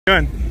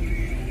Good.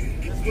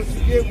 That's what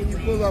you get when you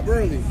pull up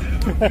early.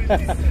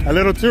 A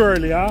little too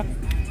early, huh?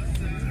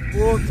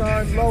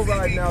 Full-time low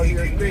riding out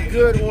here. It's been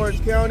good,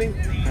 Orange County.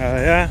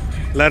 Yeah.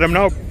 Let them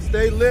know.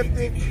 Stay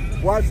lifted,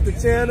 watch the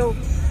channel,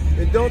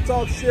 and don't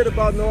talk shit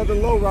about no other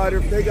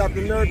lowrider if they got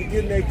the nerve to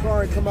get in their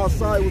car and come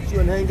outside with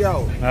you and hang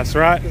out. That's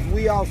right. Because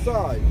we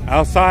outside.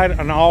 Outside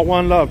and all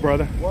one love,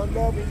 brother. One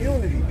love and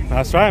unity.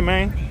 That's right,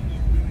 man.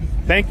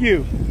 Thank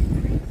you.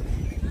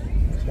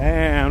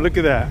 Damn, look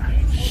at that.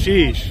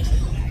 Sheesh.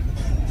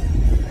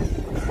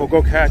 We'll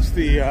go catch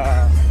the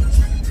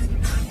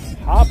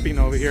hopping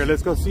over here.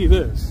 Let's go see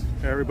this,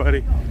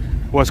 everybody.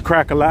 What's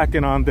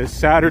crack-a-lacking on this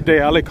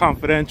Saturday? LA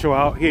Confidential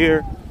out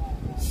here.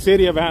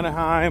 City of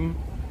Anaheim,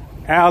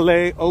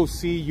 LA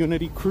OC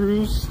Unity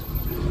Cruise.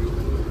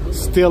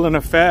 Still in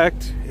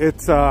effect.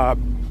 It's a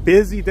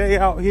busy day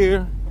out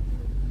here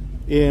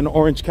in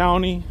Orange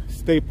County.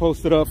 Stay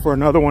posted up for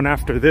another one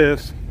after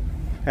this.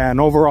 And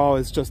overall,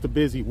 it's just a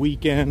busy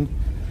weekend.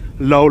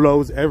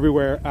 Lolos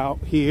everywhere out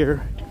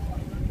here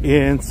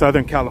in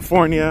Southern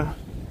California,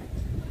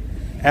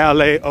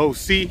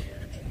 LAOC.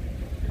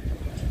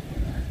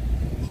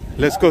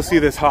 Let's go see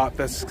this hop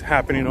that's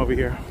happening over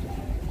here.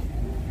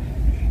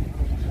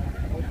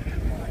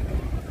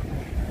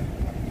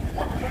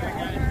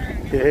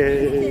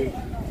 Yay.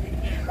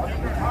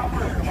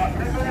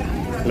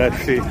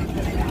 Let's see.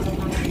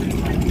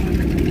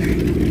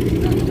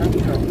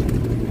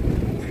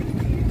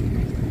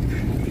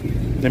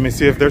 Let me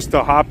see if they're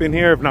still hopping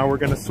here. If not, we're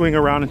gonna swing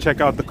around and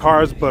check out the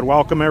cars, but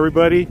welcome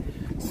everybody.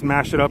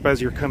 Smash it up as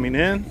you're coming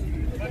in.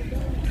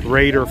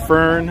 Raider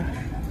Fern,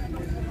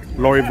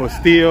 Lori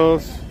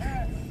Bustillos,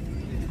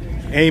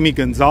 Amy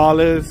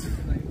Gonzalez.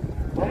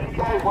 Thank you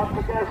guys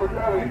once again for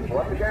coming.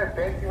 Once again,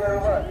 thank you very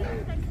much.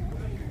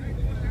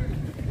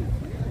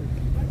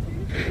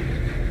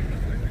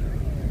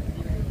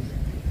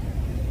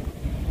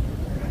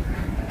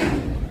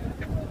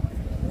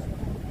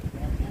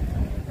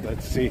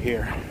 Let's see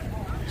here.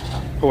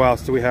 Who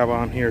else do we have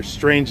on here?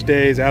 Strange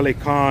Days, LA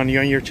Con, you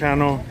on your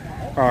channel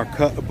are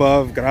cut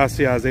above.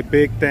 Gracias. A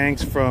big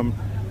thanks from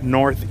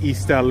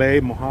Northeast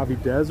LA, Mojave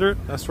Desert.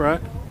 That's right.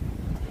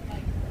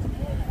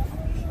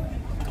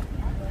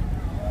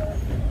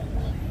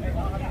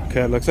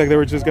 Okay, looks like they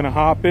were just gonna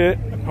hop it,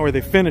 or they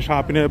finished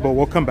hopping it, but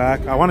we'll come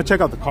back. I want to check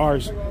out the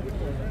cars.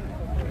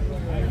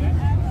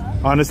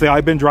 Honestly,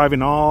 I've been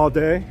driving all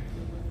day,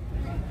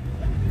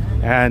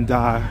 and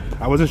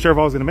I wasn't sure if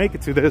I was gonna make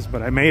it to this,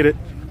 but I made it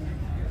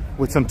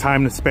with some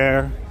time to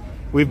spare.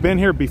 We've been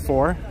here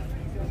before.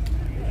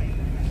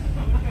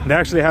 They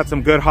actually had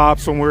some good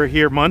hops when we were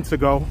here months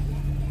ago.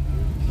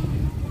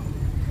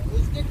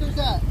 Whose sticker's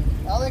that?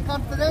 LA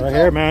Confidential? Right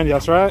here, man.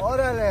 That's right.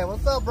 Orale.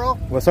 What's up, bro?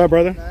 What's up,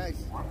 brother?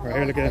 Nice. Right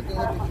here, look at it. Look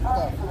at your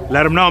stuff.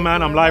 Let them know,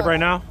 man. I'm live right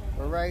now.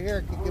 We're right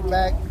here. Kick it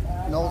back.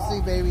 No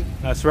C, baby.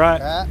 That's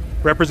right.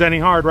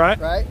 Representing hard, right?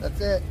 Right.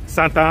 That's it.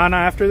 Santa Ana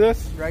after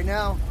this? Right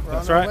now. We're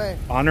That's on right. our way.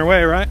 On their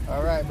way, right?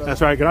 All right, brother.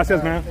 That's right.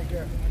 Gracias, All right, man. take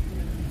care.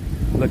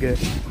 Look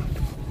at it.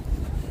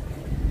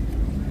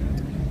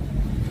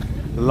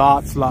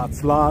 Lots.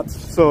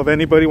 So if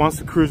anybody wants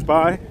to cruise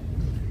by,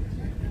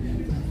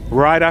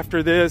 right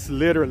after this,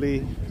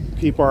 literally,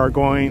 people are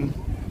going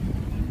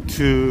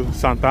to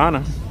Santa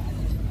Ana.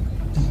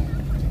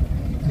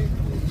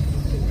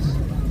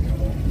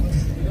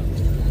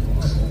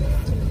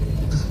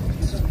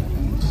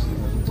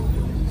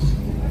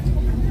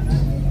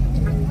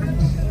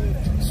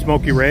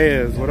 Smokey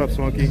Reyes, what up,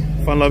 Smokey?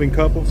 Fun-loving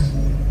couple.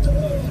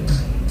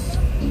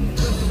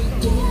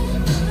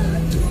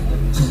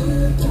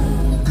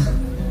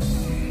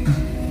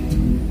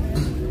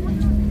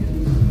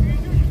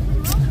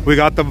 We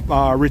got the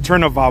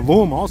return of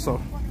Vavoom also.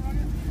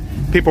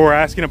 People were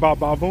asking about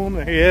Vavoom.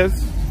 There he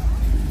is.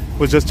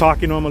 Was just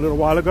talking to him a little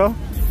while ago.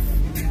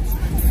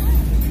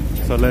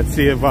 So let's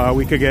see if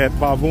we could get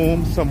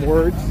Vavoom some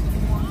words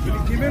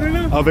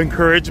of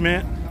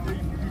encouragement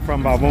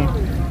from Vavoom.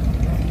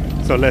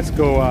 So let's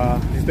go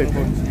stay put.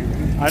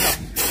 I know.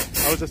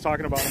 I was just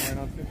talking about him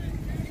right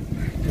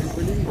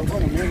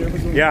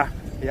now.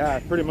 Yeah,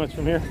 pretty much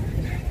from here.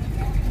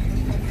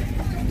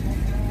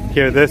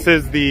 Here, this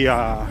is the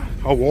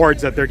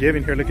awards that they're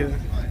giving here. Look at it.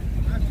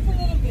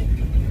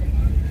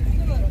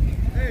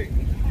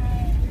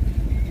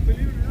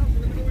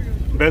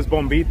 Best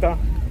Bombita.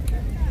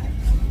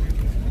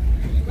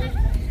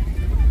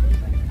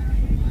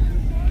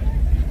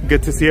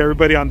 Good to see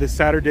everybody on this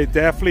Saturday.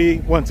 Definitely,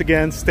 once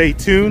again, stay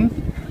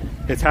tuned.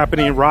 It's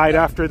happening right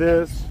after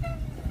this.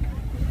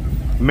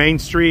 Main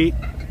Street,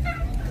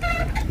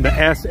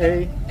 the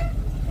SA.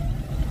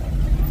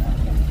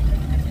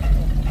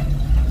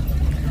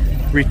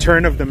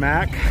 Return of the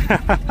Mac.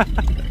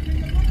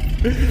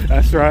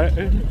 That's right.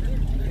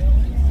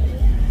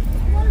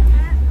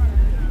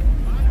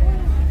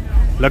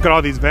 Look at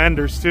all these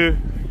vendors too.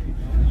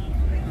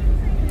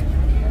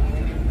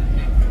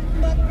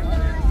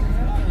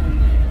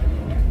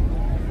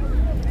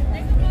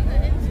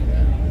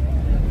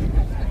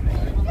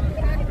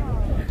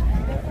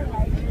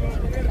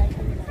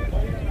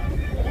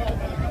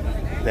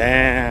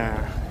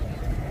 Damn.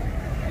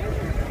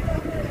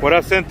 What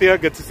up, Cynthia?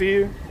 Good to see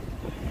you.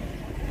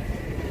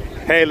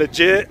 Hey,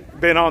 legit,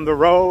 been on the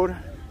road.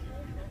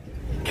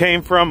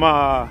 Came from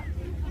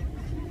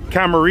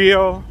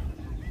Camarillo.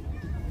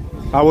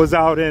 I was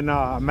out in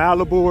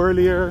Malibu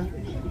earlier.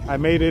 I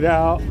made it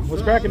out.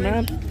 What's cracking,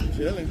 man?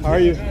 How are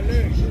you?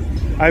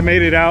 I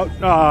made it out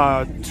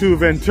to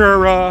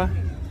Ventura.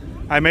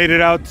 I made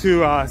it out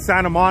to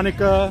Santa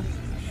Monica.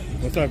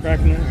 What's up,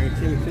 cracking,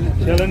 man?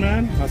 Chilling,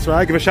 man. That's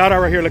right. Give a shout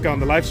out right here. Look on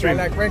the live stream.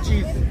 Like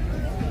Frenchies.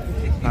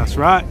 That's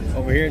right.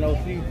 Over here in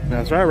OC.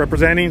 That's right.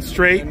 Representing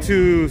straight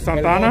to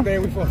Santana.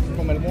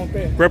 From El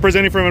Monte.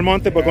 Representing from El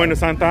Monte, but going to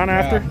Santana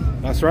after.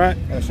 That's right.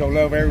 Gotta show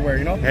love everywhere,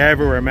 you know?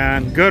 Everywhere,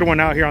 man. Good one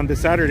out here on this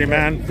Saturday,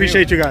 man.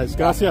 Appreciate you guys.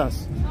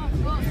 Gracias.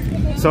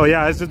 So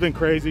yeah, it's just been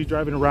crazy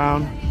driving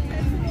around.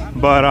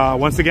 But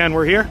once again,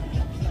 we're here.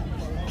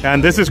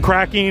 And this is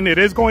cracking. It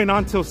is going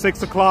on till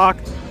 6 o'clock.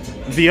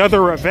 The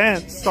other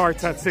event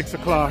starts at 6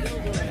 o'clock.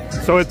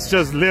 So it's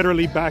just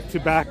literally back to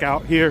back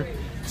out here.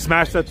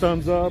 Smash that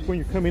thumbs up when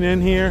you're coming in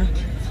here.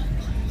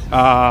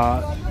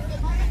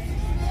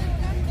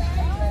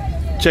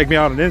 Check me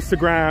out on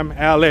Instagram,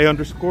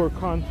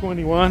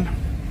 LA_con21.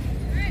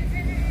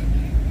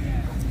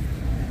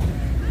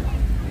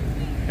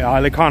 Yeah,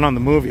 LA_con on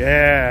the move,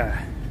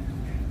 yeah.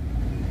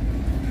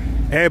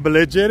 Hey, but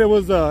legit, it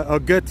was a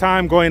good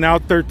time going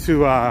out there to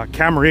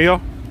Camarillo.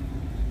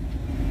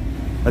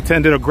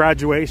 Attended a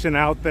graduation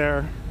out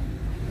there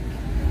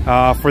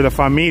for the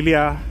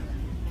familia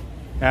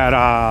at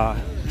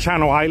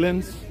Channel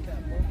Islands.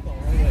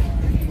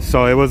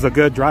 So it was a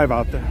good drive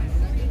out there.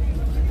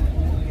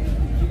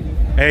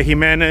 Hey,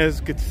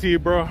 Jimenez, good to see you,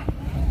 bro.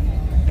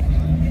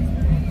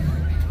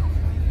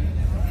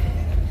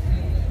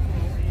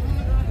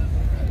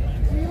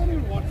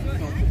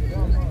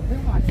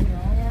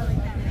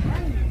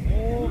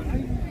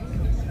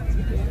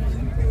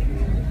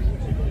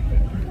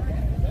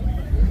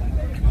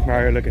 Right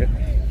here, look at it.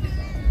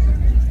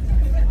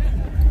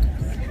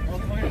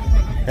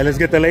 Hey, let's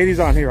get the ladies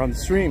on here on the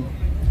stream.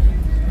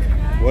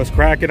 What's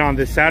cracking on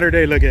this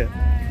Saturday? Look at it.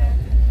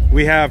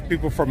 We have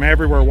people from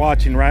everywhere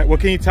watching, right? What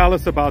can you tell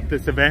us about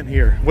this event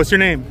here? What's your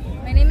name?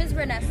 My name is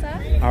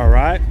Vanessa. All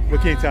right. What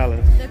can you tell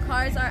us? The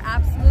cars are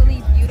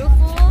absolutely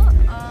beautiful.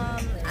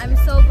 I'm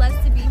so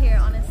blessed to be here,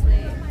 honestly.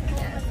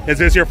 Yes. Is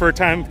this your first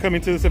time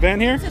coming to this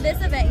event here? To this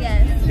event,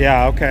 yes.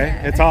 Yeah, okay.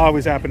 Yeah. It's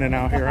always happening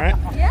out here, right?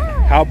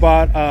 Yeah. How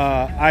about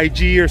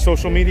IG or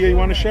social media you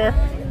want to share?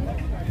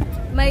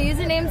 My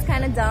username's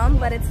kind of dumb,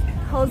 but it's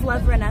Hoes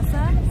Love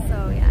Vanessa,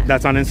 so yeah.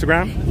 That's on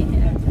Instagram?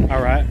 Yeah.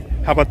 All right.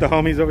 How about the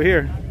homies over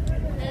here?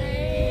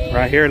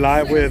 Right here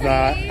live with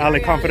LA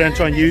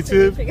Confidential on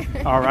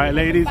YouTube. All right,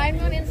 ladies. Find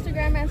me on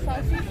Instagram at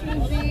Saucy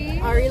Susie.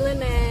 Ari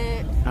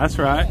Lynette. That's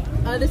right.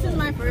 This is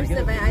my first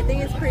event. I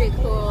think it's pretty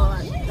cool.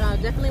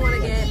 Definitely want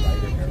to get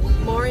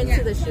more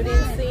into the shooting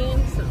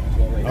scene. So.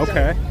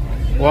 Okay.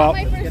 Well,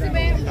 my first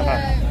event, but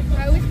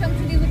I always come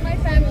to be with my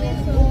family,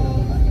 so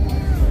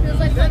it feels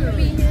like fun to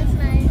be here. It's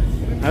nice.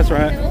 That's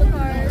right.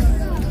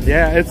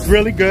 Yeah, it's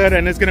really good,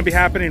 and it's going to be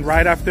happening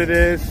right after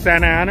this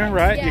Santa Ana,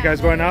 right? Yeah, you guys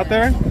going out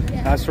there?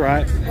 Yeah. That's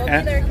right. We'll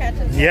be there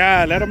catching.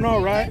 Yeah, let them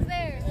know, right?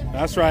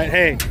 That's right.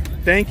 Hey,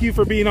 thank you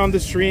for being on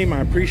the stream. I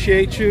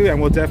appreciate you, and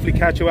we'll definitely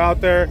catch you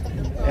out there.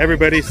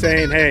 Everybody's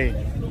saying, hey,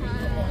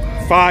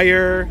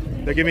 fire.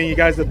 They're giving you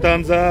guys a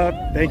thumbs up.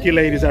 Thank you,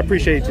 ladies. I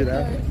appreciate you.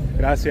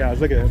 Gracias.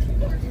 Look at it.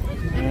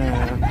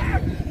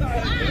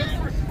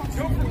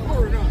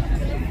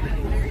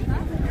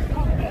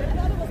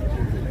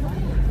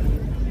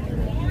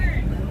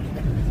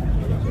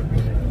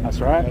 That's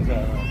right.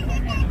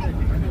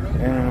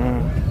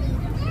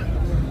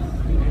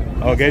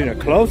 Oh, getting a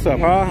close-up,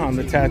 huh, on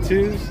the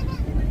tattoos.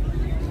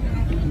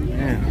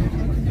 Yeah.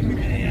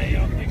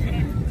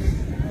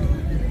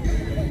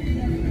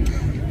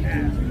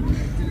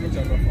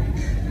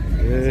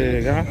 There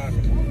you go.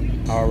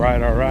 All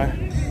right, all right.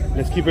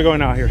 Let's keep it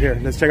going out here. Here,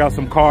 let's check out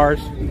some cars.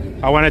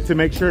 I wanted to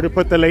make sure to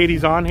put the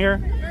ladies on here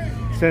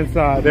since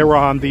they were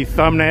on the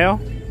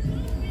thumbnail.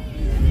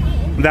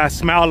 That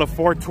smell of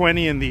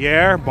 420 in the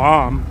air,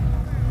 bomb.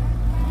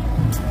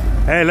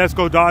 Hey, let's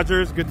go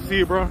Dodgers. Good to see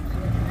you, bro.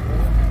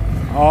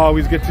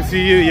 Always good to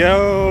see you.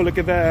 Yo, look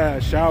at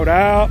that. Shout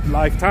out.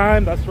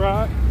 Lifetime, that's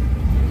right.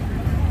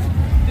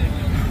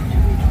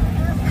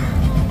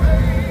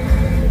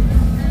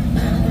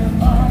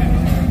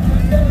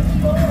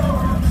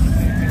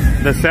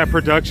 The set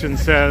production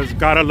says,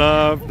 gotta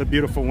love the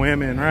beautiful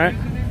women, right?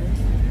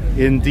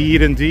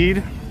 Indeed,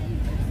 indeed.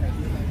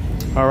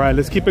 All right,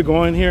 let's keep it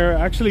going here.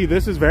 Actually,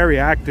 this is very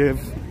active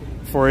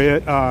for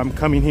it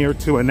coming here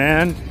to an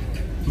end,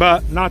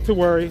 but not to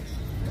worry.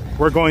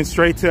 We're going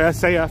straight to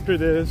SA after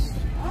this.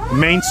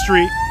 Main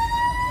Street.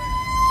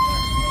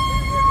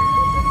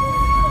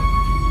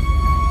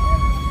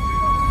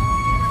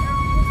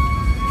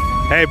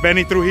 Hey,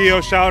 Benny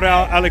Trujillo, shout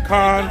out,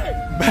 Alicon.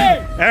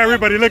 Hey,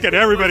 everybody, look at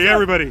everybody,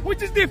 everybody. We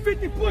just did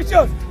 50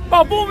 push-ups.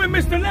 Baboom and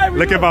Mr. Larry.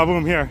 Look at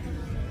Baboom here.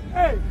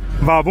 Hey.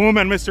 Baboom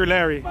and Mr.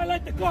 Larry. I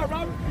like the car,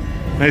 Robert.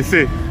 Let's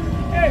see.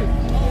 Hey,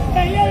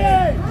 hey, hey,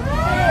 hey,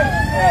 hey,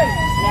 hey,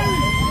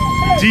 Larry.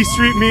 G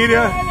Street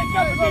Media.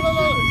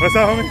 What's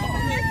up, homie?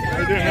 How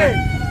you doing, man?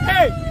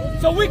 Hey,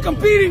 so we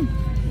competing.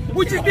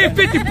 We just did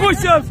 50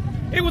 push-ups.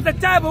 It was a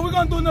tie, but we're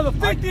gonna do another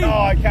 50. No,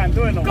 I can't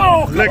do it no Go!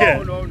 more. Look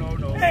at it.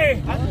 No.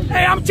 Hey,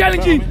 I'm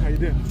challenging. How you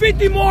doing?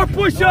 50 more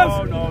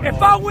push-ups. No. If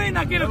I win,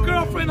 I get a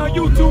girlfriend on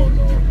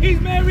YouTube. He's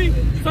married,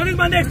 so this is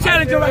my next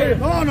challenger right here.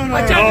 No.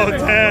 I Oh,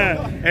 challenge him.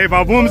 damn. Hey,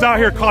 Baboom's out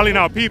here calling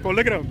out people.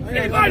 Look at him.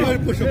 Anybody?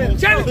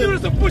 Challenge me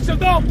with some push-ups,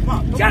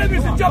 dog. Challenge me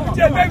with some jumping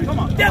jack, baby.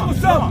 That's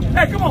what's up.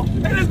 Hey, come on.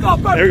 Hey, let's go.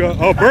 There you go.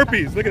 Oh,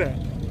 burpees. Look at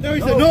that. There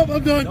he said, nope,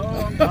 I'm done.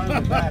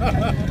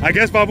 I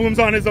guess Baboom's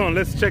on his own.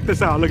 Let's check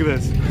this out. Look at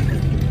this.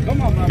 Come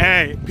on, man.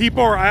 Hey,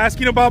 people are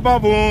asking about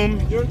Baboom.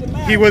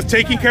 He was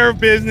taking care of I was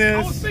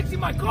business, fixing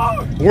my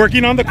car.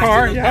 working on the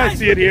car. should Yeah, I have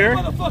see it here.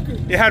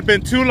 motherfucker. It had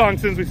been too long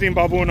since we've seen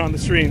Baboon on the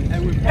stream.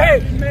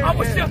 Hey, I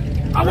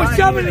was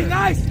shoveling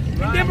ice in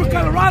Denver,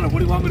 Colorado. What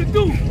do you want me to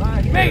do?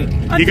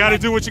 Man, You got to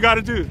do what you got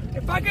to do.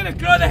 if I get a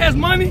girl that has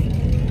money,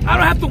 I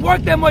don't have to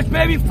work that much,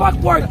 baby. Fuck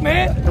work,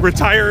 man.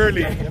 Retire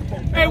early.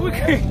 Hey,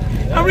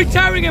 I'm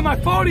retiring in my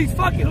 40s.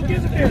 Fuck it, who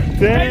gives a damn?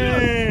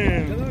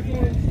 Damn.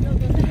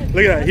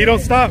 Look at that. He don't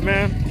stop,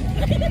 man.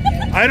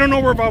 I don't know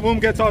where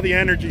Baboom gets all the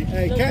energy.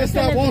 Hey, can't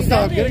stop, won't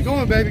stop. Get it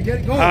going, baby. Get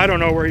it going. I don't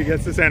know where he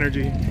gets this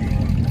energy.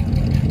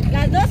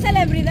 Las dos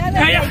celebridades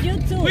Hey, de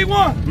YouTube. we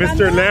won.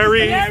 Mr.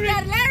 Larry,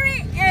 Mr.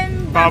 Larry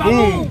and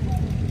Baboom.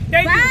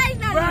 Thank you.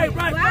 Finally, Right.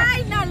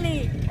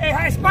 finally. Hey,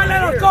 hey,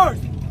 spotlight on cars.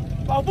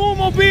 Baboom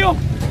Mobile,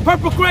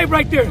 purple grape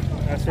right there.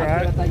 That's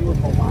right.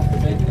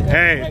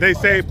 Hey, they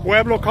say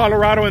Pueblo,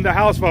 Colorado in the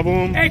house,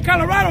 Baboom. Hey,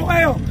 Colorado,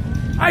 hey,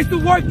 I used to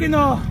work in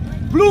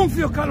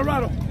Bloomfield,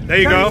 Colorado. There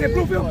you go.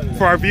 Bloomfield.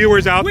 For our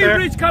viewers out We there.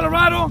 reached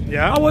Colorado.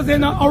 Yeah. I was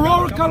in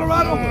Aurora,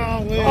 Colorado.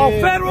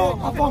 Federal,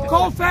 up on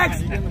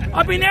Colfax.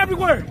 I've been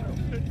everywhere.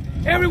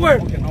 Everywhere.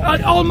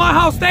 On my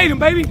house stadium,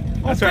 baby. On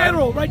That's right.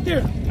 Federal, right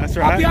there. That's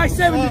Up right. the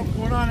I-70. What's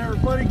going on,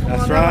 everybody? Come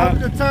That's on right. out, have a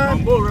good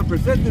time. Bull,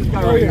 represent this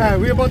guy right here. Hey,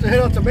 we're about to head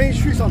out to Main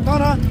Street,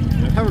 Santana.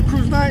 Have a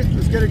cruise night.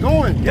 Let's get it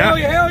going. Yeah. Hell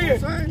yeah, hell yeah.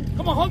 Saying?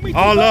 Come on, hug me.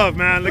 All too, dog. love,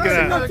 man. Look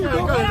at that.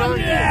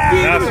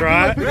 Yeah. That's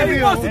right. Ready,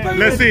 Buster, baby.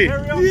 Let's see.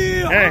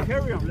 Yeah.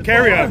 Hey,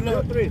 carry on.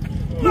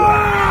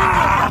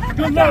 Ah!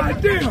 Good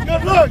luck. Good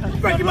luck.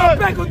 Breaking my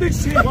back on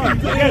this shit. 1,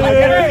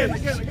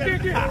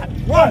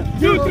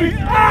 2, 3.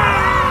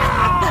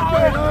 Ah!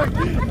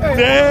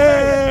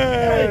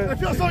 Damn. I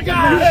feel so good.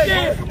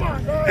 Yeah.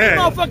 Hey,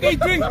 Motherfucker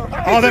ain't drink.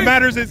 all that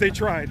matters is they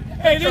tried.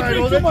 Hey, they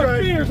drink too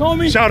much beers,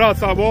 homie. Shout out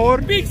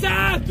Sabor. Big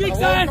size,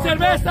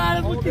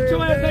 cerveza. We'll get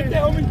your ass like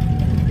that, homie.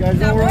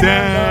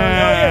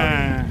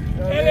 Damn.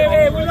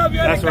 Hey, we love you.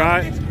 That's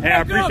right. Hey,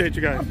 I girls, appreciate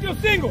you guys. I'm still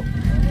single.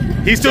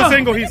 He's still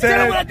single, he Tell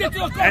them what I said. did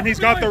to a car. And he's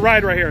got the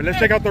ride right here. Let's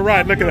check out the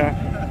ride. Look at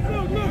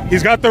that.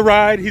 He's got the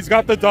ride. He's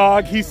got the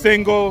dog. He's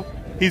single.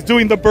 He's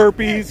doing the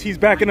burpees. He's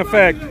back in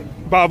effect.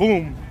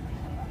 Baboom.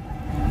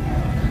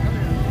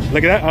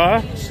 Look at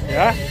that.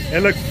 Yeah.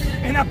 It looks.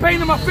 And I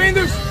painted my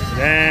fingers.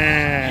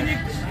 Damn.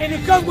 And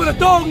it comes with a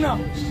dog now.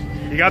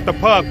 You got the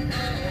pup.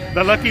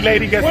 The lucky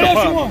lady gets What the else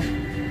you pup. want?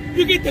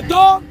 You get the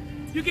dog,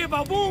 you get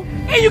Baboom,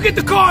 and you get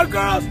the car,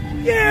 girls.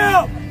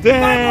 Yeah.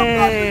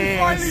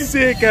 Damn.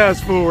 Sick ass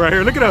fool right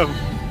here. Look at him.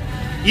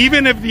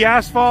 Even if the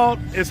asphalt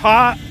is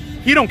hot,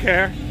 he don't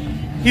care.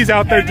 He's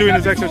out there doing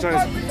his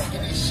exercise.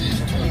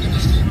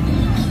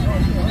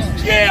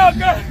 Yeah,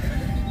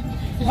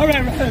 girl. All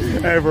right,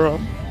 man. Hey, bro.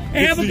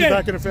 Hey, have a Good to see day. you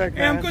back in effect,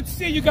 Hey, I'm man. good to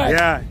see you guys.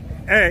 Yeah.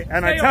 Hey,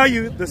 and I Stay tell on.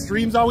 you, the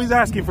stream's always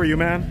asking for you,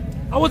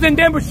 man. I was in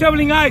Denver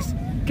shoveling ice.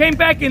 Came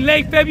back in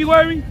late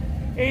February.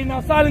 In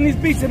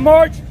Salanese Beach in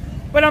March.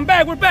 But I'm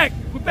back. We're back.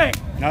 We're back.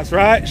 That's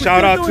right. Shout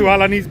still out to doing it.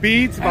 Alanis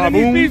Beats,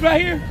 Salanese Beach Baboom.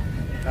 right here.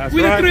 That's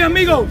We the three right.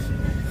 amigos.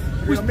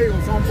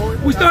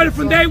 We started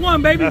from day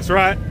one, baby. That's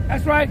right.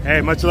 That's right.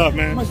 Hey, much love,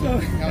 man. Much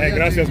love. Hey,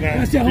 gracias, man.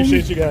 Gracias, homie.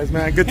 Appreciate you guys,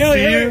 man. Good to Hell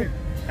see yeah. you.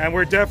 And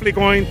we're definitely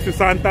going to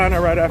Santana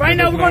right after. Right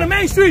now this, we're going to man.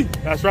 Main Street.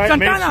 That's right,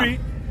 Santana. Main Street.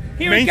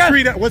 Here Main in Cal-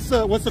 Street. What's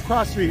the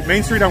cross street?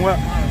 Main Street on what?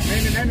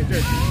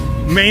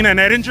 Main and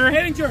Edinger.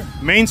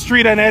 Edinger. Main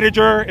Street and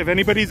Edinger. If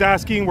anybody's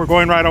asking, we're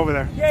going right over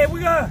there. Yeah,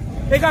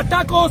 they got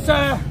tacos.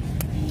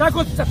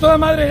 Tacos a toda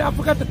madre. I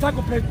forgot the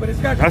taco place, but it's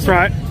got. That's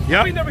right.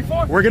 I've been there Yep.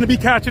 before. We're gonna be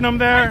catching them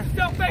there. Right,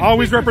 still back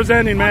Always speakers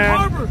representing, on man.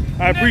 Harbor.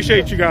 I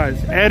appreciate you guys.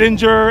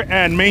 Edinger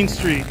and Main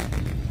Street.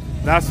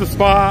 That's the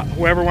spot.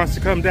 Whoever wants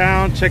to come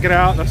down, check it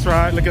out. That's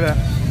right. Look at that.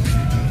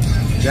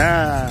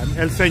 Damn.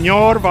 El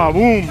Señor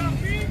Baboom.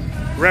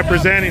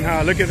 Representing,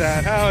 huh? Look at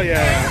that. Hell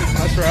yeah.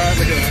 That's right.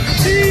 Look at that.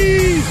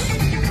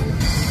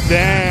 Jeez.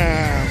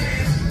 Damn.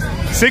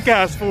 Sick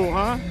ass fool,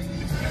 huh?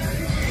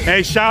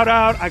 Hey, shout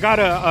out. I got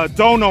a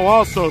dono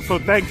also. So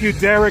thank you,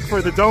 Derek,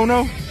 for the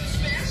dono.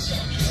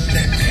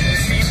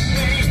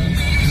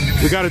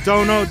 We got a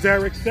dono.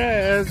 Derek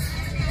says,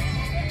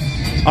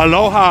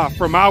 aloha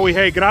from Maui.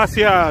 Hey,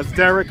 gracias,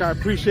 Derek. I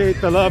appreciate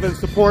the love and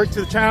support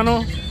to the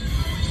channel.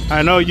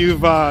 I know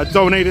you've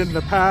donated in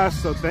the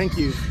past, so thank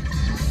you.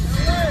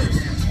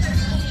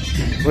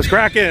 What's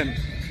cracking?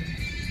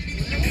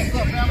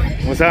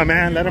 What's up,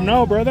 man? Let them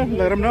know, brother.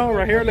 Let them know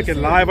right here.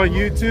 Looking live on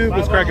YouTube.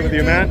 What's cracking with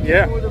you, man?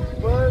 Yeah.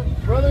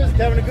 Brothers,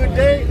 having a good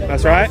day.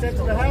 That's right. Sent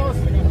to the house.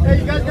 Hey,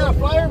 you guys got a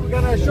flyer? We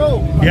got a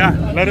show.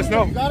 Yeah, let us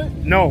know. You got it?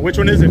 No, which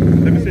one is it?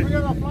 Let me see. We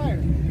got a flyer.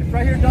 It's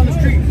right here down the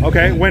street.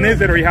 Okay, when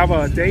is it? Or you have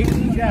a date?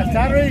 Yeah,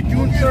 Saturday,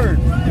 June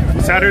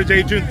 3rd.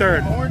 Saturday, June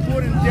 3rd.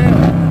 Orangewood and Dale.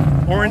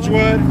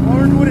 Orangewood.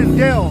 Orangewood and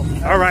Dale.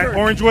 All right,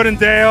 Orangewood and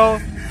Dale.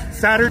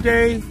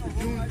 Saturday,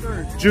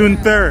 June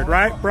 3rd,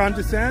 right? Brown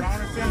Descent.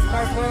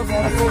 Car Club,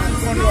 all the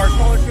proceeds going to our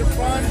scholarship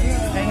fund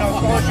and our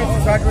scholarship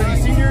for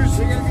graduating seniors.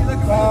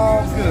 It's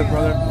all good,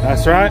 brother.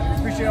 That's right.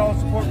 Appreciate all the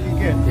support we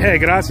get. Hey,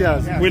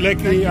 gracias. Yeah,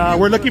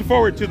 we're looking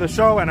forward to the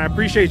show, and I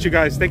appreciate you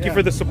guys. Thank you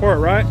for the support,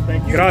 right?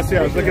 Thank you.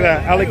 Gracias. Look at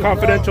that. LA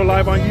Confidential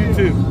live on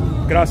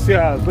YouTube.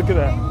 Gracias. Look at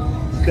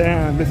that.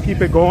 Damn, let's keep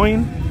it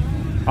going.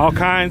 All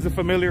kinds of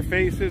familiar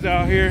faces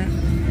out here.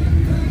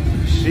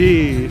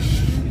 Sheesh.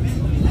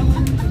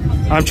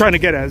 I'm trying to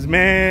get as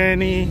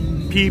many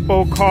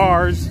people,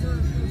 cars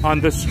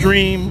on the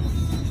stream.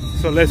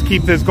 So let's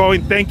keep this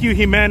going. Thank you,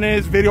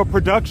 Jimenez Video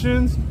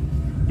Productions.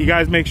 You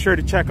guys make sure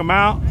to check him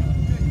out.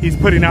 He's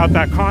putting out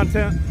that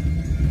content.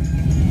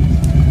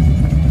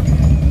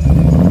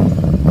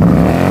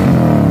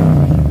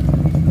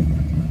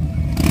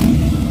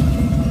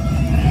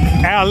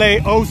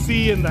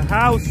 LAOC in the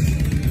house.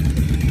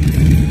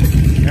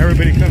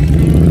 Everybody come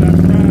through.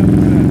 That's right.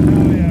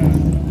 Hell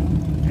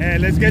yeah. Hey,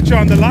 let's get you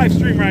on the live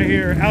stream right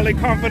here. LA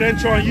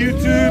Confidential on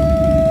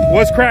YouTube.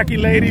 What's cracking,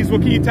 ladies?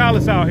 What can you tell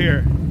us out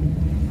here?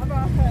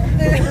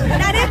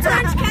 That it's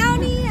Orange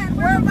County and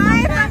we're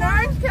live in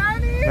Orange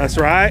County. That's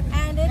right.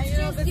 And it's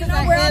just, you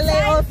know, we're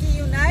LAOC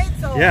Unite,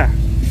 so Yeah.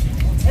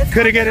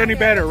 Couldn't get any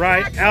better,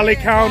 right? LA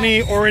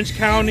County, Orange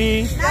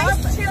County.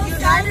 nice chill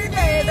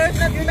Saturday. There's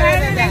nothing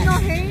better than no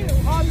hate,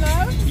 all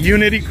love.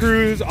 Unity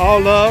Cruise, all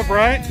love,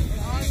 right?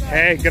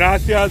 Hey,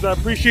 gracias. I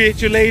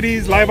appreciate you,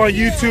 ladies. Live on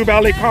YouTube,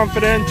 LA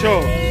Confidential.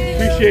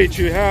 Appreciate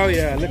you. Hell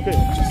yeah.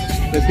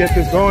 Let's get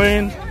this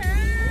going.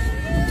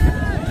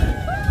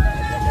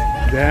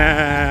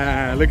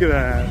 Damn, look at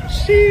that.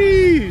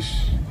 Sheesh.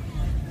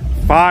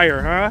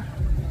 Fire, huh?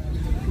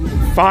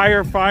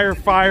 Fire, fire,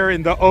 fire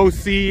in the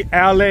OC,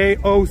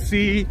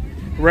 LAOC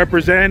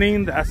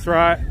representing. That's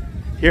right.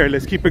 Here,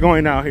 let's keep it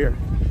going out here.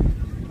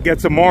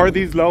 Get some more of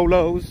these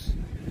Lolos.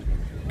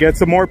 Get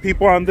some more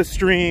people on the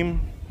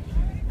stream.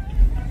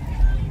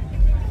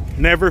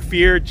 Never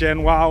fear,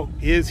 Jen Wow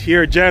is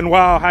here. Jen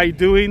Wow, how you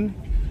doing?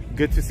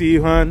 Good to see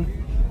you, hun.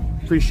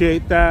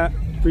 Appreciate that.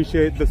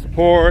 Appreciate the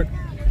support.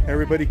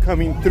 Everybody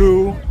coming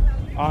through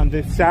on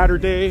this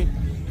Saturday.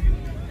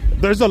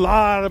 There's a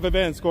lot of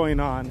events going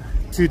on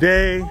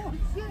today,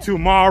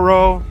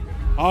 tomorrow,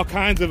 all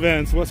kinds of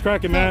events. What's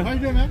cracking, man? How you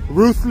doing, man?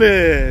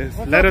 Ruthless.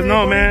 Let us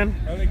know, man.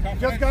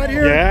 Just got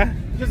here. Yeah.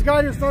 Just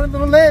got here, started a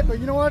little late, but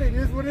you know what? It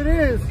is what it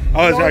is.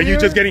 Oh, are you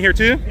just getting here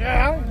too?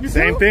 Yeah. You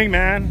Same too? thing,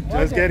 man.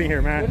 Just Okay. getting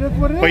here, man. It is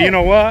what it But is. you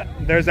know what?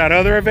 There's that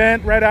other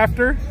event right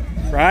after,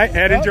 right?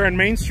 Edinger and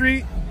Main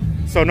Street.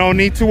 So no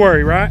need to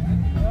worry, right?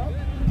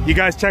 You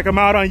guys check them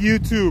out on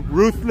YouTube.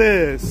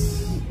 Ruthless.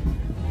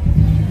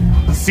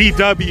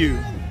 CW.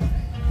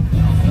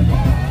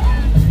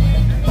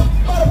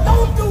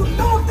 Don't do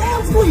no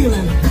damn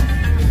squealing.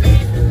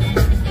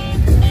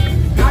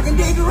 I can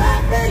dig it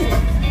right, baby.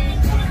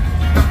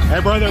 Hey,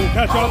 brother, we'll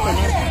catch up, man.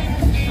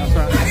 That's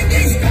right. I can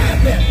dig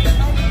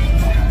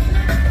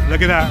it.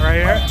 Look at that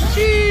right here.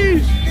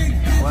 Sheesh.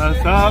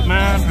 What's up,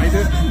 man? How you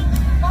doing?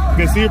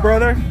 Good to see you,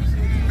 brother.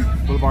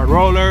 Boulevard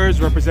Rollers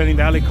representing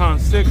the Alicon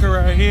sticker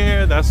right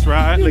here. That's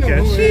right. Look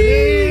at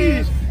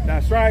sheesh.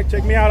 That's right.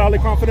 Check me out, LA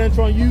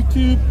Confidential on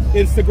YouTube,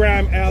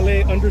 Instagram,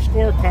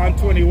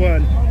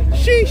 LA_Con21.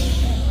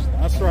 Sheesh.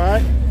 That's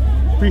right.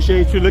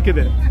 Appreciate you. Look at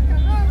it.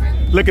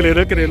 Look at it.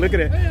 Look at it. Look at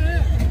it.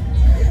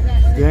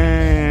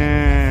 Damn.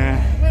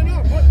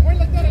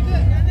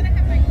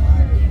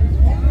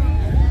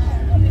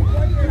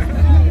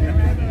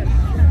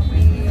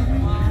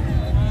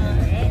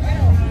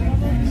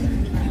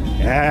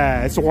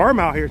 Yeah, it's warm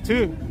out here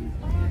too.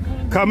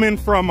 Coming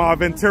from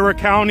Ventura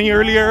County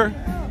earlier,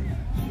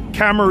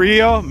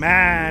 Camarillo,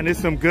 man, it's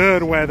some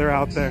good weather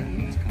out there.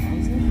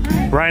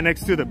 Right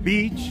next to the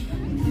beach,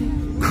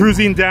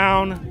 cruising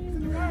down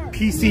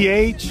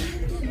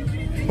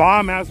PCH,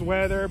 bomb ass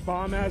weather,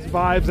 bomb ass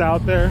vibes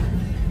out there.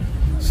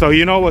 So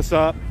you know what's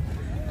up.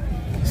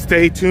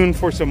 Stay tuned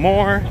for some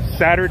more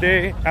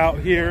Saturday out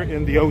here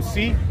in the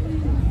OC.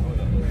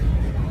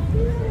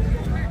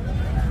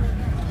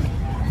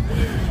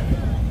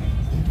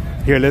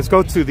 Here, let's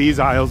go to these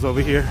aisles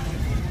over here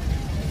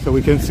so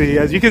we can see.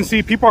 As you can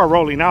see, people are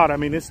rolling out. I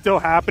mean, it's still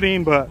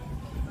happening, but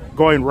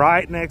going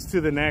right next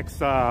to the next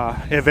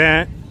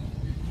event,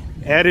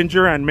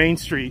 Edinger and Main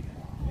Street,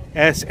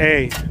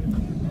 SA.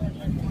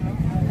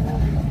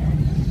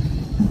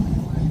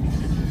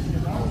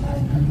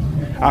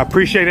 I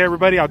appreciate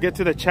everybody. I'll get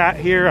to the chat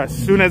here as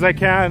soon as I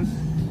can.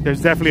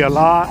 There's definitely a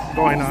lot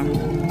going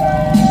on.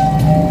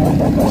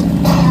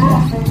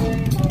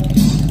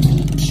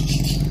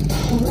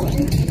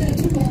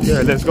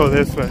 Here, let's go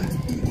this way.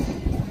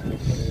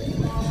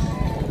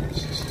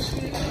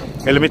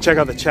 Hey, let me check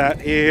out the chat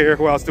here.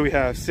 Who else do we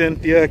have?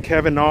 Cynthia,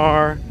 Kevin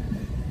R,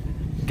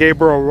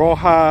 Gabriel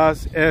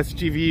Rojas,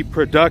 SGV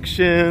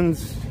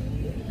Productions.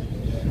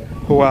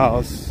 Who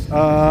else?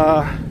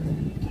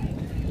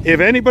 If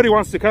anybody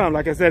wants to come,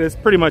 like I said, it's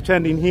pretty much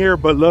ending here,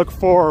 but look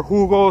for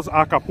Hugo's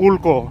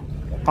Acapulco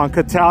on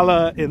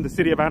Catala in the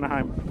city of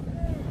Anaheim.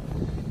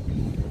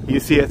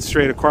 You see it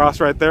straight across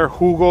right there,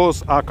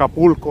 Hugo's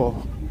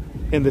Acapulco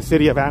in the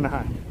city of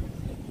Anaheim.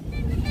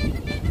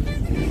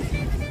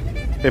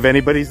 If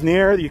anybody's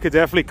near, you could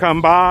definitely come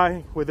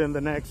by within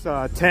the next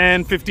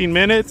 10-15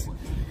 minutes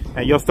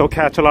and you'll still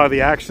catch a lot of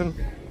the action.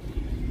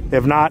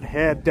 If not,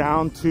 head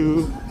down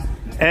to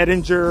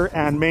Edinger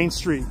and Main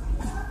Street.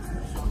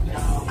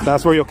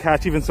 That's where you'll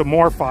catch even some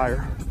more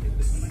fire.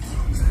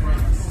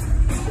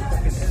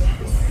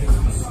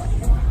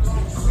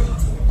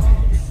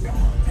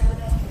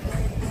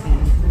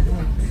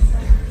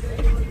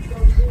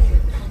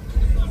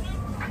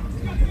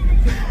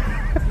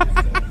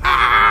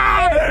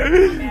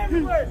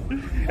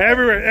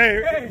 Everywhere.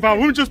 Hey,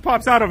 Baboon just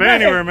pops out of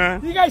anywhere,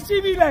 man. You guys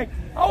see me, like,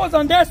 I was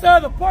on that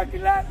side of the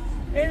parking lot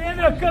and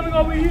ended up coming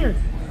over here.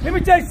 Let me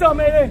tell you something,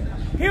 man.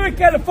 Here in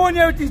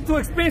California, everything's too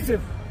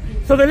expensive.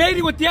 So the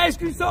lady with the ice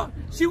cream truck,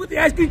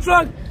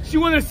 she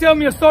wanted to sell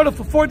me a soda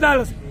for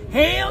 $4.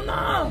 Hell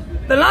no.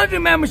 The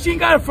laundromat machine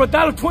got it for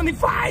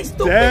 $1.25,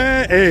 stupid.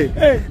 Yeah,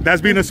 hey,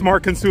 that's being a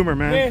smart consumer,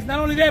 man. Yeah, it's not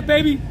only that,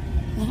 baby.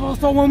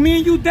 So when me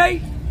and you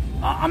date,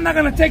 I'm not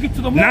gonna take it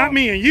to the mall. Not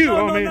me and you,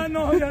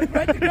 no.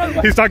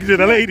 Right. He's talking to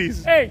the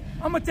ladies. Hey,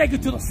 I'm gonna take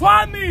it to the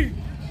swap meet.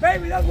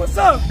 Baby, that's what's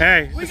up.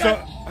 Hey, so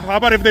how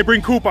about if they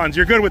bring coupons?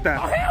 You're good with that?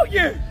 Oh, hell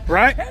yeah.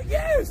 Right? Hell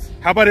yes.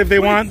 How about if they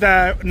want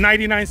that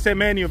 99-cent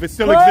menu, if it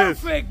still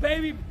exists? Perfect,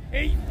 baby.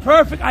 Hey,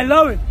 perfect, I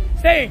love it.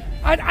 Say,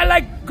 I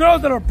like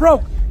girls that are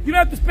broke. You don't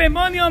have to spend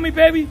money on me,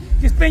 baby.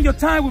 Just spend your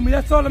time with me,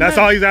 that's all that matters.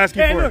 That's all he's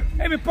asking for. Look,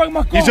 let me park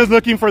my car. He's just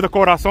looking for the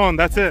corazon,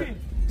 that's it.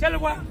 Tell her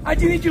what, I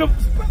just need you to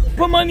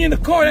put money in the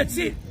car, that's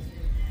it.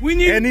 We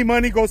need any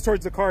money goes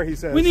towards the car, he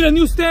says. We need a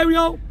new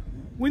stereo,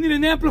 we need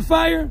an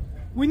amplifier,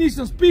 we need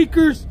some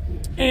speakers,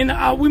 and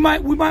we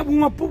might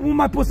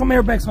put some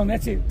airbags on,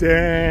 that's it.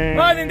 Dang.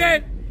 Other than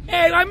that,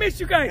 hey, I miss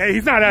you guys. Hey,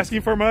 he's not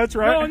asking for much,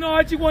 right? No,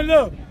 I just want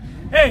love.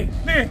 Hey,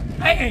 man,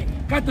 hey,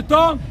 got the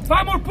thong?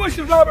 5 more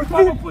pushes, Robert,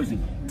 5 more pushes.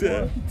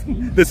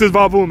 This is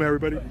Vavoom,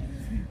 everybody.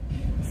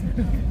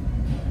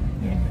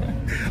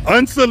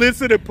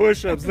 Unsolicited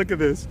push-ups, look at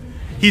this.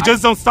 He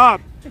just don't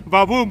stop.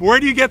 Vavoom, where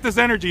do you get this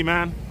energy,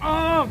 man?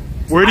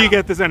 Where do you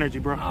get this energy,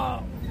 bro?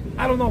 I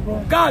don't know,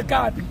 bro.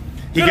 God.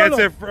 He gets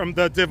it from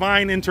the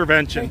divine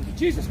intervention. Thank you,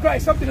 Jesus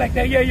Christ, something like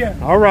that, yeah.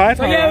 All right,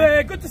 so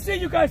yeah, good to see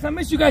you guys. I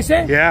miss you guys,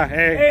 eh? Yeah,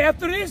 hey. Hey,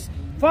 after this,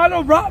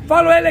 follow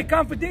LA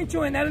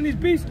Confidential and Alanis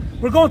Beach.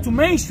 We're going to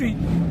Main Street.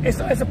 It's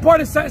a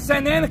part of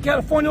Santa Ana,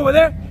 California over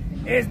there.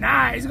 It's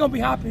nice. It's going to be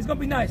hopping. It's going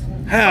to be nice.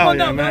 Hell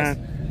yeah,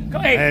 man.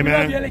 Hey,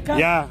 man. Love you, LA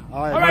yeah,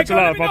 all right. Much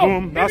love,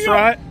 Vavoom. That's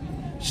right.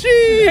 Sheesh,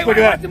 hey, look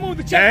at that. Move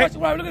the chest.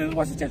 Look at this.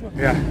 Watch the chest.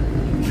 Yeah.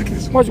 Look at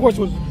this. Watch.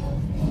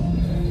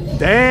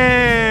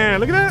 Damn,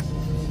 look at that.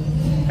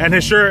 And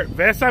his shirt,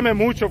 Bésame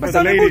Mucho for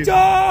the ladies.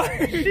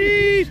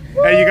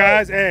 Hey, you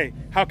guys, hey,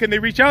 how can they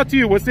reach out to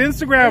you? What's the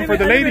Instagram for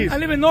the ladies? I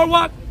live in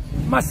Norwalk.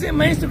 My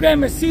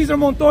Instagram is Cesar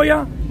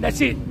Montoya.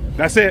 That's it. And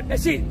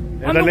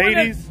the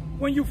ladies?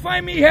 When you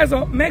find me, it has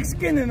a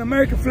Mexican and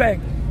American flag.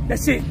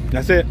 That's it.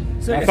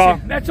 So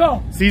that's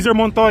all. Cesar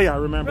Montoya,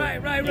 remember?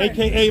 Right.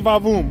 AKA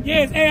Vavoom.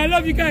 Yes, hey, I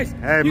love you guys.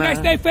 Hey, you guys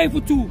stay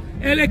faithful to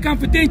LA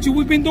Confidential.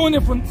 We've been doing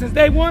it since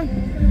day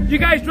one. You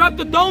guys drop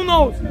the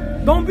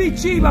donos. Don't be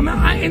cheap. I mean,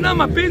 ain't not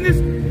my business.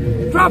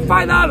 Drop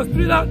 $5,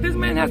 $3. This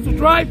man has to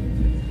drive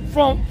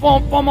from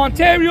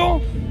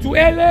Ontario to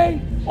LA,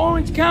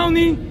 Orange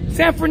County,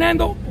 San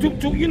Fernando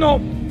to you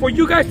know, for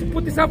you guys to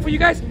put this out for you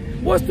guys.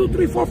 What's $2,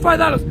 $3, $4,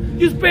 $5?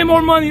 You spend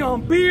more money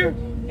on beer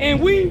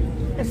and weed.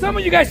 And some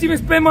of you guys even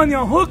spend money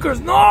on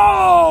hookers.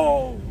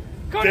 No!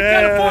 Come to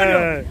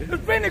California.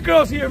 There's plenty of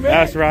girls here, man.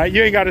 That's right.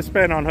 You ain't got to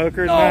spend on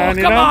hookers, man.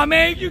 Come on,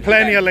 man.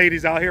 Plenty of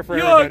ladies out here for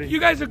everybody. You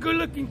guys are good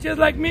looking just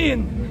like me.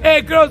 And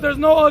hey, girls, there's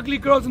no ugly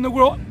girls in the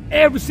world.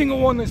 Every single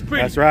one is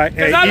pretty. That's right.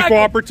 Hey, equal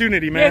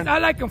opportunity, man. Yes, I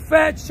like them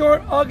fat,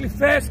 short, ugly,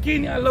 fat,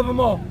 skinny. I love them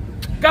all.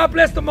 God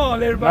bless them all,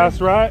 everybody.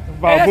 That's right.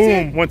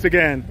 Vavoom, once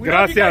again.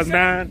 Gracias,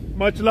 man.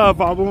 Much love,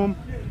 Vavoom.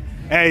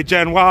 Hey,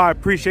 Genoa, I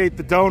appreciate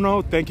the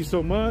dono. Thank you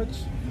so much.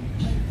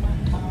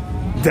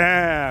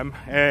 Damn.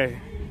 Hey.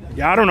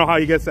 Yeah, I don't know how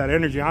he gets that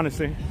energy,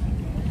 honestly.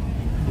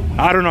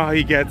 I don't know how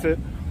he gets it.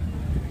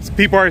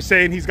 People are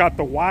saying he's got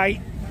the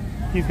white.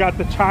 He's got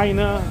the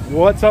China.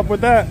 What's up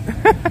with that?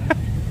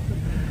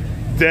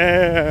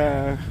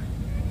 Damn.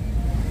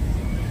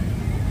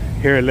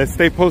 Here, let's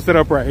stay posted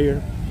up right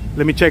here.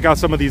 Let me check out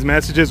some of these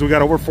messages. We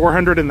got over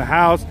 400 in the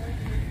house.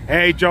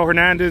 Hey, Joe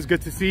Hernandez,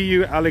 good to see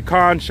you. Ali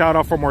Khan, shout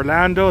out from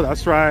Orlando.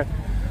 That's right.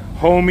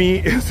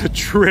 Homie is a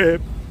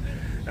trip.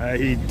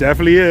 He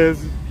definitely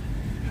is.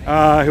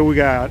 Here we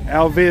got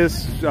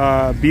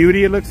Elvis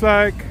Beauty, it looks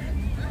like.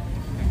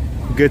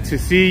 Good to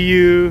see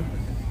you.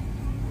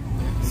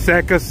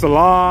 Seca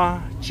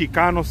Salah,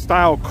 Chicano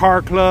Style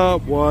Car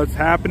Club. What's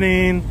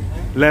happening?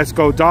 Let's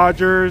go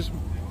Dodgers.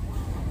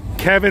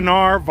 Kevin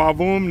R.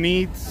 Vavoom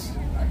needs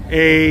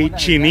a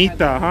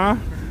chinita, huh?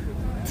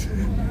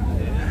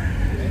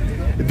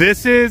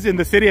 This is in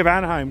the city of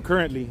Anaheim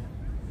currently.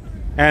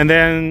 And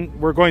then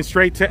we're going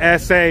straight to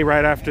SA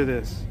right after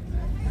this.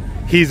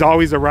 He's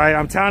always a ride.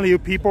 I'm telling you,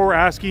 people were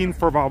asking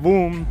for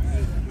Vavoom,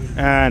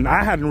 and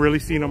I hadn't really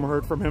seen him or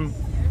heard from him.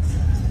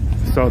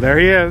 So there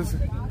he is.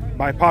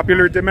 By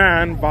popular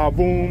demand,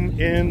 Vavoom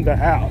in the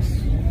house.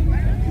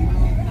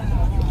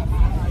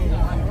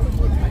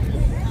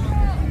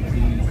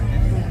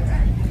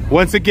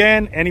 Once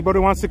again, anybody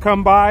wants to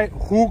come by,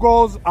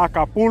 Hugo's,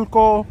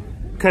 Acapulco,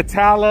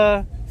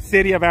 Catala,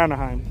 city of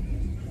Anaheim.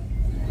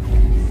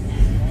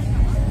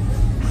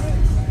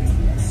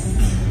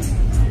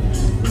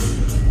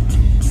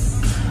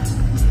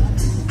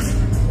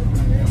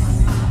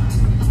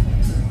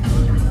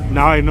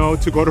 Now I know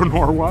to go to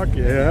Norwalk,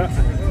 yeah.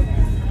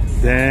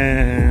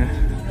 Damn.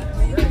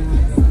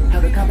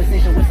 Have a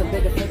conversation with some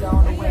bigger figure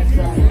on the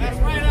website. That's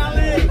right,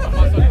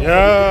 Ali.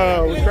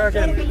 Yo, what's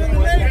cracking?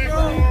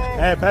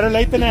 Hey, better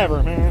late than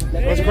ever, man.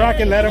 What's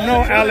cracking? Let them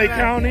know, LA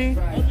County.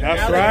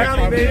 That's right. LA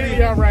County, baby,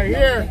 down right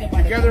here,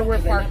 together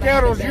with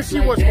Parqueros. You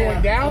see what's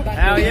going down?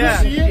 Hell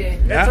yeah. You see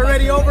it? It's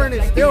already over and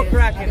it's still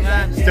cracking,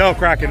 man. Still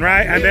cracking,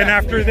 right? And then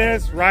after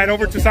this, right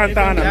over to Santa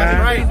Ana, That's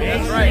man. right,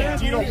 that's right.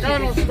 Tino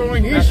Cano's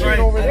throwing his shit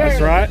over there.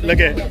 That's right. Look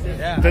at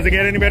it. Does it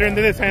get any better than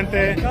this,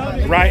 gente?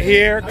 Right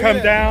here.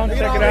 Come down.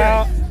 Check it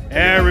out.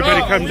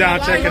 Everybody come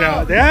down. Check it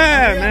out.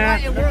 Yeah,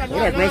 man.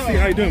 What up, Rusty?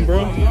 How you doing,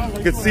 bro?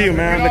 Good to see you,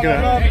 man. Look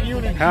at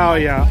that. Hell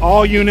yeah.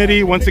 All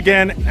Unity. Once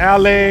again,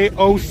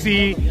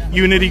 LAOC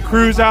Unity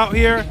Cruise out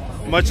here.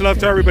 Much love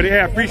to everybody.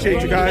 Hey, I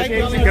appreciate you guys.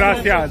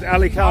 Gracias.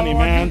 LA County,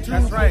 man.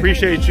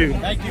 Appreciate you.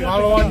 Thank you.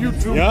 Follow on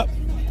YouTube. Yep.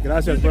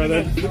 Gracias,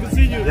 brother. Good to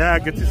see you. Yeah,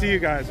 good to see you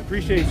guys.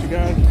 Appreciate you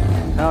guys.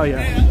 Hell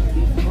yeah.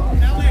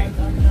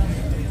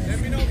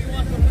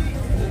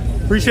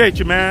 Appreciate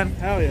you, man.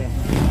 Hell yeah.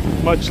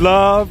 Much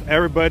love.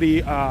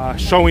 Everybody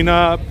showing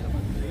up.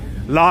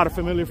 A lot of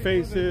familiar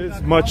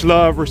faces. Much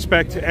love,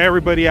 respect to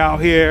everybody out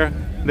here.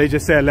 They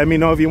just said, let me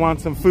know if you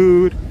want some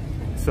food,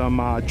 some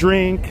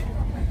drink.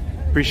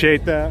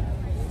 Appreciate that.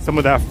 Some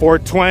of that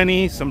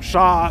 420, some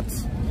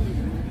shots,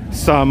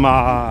 some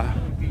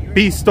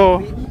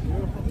pisto.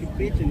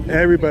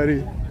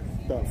 Everybody.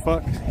 The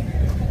fuck?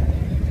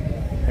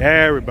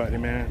 Everybody,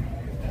 man.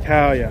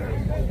 Hell yeah.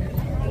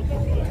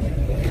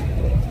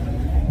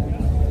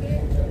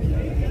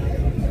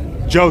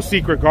 Joe's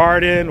Secret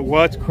Garden.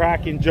 What's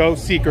cracking,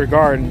 Joe's Secret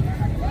Garden?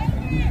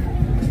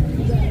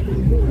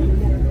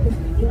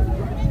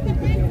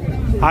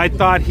 I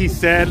thought he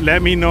said,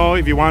 let me know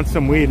if you want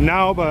some weed.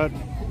 No, but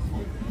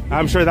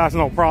I'm sure that's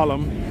no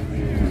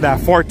problem. That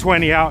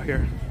 420 out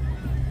here.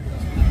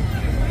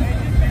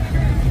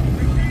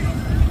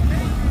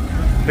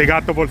 They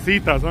got the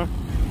bolsitas, huh?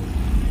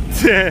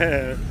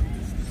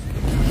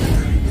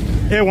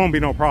 It won't be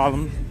no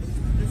problem.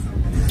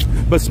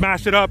 But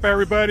smash it up,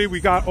 everybody.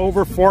 We got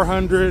over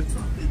 400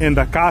 in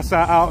the casa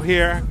out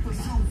here.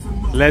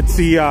 Let's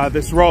see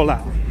this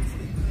rollout.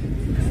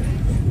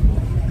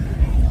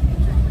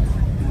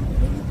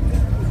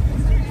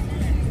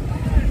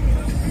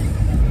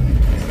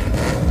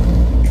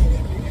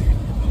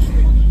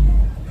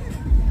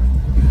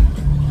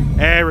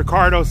 Hey,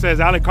 Ricardo says,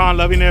 Alicon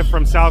loving it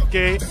from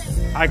Southgate.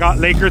 I got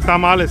Laker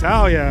tamales.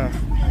 Hell yeah.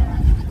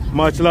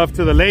 Much love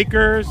to the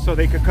Lakers so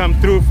they could come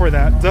through for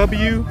that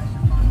W.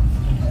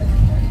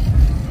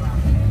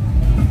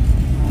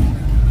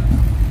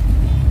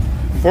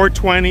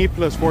 $420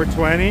 plus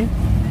 $420.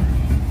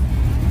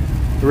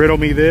 Riddle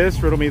me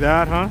this, riddle me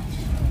that, huh?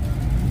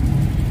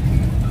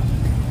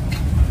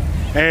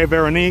 Hey,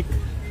 Veronique.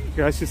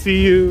 Nice to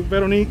see you,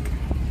 Veronique.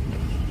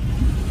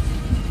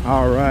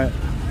 All right.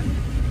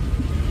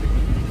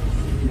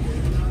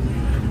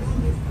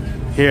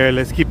 Here,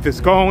 let's keep this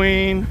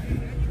going.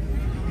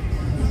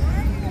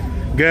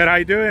 Good, how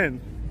you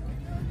doing?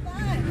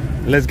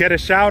 Let's get a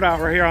shout out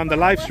right here on the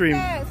live stream.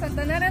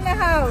 Santander in the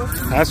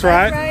house. That's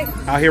right.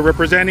 Out here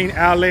representing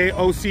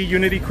LAOC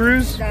Unity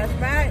Cruise. That's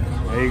right.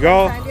 There you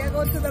go. San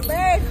Diego to the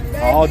bay.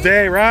 All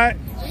day, right?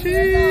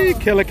 She,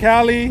 Killer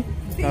Cali.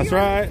 That's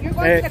right. You're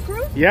going to the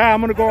cruise? Yeah,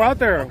 I'm going to go out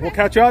there. We'll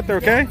catch you out there,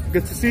 okay?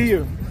 Good to see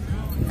you.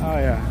 Oh,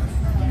 yeah.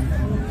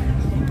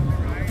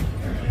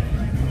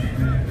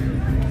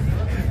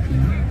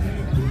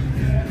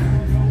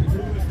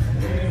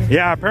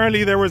 Yeah,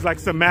 apparently there was like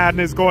some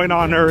madness going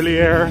on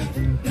earlier.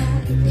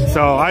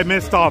 So I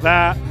missed all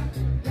that.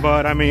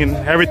 But I mean,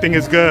 everything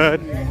is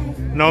good.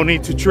 No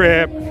need to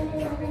trip.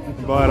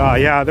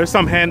 But yeah, there's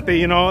some gente,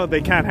 you know,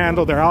 they can't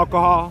handle their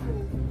alcohol.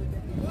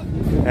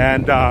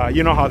 And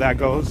you know how that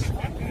goes.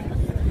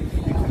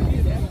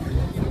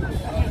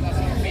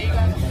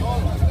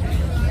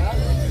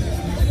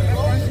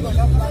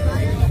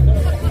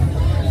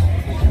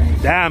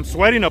 Damn,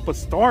 sweating up a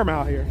storm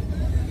out here.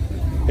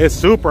 It's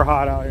super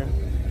hot out here.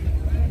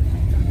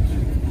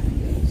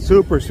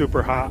 Super,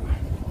 super hot.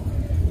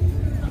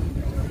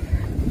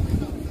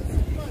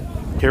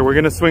 Okay, we're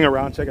gonna swing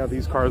around, check out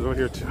these cars over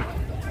here too.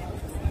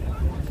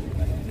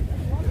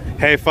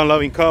 Hey,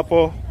 fun-loving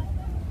couple.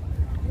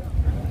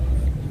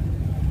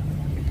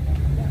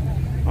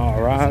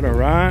 All right, all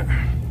right.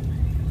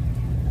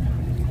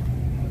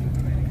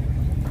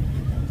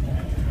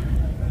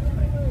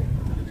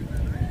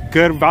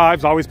 Good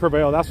vibes always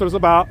prevail. That's what it's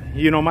about.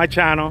 You know my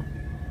channel.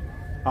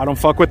 I don't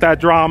fuck with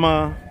that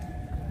drama.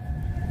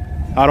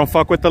 I don't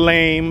fuck with the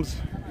lames.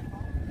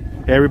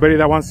 Everybody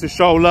that wants to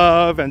show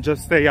love and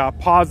just stay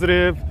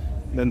positive,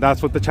 then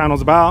that's what the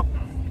channel's about.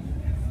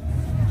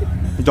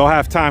 Don't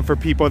have time for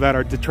people that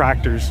are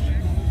detractors.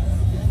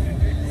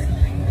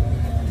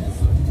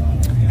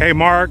 Hey,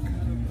 Mark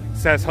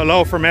says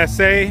hello from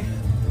SA.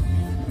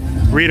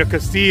 Rita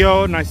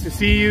Castillo, nice to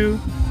see you.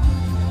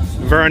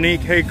 Veronique,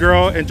 hey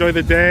girl, enjoy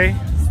the day.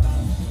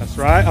 That's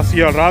right, I'll see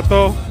you al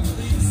rato.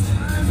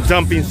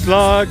 Dumping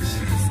slugs.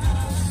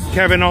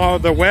 Kevin, all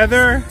the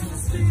weather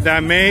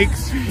that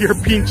makes your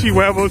pinchy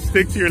huevos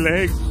stick to your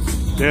legs.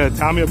 Yeah,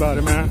 tell me about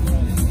it, man.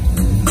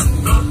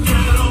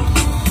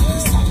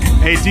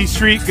 Hey, D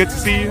Street, good to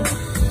see you.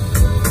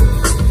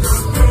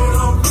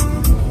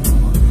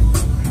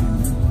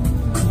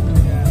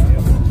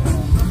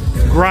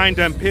 Grind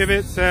and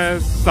Pivot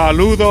says,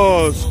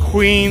 saludos,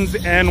 Queens,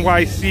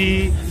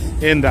 NYC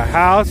in the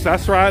house.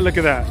 That's right, look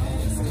at that.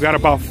 We got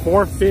about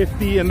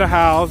 450 in the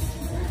house.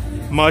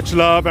 Much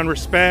love and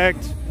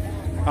respect.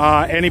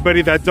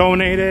 Anybody that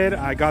donated,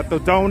 I got the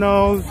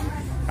donos.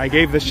 I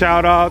gave the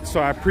shout out, so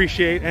I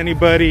appreciate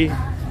anybody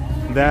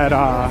that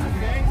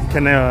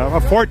can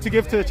afford to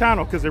give to the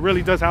channel, because it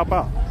really does help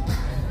out.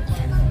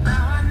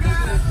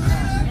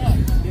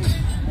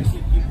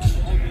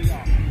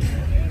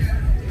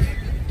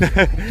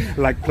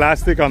 Like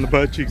plastic on the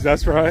butt cheeks,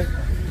 that's right.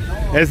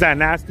 It's that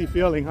nasty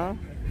feeling, huh?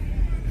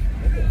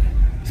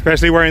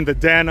 Especially wearing the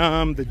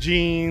denim, the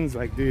jeans,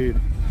 like, dude,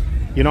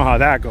 you know how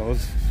that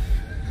goes.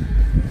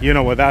 You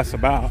know what that's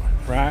about,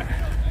 right?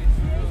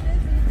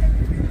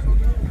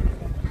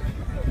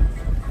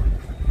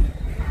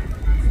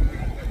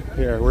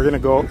 Here, we're gonna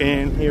go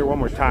in here one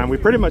more time. We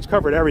pretty much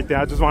covered everything.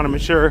 I just want to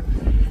make sure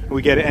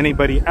we get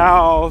anybody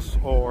else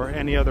or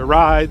any other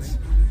rides.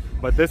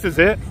 But this is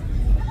it.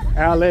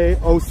 LA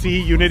OC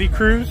Unity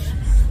Cruise.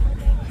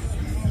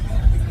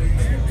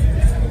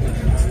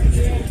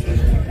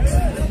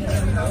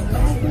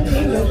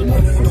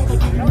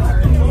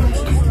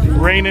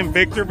 Rain in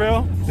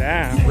Victorville?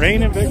 Damn,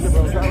 rain in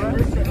Victorville, is that right?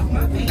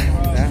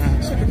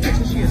 Damn.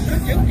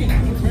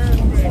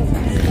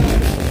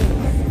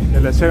 Yeah,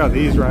 let's check out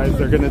these rides.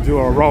 They're gonna do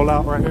a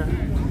rollout right here.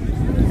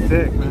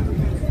 Sick, man.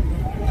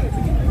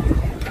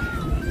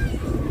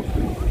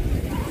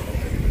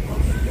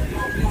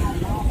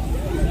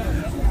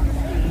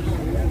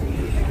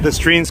 The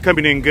stream's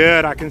coming in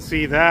good, I can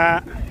see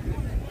that.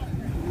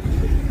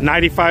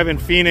 95 in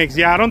Phoenix.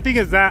 Yeah, I don't think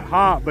it's that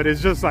hot, but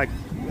it's just like,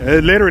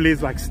 it literally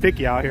is like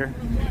sticky out here.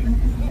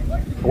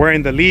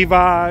 Wearing the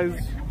Levi's,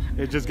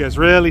 it just gets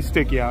really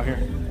sticky out here.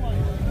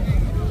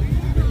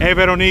 Hey,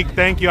 Veronique,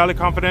 thank you. Ale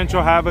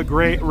Confidential, have a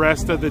great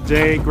rest of the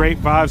day. Great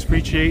vibes,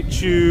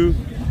 appreciate you.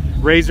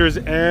 Razor's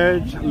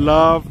Edge,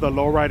 love the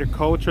lowrider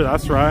culture,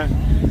 that's right.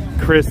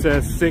 Chris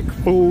says, sick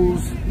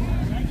fools.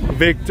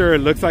 Victor, it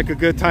looks like a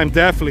good time,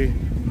 definitely.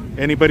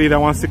 Anybody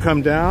that wants to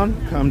come down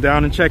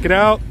and check it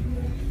out.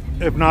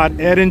 If not,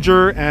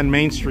 Edinger and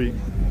Main Street.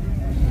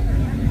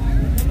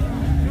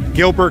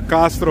 Gilbert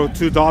Castro,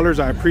 $2.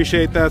 I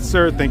appreciate that,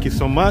 sir. Thank you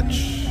so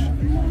much.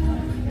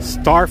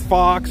 Star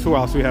Fox, who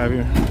else we have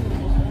here?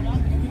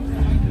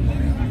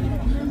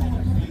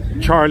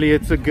 Charlie,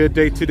 it's a good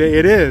day today.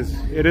 It is.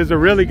 It is a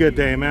really good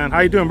day, man. How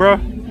you doing, bro?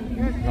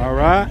 All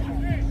right.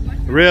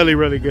 Really,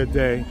 really good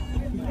day.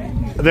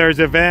 There's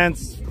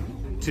events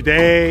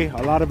today,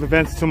 a lot of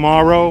events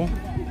tomorrow.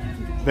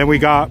 Then we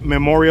got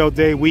Memorial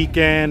Day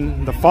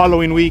weekend, the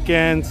following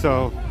weekend,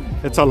 so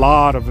it's a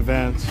lot of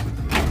events.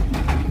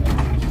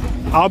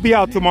 I'll be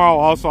out tomorrow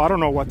also. I don't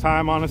know what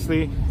time,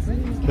 honestly.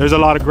 There's a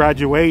lot of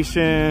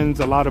graduations,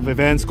 a lot of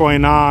events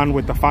going on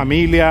with the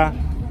familia.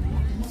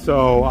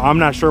 So I'm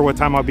not sure what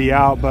time I'll be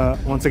out, but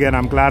once again,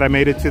 I'm glad I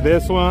made it to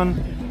this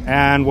one,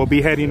 and we'll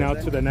be heading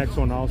out to the next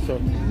one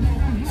also.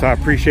 So I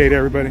appreciate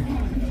everybody.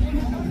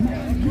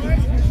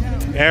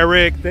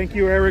 Eric, thank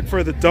you, Eric,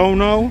 for the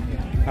dono.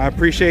 I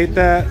appreciate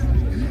that.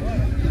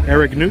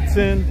 Eric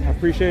Knutson, I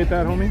appreciate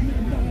that, homie.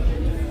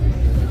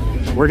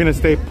 We're gonna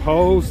stay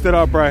posted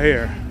up right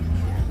here.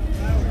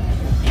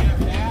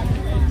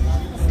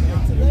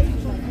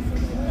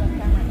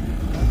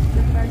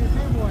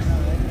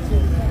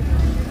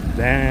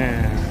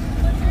 Damn.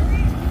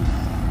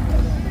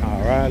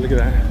 All right, look at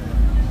that.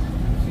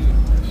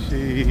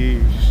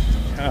 Sheesh.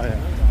 Oh, yeah.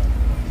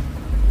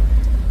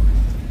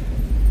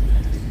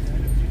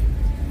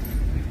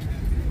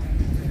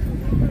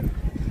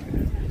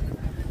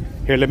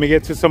 Here, let me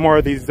get to some more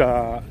of these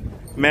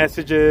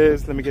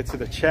messages. Let me get to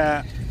the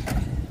chat.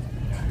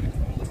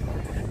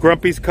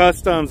 Grumpy's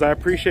Customs, I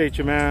appreciate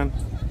you, man.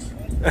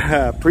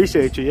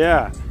 Appreciate you,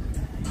 yeah.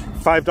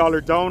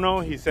 $5 dono.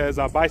 He says,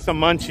 I'll buy some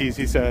munchies,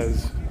 he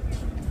says.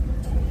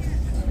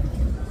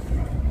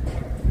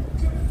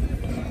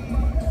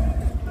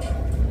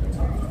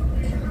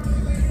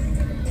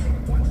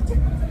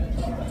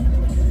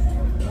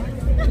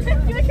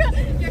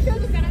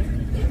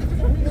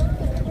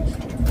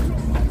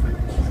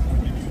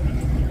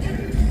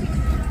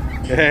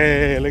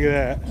 Hey, look at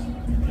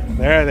that.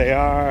 There they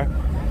are.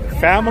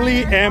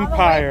 Family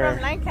Empire.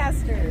 From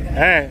Lancaster.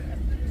 Hey,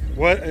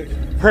 what?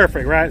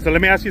 Perfect, right? So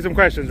let me ask you some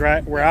questions,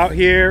 right? We're out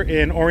here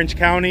in Orange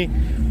County.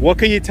 What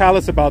can you tell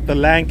us about the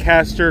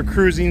Lancaster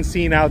cruising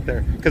scene out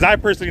there? Because I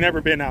personally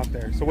never been out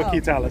there. So what can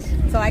you tell us?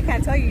 So I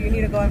can't tell you. You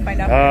need to go and find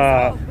out for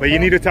yourself. But you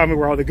need to tell me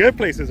where all the good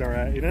places are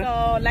at, you know?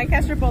 So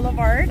Lancaster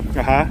Boulevard,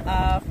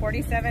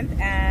 47th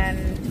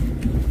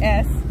and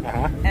S,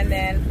 and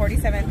then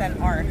 47th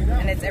and R,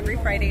 and it's every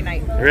Friday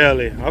night.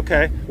 Really?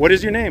 Okay. What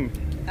is your name?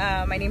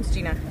 My name's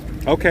Gina.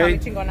 Okay.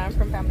 Chingona. I'm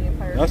from Family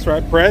Empire. That's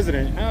right,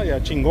 President. Hell yeah,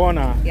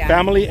 Chingona. Yeah.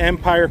 Family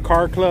Empire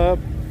Car Club.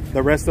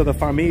 The rest of the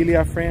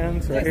familia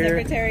friends right here.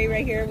 Secretary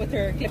right here with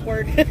her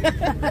clipboard.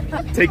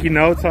 Taking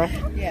notes, huh?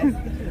 Yes.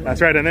 That's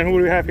right. And then who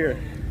do we have here?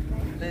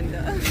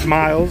 Linda.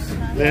 Smiles,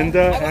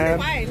 Linda, and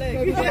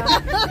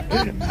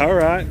all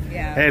right.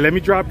 Yeah. Hey, let me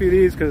drop you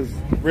these because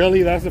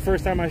really that's the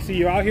first time I see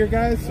you out here,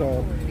 guys.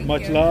 So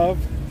much love.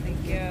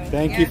 Thank you.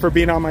 Thank you for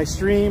being on my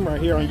stream right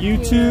here on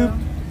YouTube.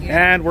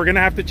 And we're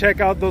gonna have to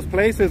check out those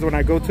places when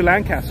I go to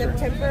Lancaster.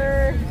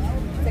 September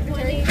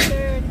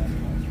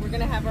 23rd, we're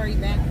gonna have our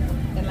event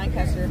in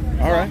Lancaster.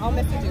 All right. I'll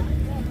message you.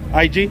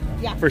 IG?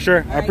 Yeah. For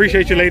sure. I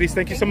appreciate you, ladies.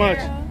 Thank you so much.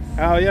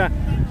 Oh yeah.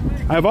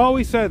 I've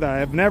always said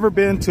that. I've never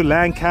been to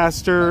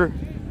Lancaster.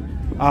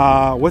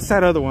 What's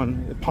that other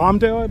one?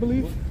 Palmdale, I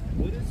believe.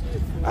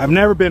 I've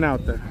never been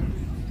out there.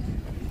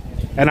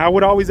 And I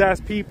would always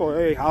ask people,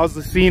 hey, how's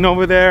the scene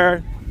over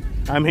there?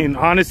 I mean,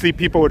 honestly,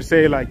 people would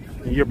say like,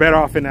 you're better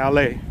off in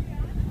LA.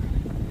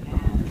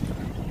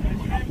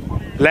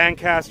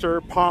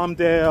 Lancaster,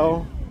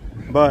 Palmdale,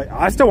 but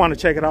I still want to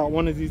check it out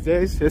one of these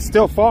days. It's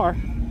still far.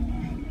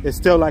 It's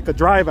still like a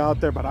drive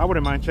out there, but I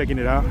wouldn't mind checking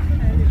it out.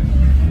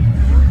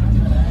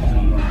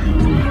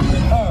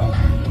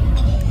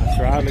 That's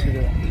right, look at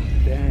that.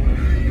 Damn.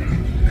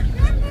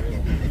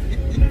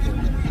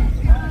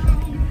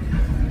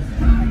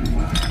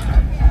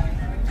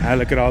 I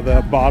look at all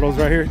the bottles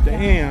right here.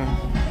 Damn.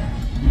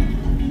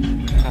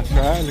 That's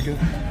right, look at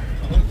that.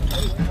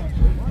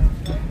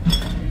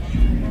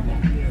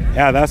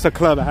 Yeah, that's a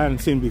club I hadn't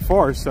seen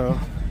before, so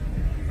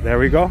there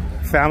we go.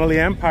 Family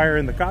Empire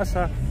in the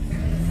casa.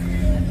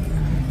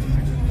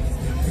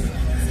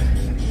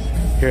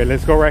 Here,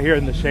 let's go right here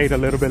in the shade a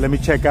little bit. Let me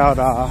check out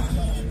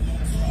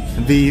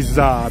these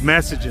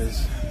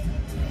messages.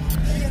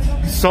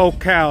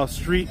 SoCal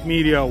Street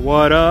Media,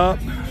 what up?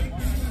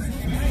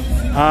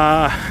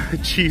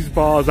 Cheese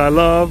balls, I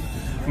love.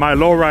 My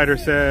lowrider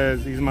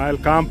says, Ismael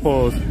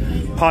Campos.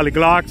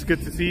 Polyglots,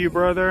 good to see you,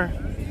 brother.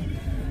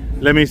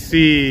 Let me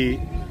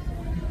see.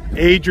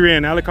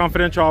 Adrian, LA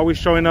Confidential, always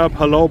showing up.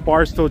 Hello,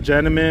 Barstow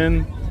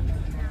Gentlemen.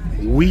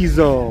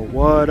 Weasel,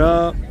 what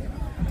up?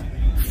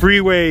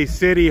 Freeway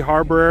City,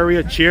 Harbor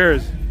area,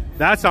 cheers.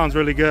 That sounds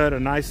really good. A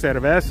nice set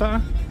of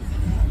esa.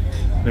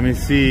 Let me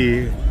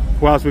see.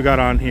 Who else we got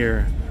on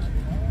here?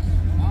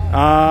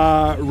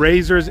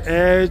 Razor's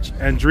Edge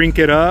and Drink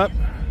It Up.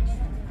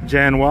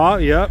 Jan Wall,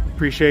 yep.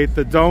 Appreciate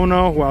the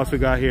dono. Who else we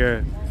got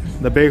here?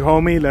 The big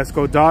homie. Let's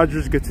go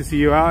Dodgers. Good to see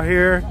you out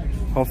here.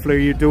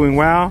 Hopefully you're doing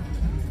well.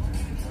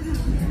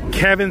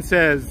 Kevin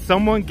says,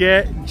 someone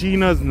get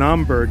Gina's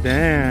number.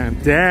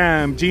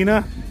 Damn,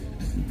 Gina.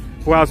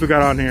 Who else we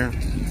got on here?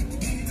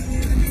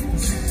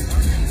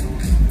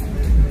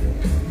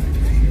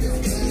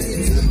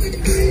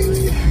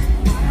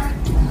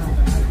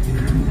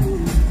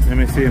 Let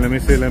me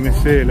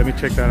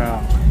check that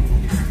out.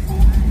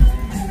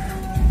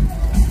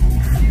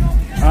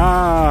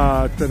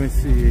 Let me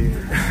see.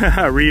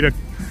 Rita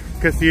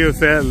Castillo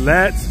said,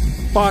 let's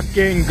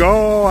fucking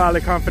go. LA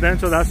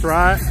Confidential, that's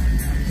right.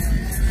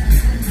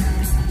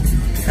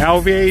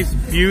 LVA's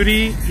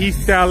Beauty,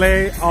 East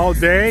LA all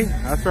day.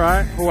 That's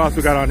right. Who else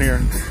we got on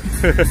here?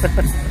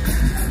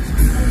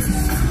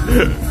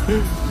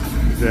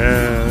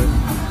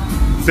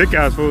 Yeah. Sick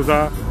ass fools,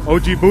 huh?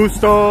 OG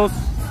Bustos.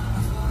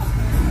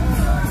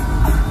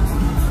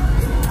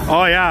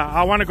 Oh yeah,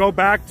 I want to go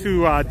back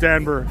to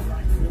Denver.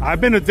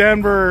 I've been to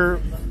Denver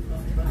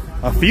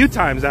a few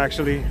times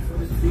actually.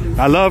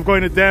 I love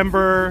going to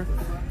Denver,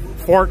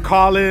 Fort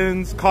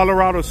Collins,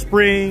 Colorado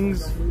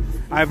Springs.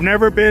 I've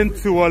never been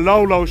to a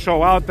Lolo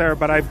show out there,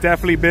 but I've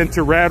definitely been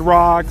to Red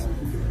Rocks.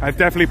 I've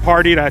definitely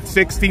partied at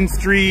 16th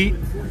Street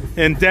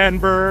in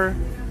Denver.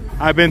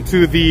 I've been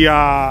to the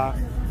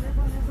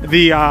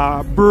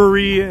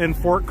brewery in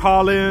Fort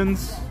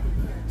Collins.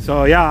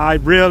 So yeah, I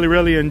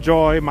really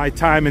enjoy my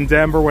time in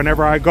Denver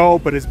whenever I go,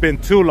 but it's been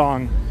too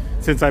long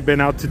since I've been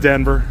out to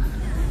Denver.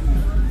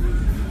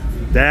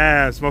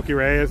 Damn, Smokey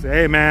Reyes.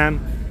 Hey man,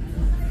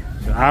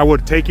 I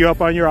would take you up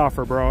on your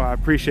offer, bro. I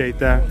appreciate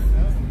that.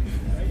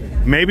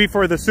 Maybe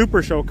for the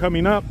Super Show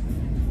coming up.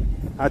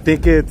 I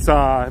think it's, if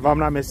I'm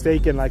not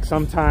mistaken, like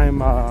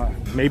sometime,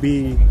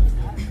 maybe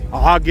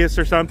August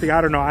or something. I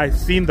don't know. I've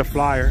seen the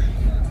flyer.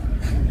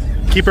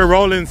 Keep it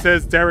rolling,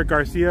 says Derek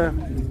Garcia.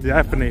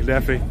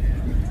 Definitely.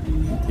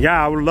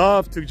 Yeah, I would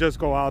love to just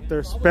go out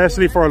there,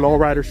 especially for a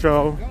lowrider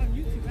show.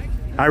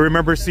 I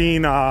remember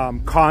seeing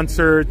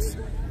concerts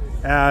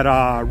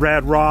at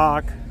Red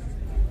Rock.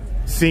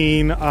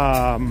 Seen,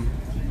 man,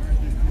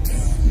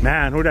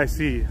 who did I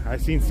see? I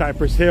seen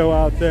Cypress Hill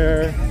out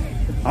there.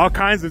 All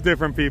kinds of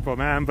different people,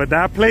 man. But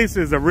that place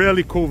is a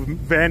really cool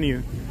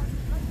venue.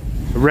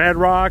 Red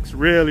Rocks,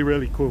 really,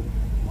 really cool.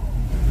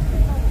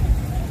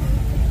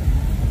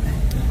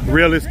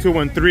 Realist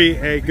 213,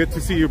 hey, good to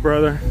see you,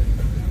 brother.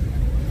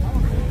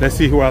 Let's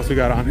see who else we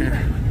got on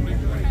here.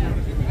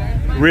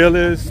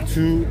 Realist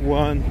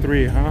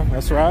 213, huh?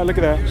 That's right, look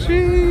at that.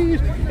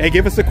 Sheesh. Hey,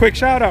 give us a quick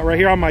shout out right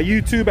here on my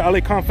YouTube,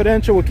 LA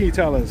Confidential. What can you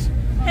tell us?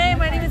 Hey,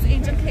 my name is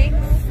Angel Cakes.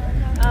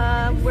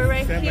 We're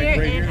right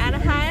here in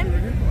Anaheim.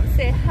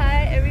 Say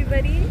hi,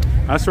 everybody.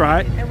 That's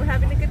right. And we're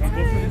having a good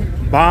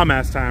time. Bomb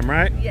ass time,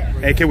 right? Yes.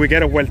 Hey, can we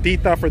get a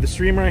vueltita for the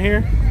stream right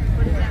here?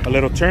 A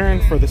little turn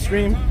for the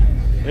stream.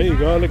 There you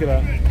go, look at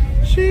that.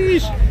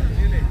 Sheesh.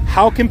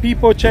 How can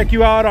people check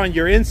you out on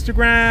your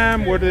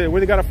Instagram? Where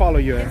they gotta follow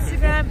you at?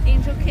 Instagram,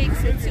 Angel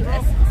Cakes with 2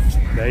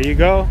 S's. There you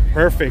go.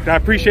 Perfect. I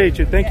appreciate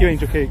you. Thank you,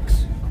 Angel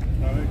Cakes.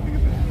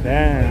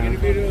 Damn.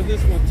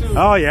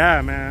 Oh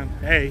yeah, man.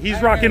 Hey,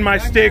 he's rocking my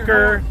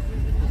sticker.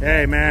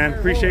 Hey man,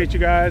 appreciate you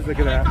guys. Look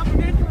at that.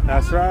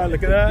 That's right,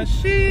 look at that.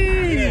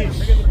 Sheesh.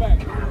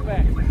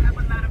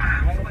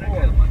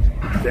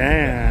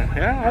 Damn.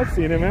 Yeah, I've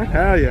seen it, man.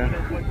 Hell yeah.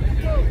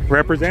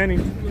 Representing.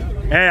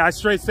 Hey, I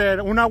straight said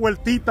una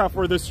vueltita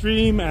for the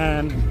stream,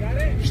 and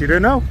she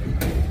didn't know.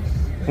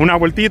 Una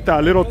vueltita,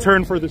 a little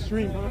turn for the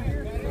stream.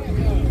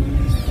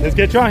 Let's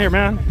get you on here,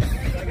 man.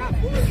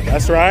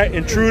 That's right.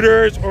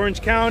 Intruders,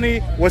 Orange County.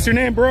 What's your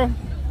name, bro?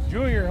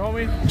 Junior,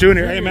 homie.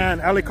 Junior. Hey, man.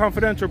 LA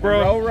Confidential,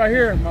 bro. Right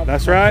here.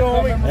 That's right.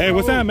 Hey,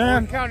 what's that,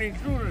 man? Orange County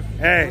Intruders.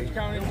 Hey,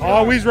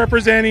 always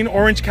representing.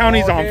 Orange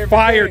County's on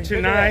fire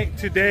tonight,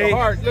 today.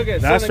 Look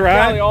at That's Southern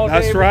right. Cali all day,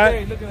 That's right.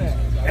 every day. Look at that.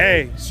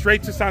 Hey,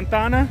 straight to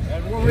Santana.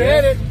 That's where we're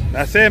headed.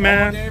 That's it,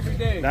 man. Every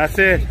day. That's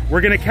it.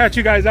 We're gonna catch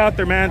you guys out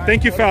there, man.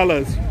 Thank you,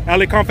 fellas.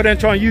 LA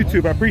Confidential on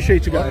YouTube. I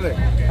appreciate you guys.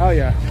 Hell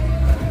yeah.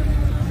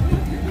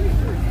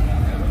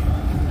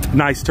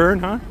 Nice turn,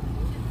 huh?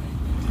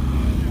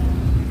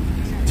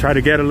 Try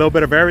to get a little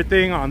bit of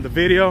everything on the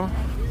video.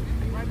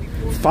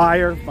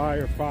 Fire,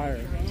 fire, fire.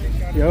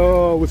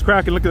 Yo, what's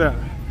cracking? Look at that.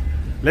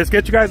 Let's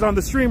get you guys on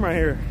the stream right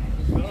here.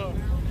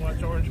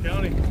 Watch Orange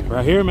County.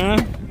 Right here, man.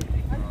 Right.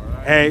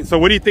 Hey, so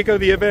what do you think of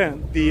the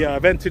event? The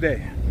event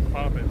today?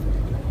 Popping.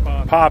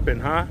 Popping,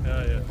 huh?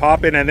 Yeah.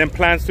 Popping, and then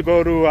plans to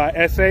go to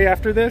SA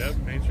after this? Yep,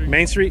 Main Street.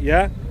 Main Street,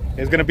 yeah.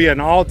 It's gonna be an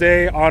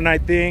all-day,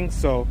 all-night thing.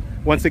 So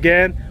once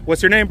again,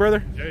 what's your name,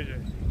 brother?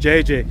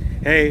 JJ.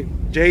 Hey,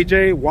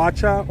 JJ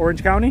Wacha,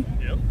 Orange County?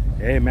 Yep.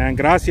 Hey, man,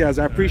 gracias.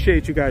 I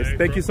appreciate you guys.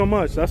 Thank you so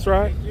much. That's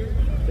right.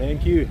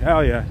 Thank you.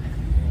 Hell yeah.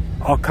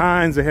 All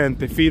kinds of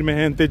gente, firme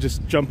gente,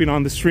 just jumping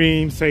on the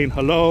stream, saying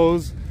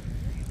hellos.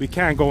 We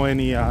can't go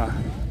any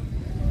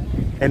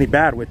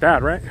bad with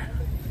that, right?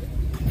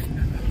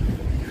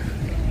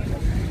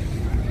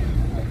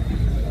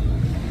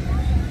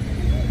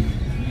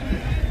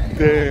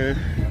 Dude.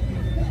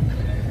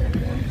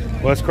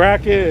 What's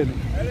cracking?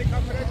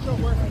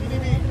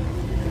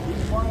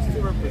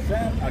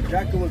 A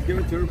jacket was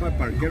given to her by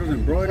Parqueros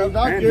Embroidered.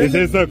 This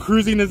is the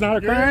Cruising is Not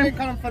a Crime?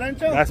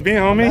 That's me,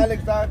 homie.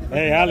 Alex,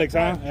 hey, Alex,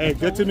 huh? Hey,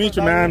 good to meet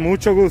you, man.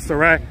 Mucho gusto,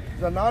 right?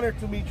 It's an honor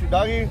to meet you,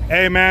 doggy.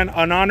 Hey, man,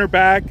 an honor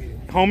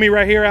bag. Homie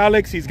right here,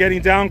 Alex. He's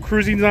getting down.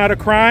 Cruising is Not a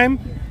Crime.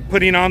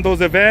 Putting on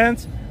those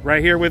events.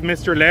 Right here with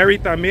Mr. Larry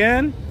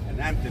también.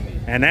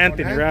 And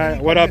Anthony,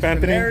 right? What up,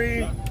 Anthony?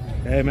 Larry.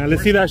 Hey, man,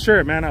 let's see that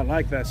shirt, man. I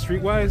like that.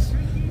 Streetwise.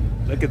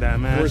 Look at that,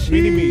 man.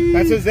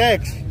 That's his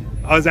ex.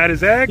 Oh, is that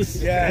his ex?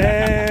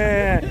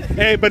 Yeah.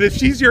 Hey, but if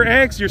she's your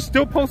ex, you're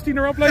still posting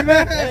her up like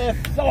that?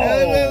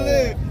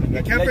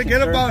 You can't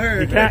forget about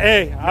her. You can't,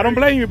 hey, I don't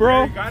blame you,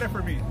 bro. You got it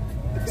for me.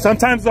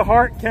 Sometimes the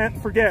heart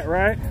can't forget,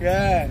 right?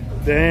 Yeah.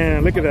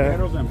 Damn, look at that.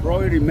 Parqueros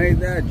Embroidered made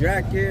that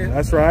jacket.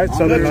 That's right.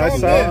 Southern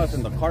Lifestyle.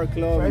 And the car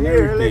club Right and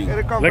here, everything.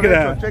 Look at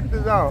that. Check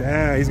this out.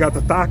 Yeah, he's got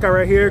the taca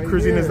right here.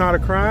 Cruising is not a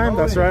crime.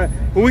 That's right.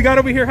 Who we got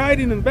over here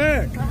hiding in the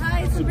back?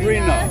 Hi,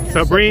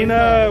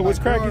 Sabrina. What's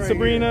cracking,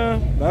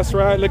 Sabrina? That's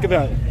right. Look at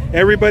that.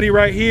 Everybody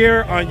right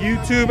here on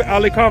YouTube,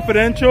 LA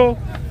Confidential.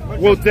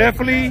 We'll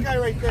definitely. Guy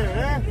right there,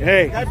 eh?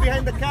 Hey, guy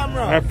behind the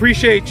camera. I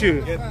appreciate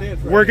you.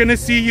 We're gonna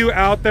see you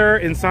out there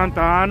in Santa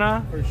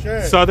Ana. For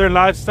sure. Southern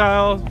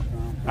Lifestyle.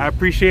 I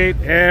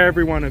appreciate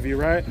every one of you,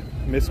 right?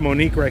 Miss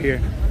Monique right here.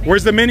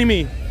 Where's the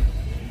mini-me?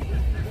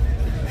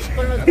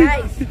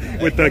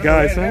 With the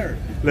guys, huh?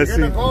 Let's see.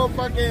 You're gonna go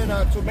fucking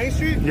to Main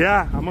Street?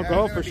 Yeah, I'm gonna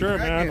go for sure,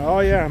 man. Oh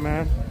yeah,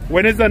 man.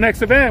 When is the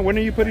next event? When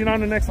are you putting on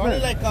the next Probably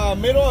event? like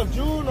middle of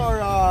June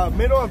or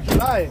middle of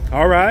July.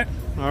 All right.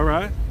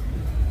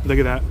 Look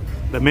at that.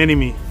 The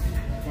mini-me.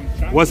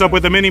 What's up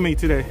with the mini-me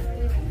today?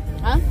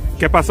 ¿Ah?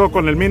 ¿Qué pasó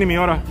con el mini-me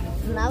ahora?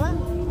 Nada.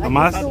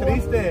 ¿Más?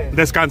 Triste.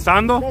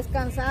 ¿Descansando?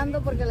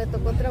 Descansando porque le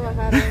tocó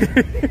trabajar.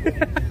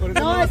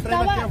 No,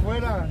 estaba.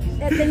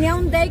 Tenía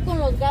un day con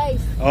los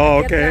guys. Oh,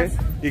 okay.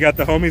 You got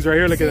the homies right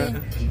here. Look at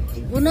that.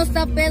 Uno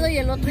está pedo y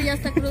el otro ya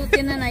está crudo.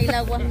 Tienen ahí el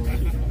agua.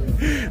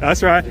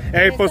 That's right.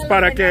 Hey, pues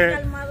para que.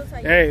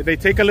 Hey, they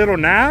take a little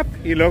nap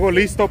y luego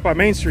listo para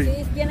Main Street.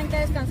 Sí, tienen que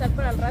descansar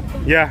para el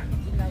rato. Yeah.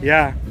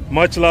 Yeah,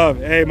 much love.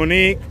 Hey,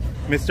 Monique,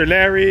 Mr.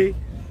 Larry,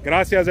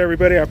 gracias,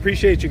 everybody. I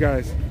appreciate you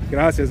guys.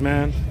 Gracias,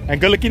 man.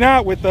 And good looking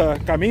out with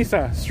the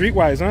camisa,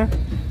 streetwise, huh?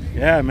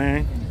 Yeah,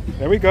 man.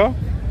 There we go.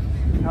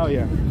 Hell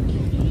yeah.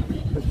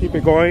 Let's keep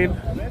it going.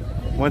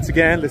 Once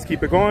again, let's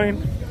keep it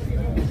going.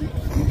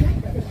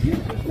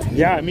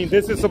 Yeah, I mean,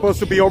 this is supposed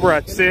to be over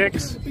at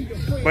 6,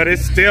 but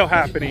it's still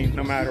happening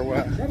no matter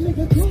what.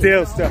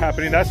 Still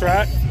happening. That's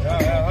right.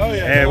 Oh,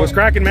 yeah. Hey, what's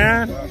cracking,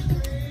 man?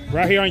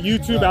 Right here on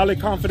YouTube, LA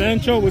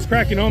Confidential. What's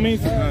cracking, homies?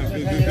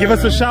 Give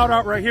us a shout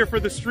out right here for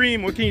the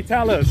stream. What can you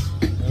tell us?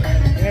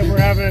 Hey, we're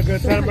having a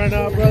good time right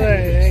now, brother.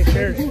 Hey,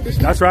 cheers.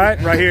 That's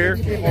right, right here,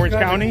 Orange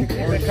County.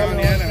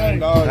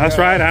 That's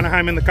right,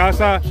 Anaheim in the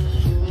casa.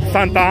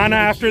 Santa Ana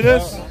after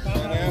this.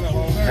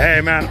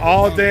 Hey, man,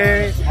 all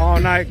day, all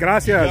night.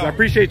 Gracias. I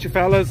appreciate you,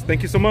 fellas.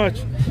 Thank you so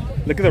much.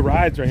 Look at the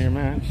rides right here,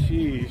 man.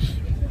 Sheesh.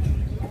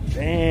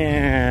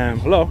 Damn.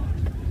 Hello.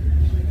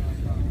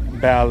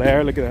 Bel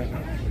Air, look at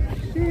that.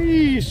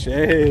 Sheesh,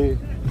 hey.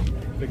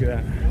 Look at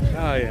that.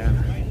 Oh yeah.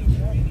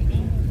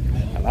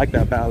 I like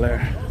that Bel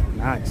Air.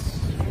 Nice.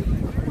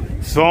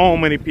 So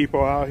many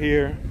people out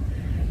here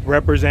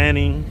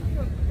representing,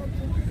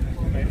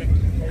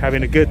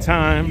 having a good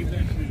time.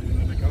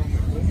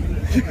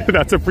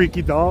 That's a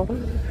freaky doll.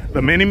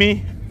 The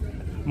mini-me.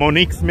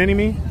 Monique's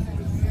mini-me.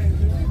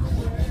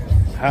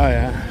 Oh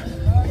yeah.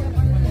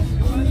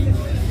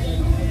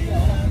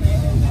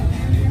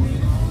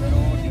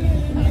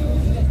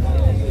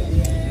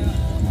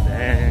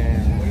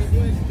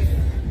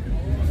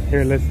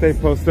 Here, let's stay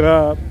posted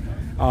up.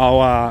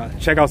 I'll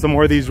check out some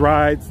more of these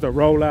rides, the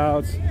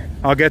rollouts.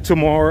 I'll get to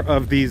more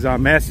of these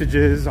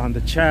messages on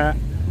the chat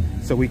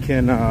so we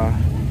can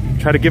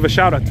try to give a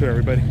shout out to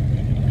everybody.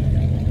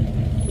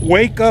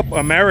 Wake up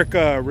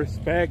America,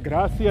 respect,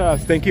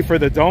 gracias. Thank you for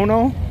the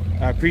dono.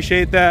 I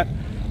appreciate that.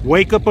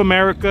 Wake up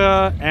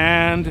America,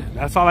 and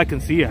that's all I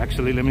can see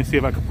actually. Let me see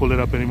if I can pull it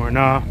up anymore.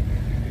 No,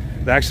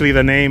 actually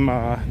the name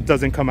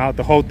doesn't come out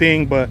the whole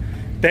thing, but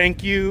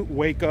thank you,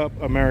 Wake Up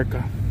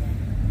America.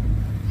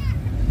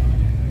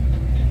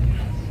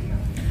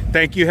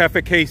 Thank you, Jefe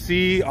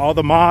KC, all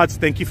the mods.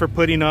 Thank you for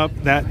putting up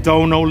that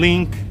dono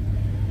link.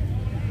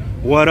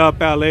 What up,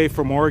 LA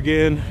from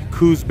Oregon?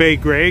 Coos Bay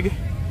Greg.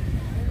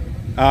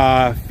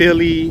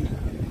 Philly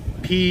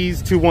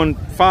Peas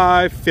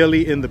 215.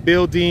 Philly in the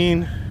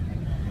building.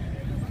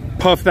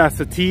 Puff that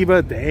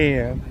sativa.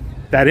 Damn.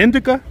 That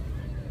indica?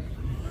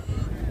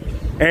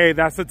 Hey,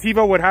 that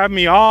sativa would have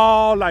me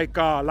all like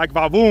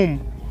Vavoom.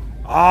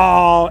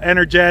 All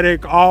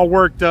energetic, all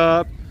worked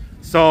up.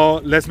 So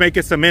let's make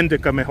it some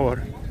indica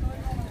mejor.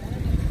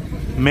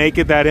 Make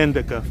it that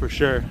indica for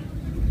sure.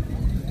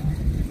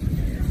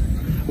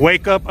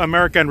 Wake up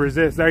America and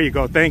resist. There you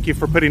go. Thank you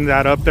for putting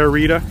that up there,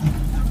 Rita.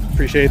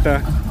 Appreciate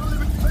that.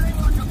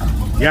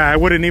 Yeah, it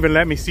wouldn't even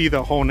let me see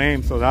the whole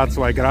name, so that's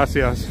why.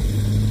 Gracias.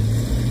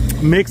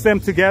 Mix them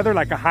together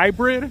like a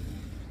hybrid.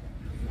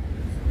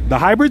 The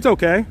hybrid's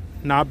okay.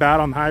 Not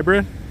bad on the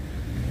hybrid.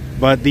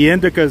 But the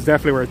indica is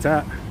definitely where it's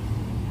at.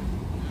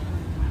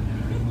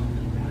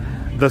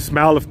 The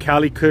smell of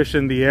Cali Kush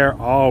in the air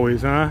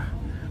always, huh?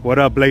 What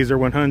up, Blazer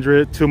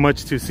 100? Too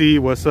much to see.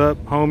 What's up,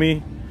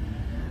 homie?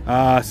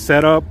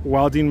 Setup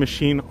welding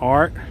machine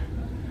art.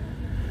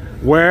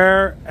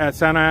 Where at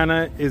Santa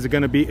Ana is it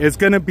gonna be? It's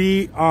gonna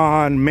be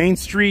on Main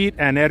Street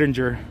and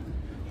Edinger.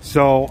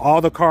 So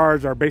all the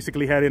cars are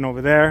basically heading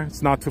over there.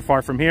 It's not too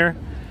far from here.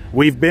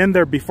 We've been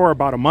there before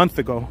about a month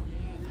ago.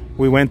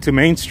 We went to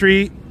Main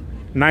Street,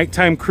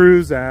 nighttime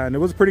cruise, and it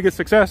was a pretty good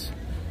success.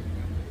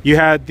 You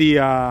had the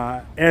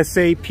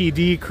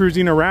SAPD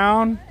cruising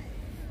around.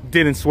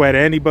 Didn't sweat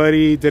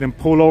anybody, didn't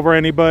pull over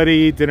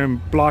anybody, didn't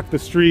block the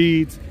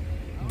streets,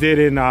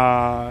 didn't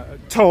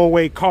tow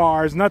away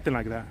cars, nothing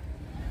like that.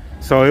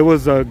 So it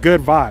was a good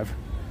vibe.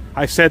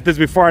 I've said this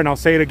before and I'll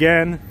say it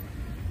again.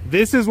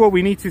 This is what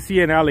we need to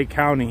see in LA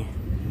County,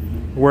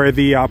 where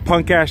the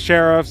punk ass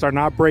sheriffs are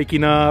not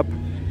breaking up,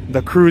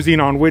 the cruising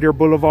on Whittier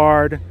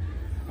Boulevard,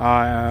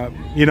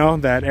 you know,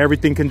 that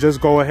everything can just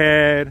go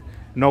ahead.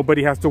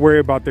 Nobody has to worry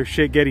about their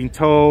shit getting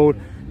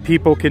towed.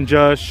 People can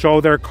just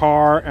show their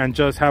car and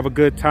just have a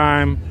good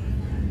time.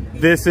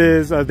 This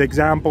is an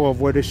example of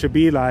what it should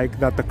be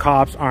like, that the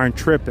cops aren't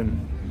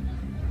tripping.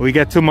 We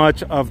get too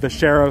much of the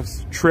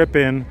sheriffs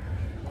tripping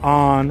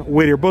on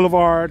Whittier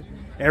Boulevard.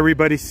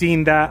 Everybody's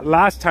seen that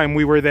last time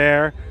we were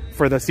there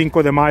for the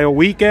Cinco de Mayo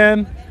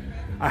weekend.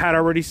 I had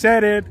already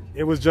said it.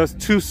 It was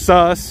just too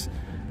sus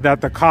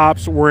that the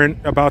cops weren't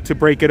about to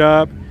break it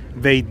up.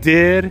 They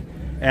did,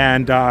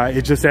 and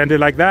it just ended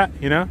like that,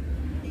 you know?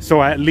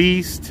 So at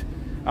least,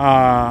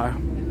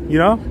 you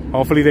know,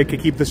 hopefully they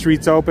could keep the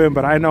streets open,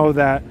 but I know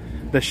that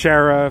the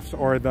sheriffs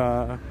or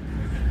the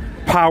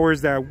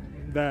powers that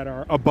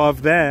are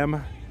above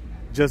them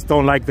just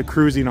don't like the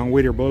cruising on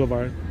Whittier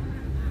Boulevard.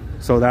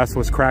 So that's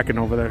what's cracking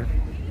over there.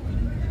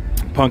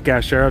 Punk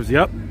ass sheriffs,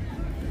 yep.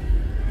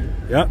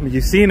 Yep,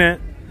 you've seen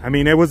it. I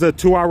mean, it was a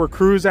 2-hour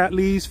cruise at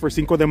least for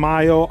Cinco de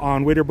Mayo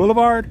on Whittier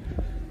Boulevard.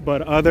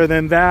 But other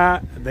than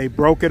that, they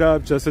broke it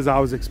up just as I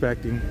was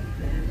expecting.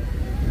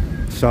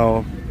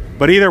 So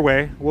But either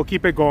way, we'll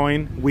keep it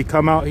going. We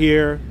come out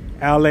here,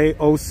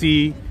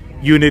 LAOC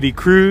Unity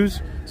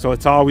Cruise, so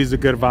it's always a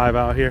good vibe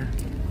out here.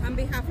 On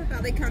behalf of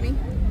LA County,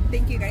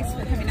 thank you guys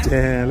for coming out.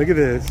 Damn, look at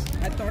this.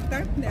 A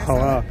torta. Oh,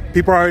 wow.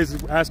 People are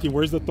always asking,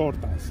 where's the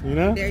tortas, you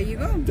know? There you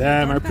go.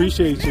 Damn, I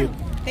appreciate you.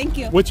 Thank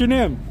you. What's your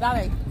name?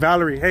 Valerie.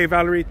 Valerie. Hey,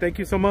 Valerie, thank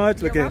you so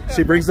much. Look You're at,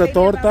 she brings the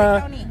welcome.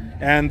 torta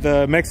and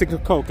the Mexican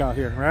Coke out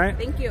here, right?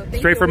 Thank you. Thank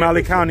Straight you. from We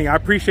LA County. I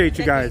appreciate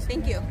you guys.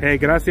 Thank you. Hey,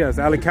 gracias.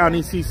 LA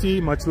County CC,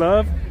 much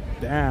love.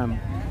 Damn.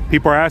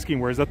 People are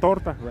asking, where's the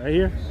torta? Right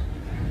here.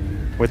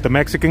 With the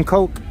Mexican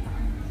Coke.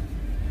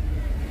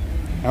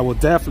 I will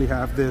definitely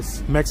have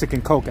this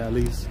Mexican Coke at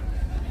least.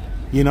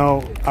 You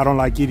know, I don't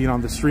like eating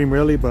on the stream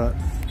really, but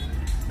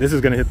this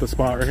is gonna hit the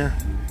spot right here.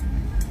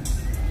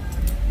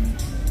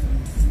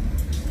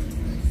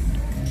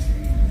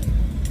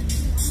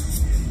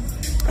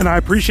 And I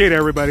appreciate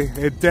everybody.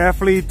 It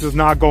definitely does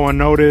not go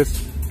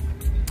unnoticed.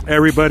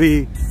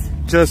 Everybody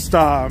just,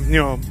 you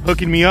know,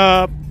 hooking me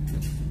up,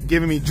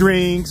 giving me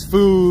drinks,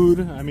 food.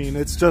 I mean,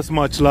 it's just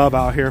much love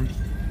out here.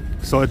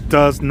 So it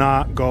does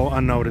not go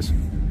unnoticed.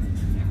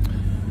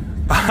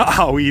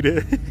 I'll eat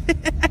it.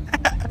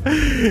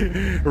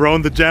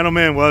 Ron the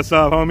gentleman, what's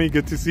up, homie?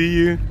 Good to see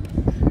you.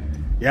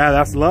 Yeah,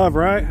 that's love,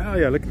 right? Hell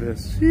yeah, look at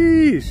this.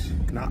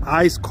 Sheesh. Now,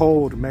 ice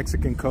cold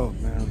Mexican Coke,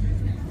 man.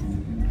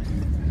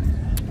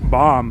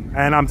 Bomb.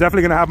 And I'm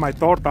definitely gonna have my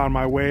torta on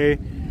my way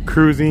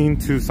cruising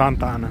to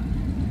Santa Ana.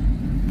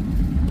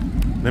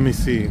 Let me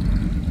see.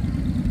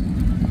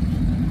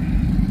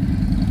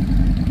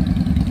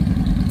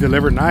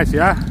 Delivered nice,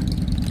 yeah.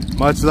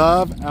 Much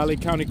love, LA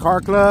County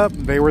Car Club.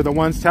 They were the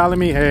ones telling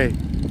me, hey,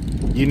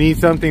 you need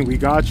something, we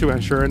got you.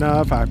 And sure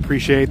enough, I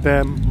appreciate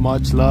them.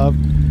 Much love.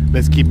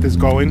 Let's keep this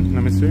going.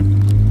 Let me see.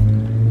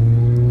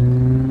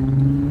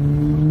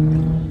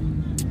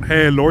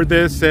 Hey,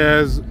 Lourdes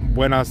says,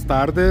 buenas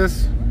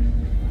tardes.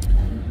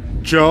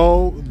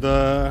 Joe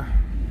the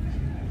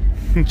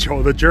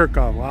jerk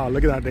off. Wow,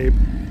 look at that name.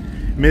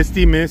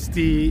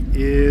 Misty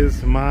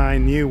is my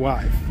new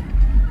wife.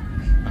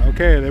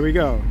 Okay, there we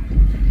go.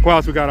 Who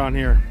else we got on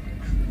here?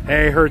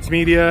 Hey, Hertz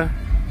Media,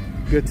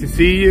 good to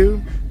see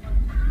you.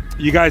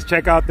 You guys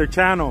check out their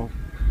channel,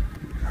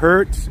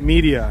 Hertz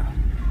Media.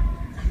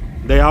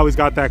 They always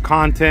got that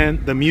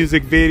content, the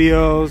music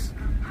videos.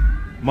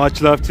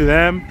 Much love to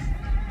them.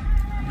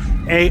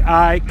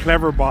 AI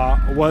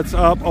Cleverbot, what's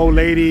up, old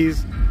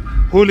ladies?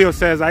 Julio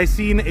says, I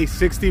seen a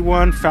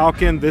 61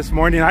 Falcon this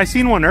morning. I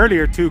seen one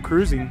earlier too,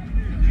 cruising.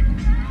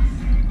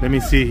 Let me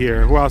see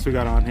here. Who else we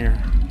got on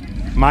here?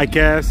 Mike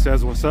S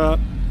says, what's up?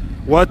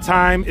 What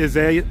time is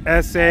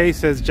SA,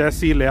 says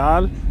Jesse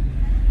Leal.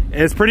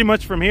 It's pretty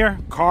much from here.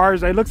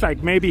 Cars, it looks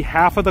like maybe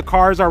half of the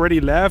cars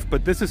already left,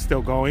 but this is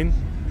still going.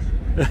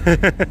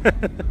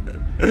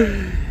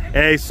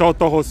 Hey,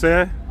 Soto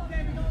Jose,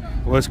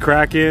 what's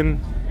cracking?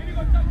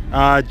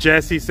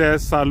 Jesse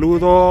says,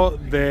 saludo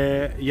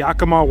de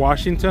Yakima,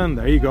 Washington.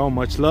 There you go,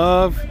 much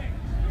love.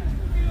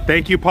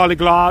 Thank you,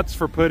 Polyglots,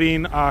 for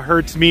putting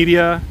Hertz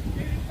Media,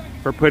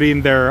 for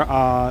putting their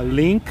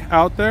link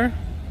out there.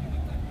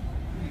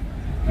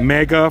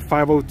 Mega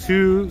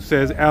 502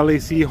 says,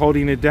 LAC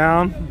holding it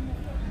down.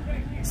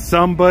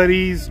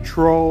 Somebody's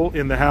troll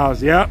in the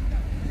house. Yep,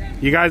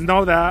 you guys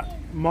know that.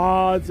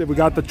 Mods, if we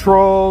got the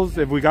trolls,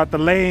 if we got the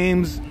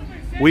lames,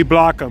 we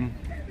block them.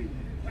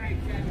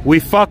 We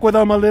fuck with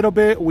them a little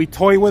bit, we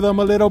toy with them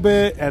a little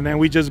bit, and then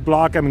we just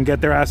block them and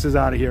get their asses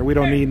out of here. We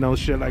don't need no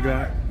shit like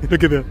that.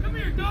 Look at this.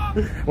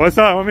 What's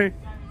up, homie?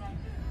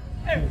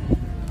 Hey,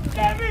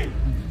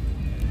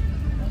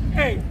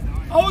 hey,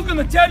 I was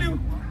gonna tell you,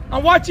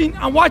 I'm watching,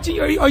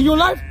 are you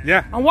live?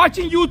 Yeah. I'm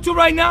watching YouTube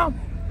right now,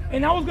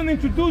 and I was gonna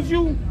introduce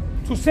you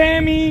to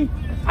Sammy.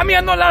 I mean,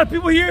 I know a lot of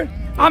people here.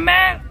 I'm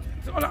mad.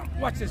 Hold on,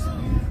 watch this.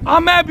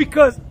 I'm mad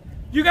because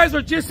you guys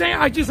are just saying,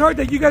 I just heard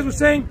that you guys were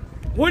saying,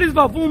 what is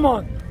Vavoom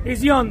on?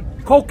 Is he on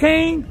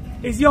cocaine?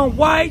 Is he on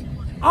white?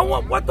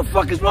 What the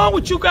fuck is wrong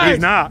with you guys? He's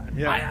not.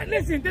 Yeah.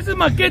 Listen, this is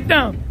my get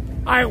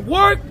down. I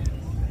work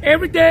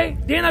every day,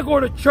 then I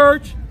go to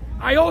church.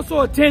 I also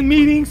attend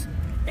meetings,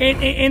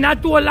 and I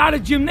do a lot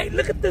of gymnastics.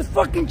 Look at this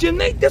fucking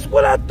gymnastics. That's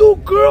what I do,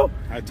 girl.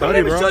 I told Let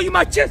you, me bro. show you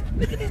my chest.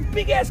 Look at these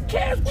big ass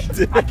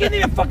calves. I can't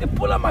even fucking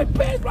pull out my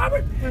pants,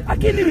 Robert. I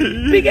can't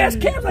even. Big ass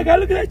calves I got.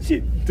 Look at that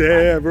shit.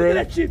 Damn, bro. Look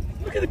at that shit.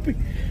 Look at the big.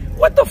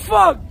 What the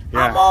fuck?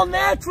 Yeah. I'm all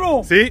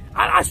natural. See?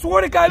 I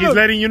swear to God, he's look.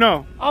 letting you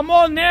know. I'm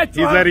all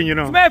natural. He's letting you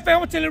know. As a matter of fact,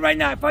 I'm gonna tell you right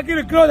now, if I get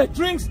a girl that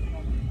drinks,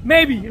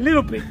 maybe a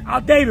little bit,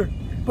 I'll date her.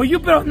 But you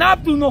better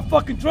not do no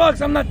fucking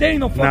drugs. I'm not dating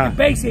no fucking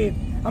basehead.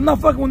 I'm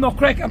not fucking with no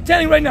crack. I'm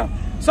telling you right now.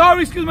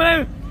 Sorry, excuse my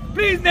name.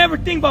 Please never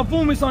think about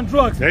Boom is on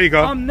drugs. There you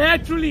go. I'm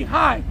naturally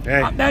high.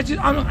 Hey.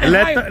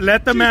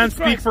 Let the man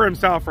speak for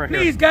himself right here.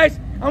 Please, guys,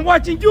 I'm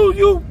watching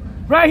you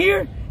right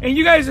here, and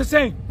you guys are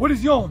saying, what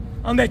is you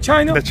on that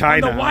China? The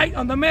China. On the white,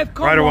 on the meth?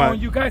 Come right on,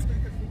 you guys.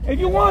 If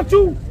you want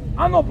to,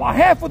 I know about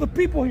half of the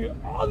people here.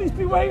 All these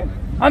people right here,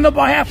 I know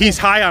about half. He's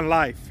high on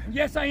life.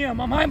 Yes, I am.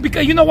 I'm high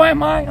because you know why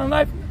I'm high on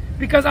life?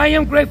 Because I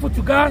am grateful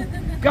to God.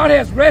 God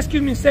has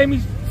rescued me and saved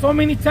me so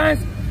many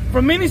times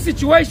from many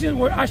situations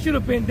where I should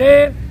have been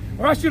dead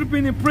or I should have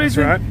been in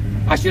prison. That's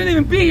right. I shouldn't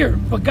even be here.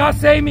 But God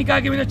saved me.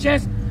 God gave me the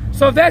chance.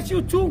 So if that's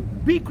you too,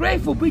 be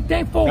grateful. Be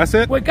thankful. That's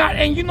it. With God.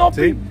 And you know,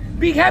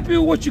 be happy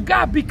with what you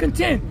got. Be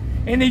content.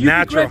 And then you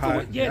Natural be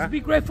grateful. high. Yes, be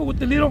grateful with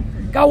the little.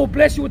 God will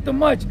bless you with the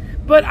much.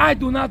 But I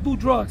do not do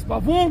drugs.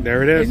 But boom.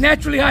 There it is. It's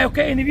naturally high,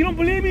 okay? And if you don't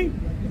believe me,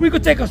 we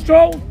could take a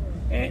stroll.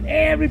 And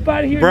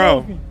everybody here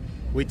knows me.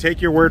 We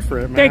take your word for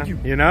it, man. Thank you.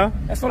 You know?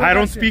 That's what I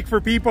don't speak for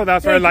people.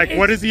 That's why, like,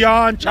 what is he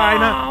on? China?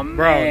 Nah,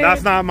 bro, man.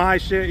 that's not my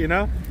shit, you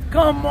know?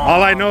 Come on.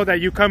 All I know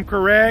that you come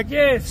correct.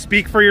 Yes.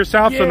 Speak for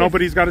yourself, so Yes.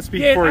 nobody's got to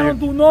speak Yes, for I you. don't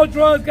do no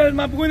drugs, guys.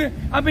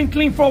 I've been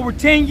clean for over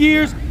 10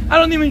 years. I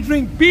don't even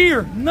drink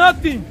beer,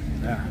 nothing.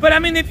 Yeah. But I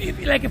mean,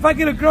 if I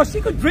get a girl, she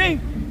could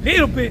drink a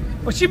little bit,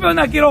 but she better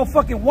not get all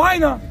fucking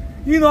whiner,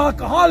 you know,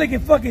 alcoholic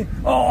and fucking,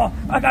 oh,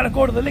 I gotta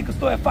go to the liquor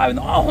store at 5.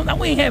 Oh, no,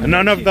 we ain't having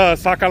None that of shit. the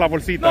saca la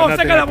bolsita. No,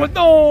 nothing saca la like bolsita.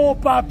 No,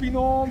 papi,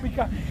 no,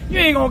 because you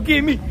ain't gonna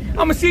get me. I'm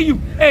gonna see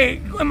you,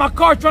 hey, in my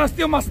car trying to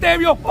steal my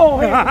stereo. Oh,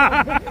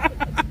 hey.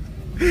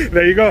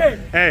 There you go.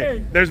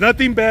 Hey, there's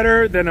nothing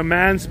better than a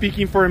man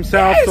speaking for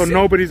himself, Yes. so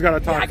nobody's got to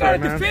talk I for gotta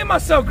him, man. defend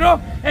myself,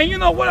 girl. And you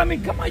know what I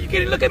mean? Come on, you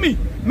get it. Look at me.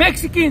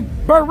 Mexican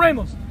Burt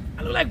Reynolds.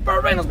 I look like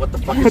Burt Reynolds. What the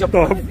fuck is your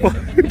problem?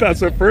 That's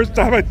the first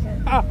time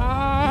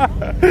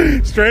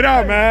I... Straight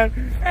out, man.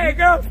 Hey,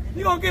 girl,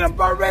 you gonna get a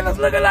Burt Reynolds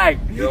looking like?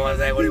 You know what I'm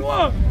saying? What do you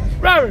want?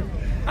 Robert.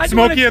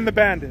 Smokey and the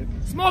Bandit.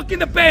 Smokey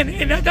and the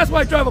Bandit. And that's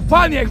why I drive a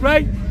Pontiac,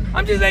 right?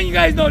 I'm just letting you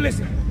guys know,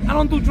 listen, I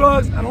don't do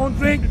drugs. I don't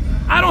drink.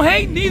 I don't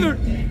hate neither.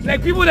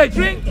 Like people that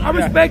drink, I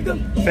respect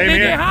them. If they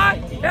get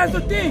high, that's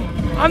the thing.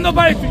 I'm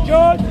nobody to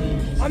judge.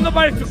 I'm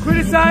nobody to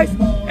criticize.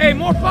 Hey,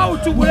 more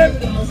power to whatever.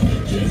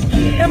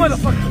 That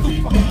motherfucker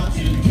too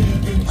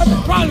fucking. That's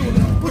the problem with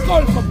it. We're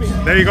calling for big.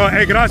 There you go.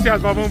 Hey,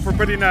 gracias, Baboon, for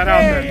putting that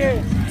out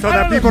there. So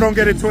that people don't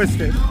get it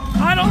twisted.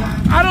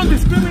 I don't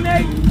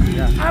discriminate.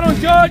 I don't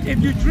judge.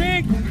 If you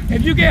drink,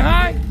 if you get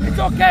high, it's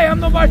okay. I'm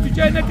nobody to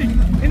judge nothing.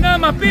 It's none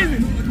of my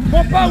business.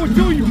 More power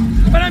to you.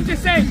 But I'm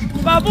just saying,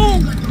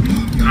 Baboon,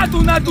 I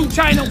do not do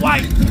China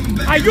white.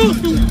 I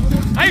used to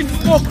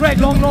smoke crack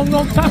long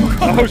time ago.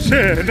 Oh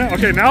shit.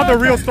 Okay, now the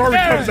real story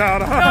comes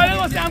out.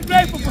 No, I'm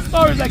grateful for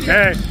stories like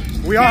that.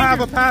 Hey, we all have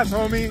a past,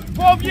 homie.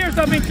 12 years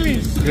I've been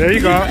clean. There you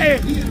go. Hey,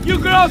 you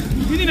girls,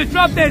 you need to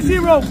drop that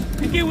zero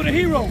and get with a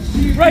hero.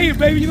 Right here,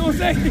 baby, you know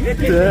what I'm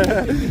saying?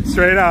 Yeah,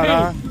 straight out,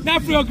 huh?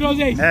 Not for real, girls.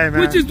 Hey, man.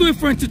 We just do it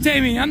for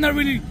entertainment. I'm not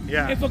really,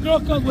 if a girl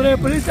comes with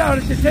it, but it's our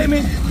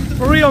entertainment.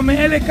 For real,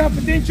 man. LA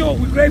Confidential,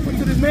 we're grateful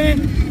to this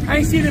man. I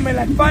ain't seen him in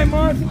like 5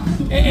 months.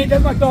 And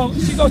that's my dog.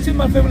 She goes to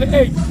my family.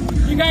 Hey,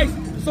 you guys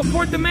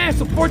support the man,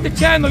 support the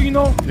channel, you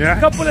know. Yeah. A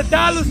couple of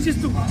dollars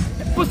just to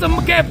put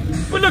some cap.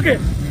 But look at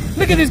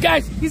this,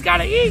 guys. He's got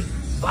to eat.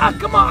 Fuck,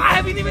 come on. I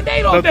haven't even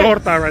ate all day. The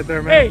torta right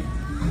there, man. Hey,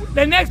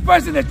 the next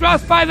person that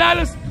drops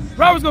 $5,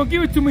 Robert's going to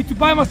give it to me to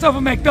buy myself a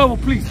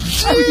McDouble, please.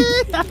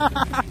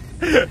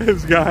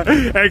 This guy.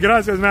 Hey,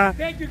 gracias, man.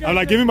 Thank you, guys. I'm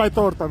like, give me my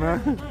torta,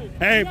 man.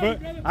 Hey, but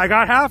I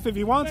got half if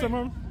you want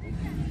some.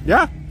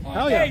 Yeah.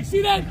 Hell yeah. Hey,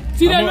 see that?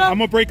 See that? I'm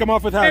gonna break them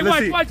off with half. Hey,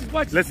 Let's see.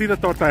 watch. Let's see the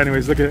torta,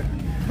 anyways. Look at it.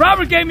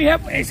 Robert gave me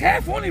half. It's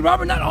half only,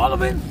 Robert, not all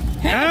of it.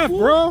 Half, full.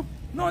 bro.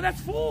 No, that's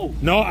full.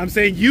 No, I'm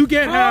saying you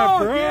get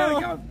half, bro.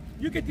 Yeah,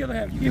 you get the other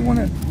half. You get one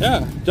half.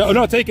 Yeah.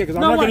 No, take it, because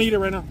I'm not gonna eat it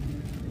right now.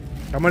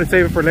 I'm gonna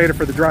save it for later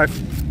for the drive.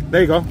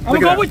 There you go. I'm gonna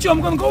go with you.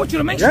 I'm gonna go with you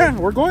to make sure. Yeah,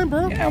 we're going,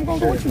 bro. Yeah, I'm gonna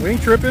go with you. We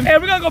ain't tripping. Hey,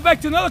 we're gonna go back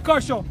to another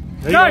car show.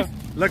 Guys,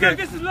 look at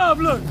this is love.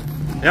 Look.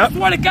 Yep. I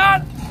swear to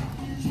God,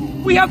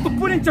 we have to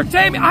put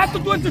entertainment. I have to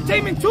do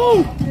entertainment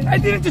too. I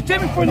did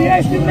entertainment for the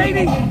ice cream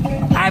lady.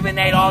 I haven't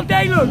ate all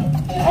day. Look,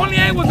 only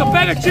ate was a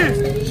bag of chips.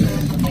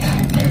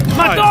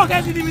 My dog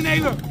hasn't even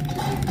ate. Look.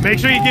 Make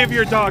sure you give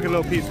your dog a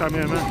little piece. Come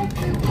in, man.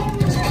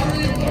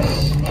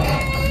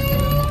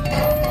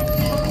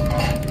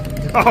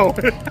 Oh.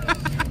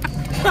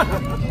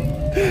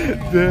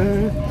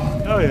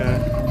 Oh yeah.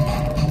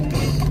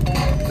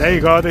 There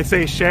you go. They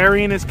say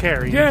sharing is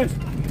caring. Yes.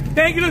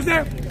 Thank you,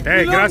 sir.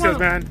 Hey, gracias,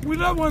 man. We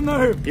love one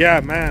another.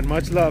 Yeah, man.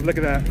 Much love. Look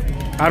at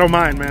that. I don't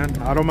mind, man.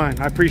 I don't mind.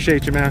 I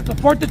appreciate you, man.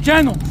 Support the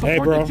channel. Hey,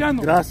 Support bro. the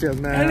channel. Gracias,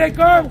 man. LA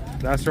girl.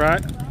 That's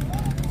right.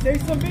 Say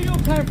some video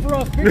time for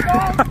us. Pick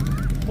up.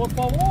 Por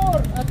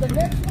favor, at the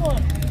next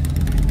one.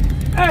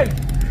 Hey,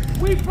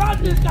 we brought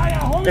this guy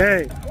out,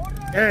 homie.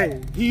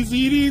 Hey, he's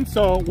eating,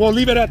 so we'll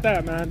leave it at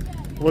that, man.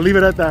 We'll leave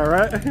it at that,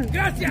 right?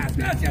 Gracias,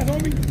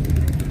 homie.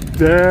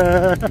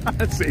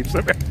 Damn, save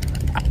some.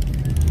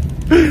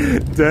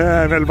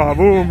 Damn, El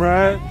Baboom,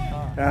 right?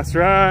 That's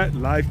right.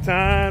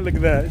 Lifetime. Look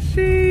at that.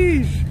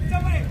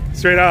 Sheesh.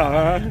 Straight out,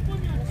 huh?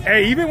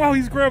 Hey, even while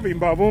he's grubbing,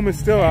 Baboom is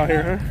still out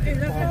here,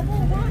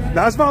 huh?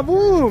 That's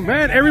Baboom,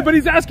 man.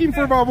 Everybody's asking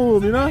for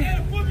Baboom, you know?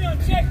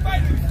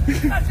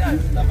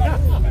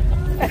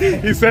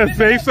 He said,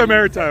 save some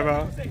airtime,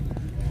 huh?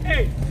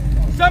 Hey,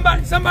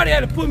 somebody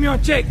had to put me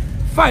on check.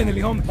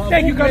 Finally, homie.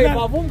 Thank you, guys.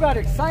 Baboom got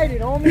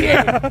excited, homie.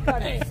 Yeah.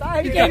 Got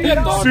excited.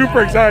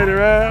 Super excited,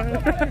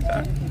 man.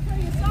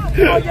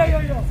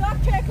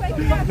 Sock check like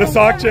that. The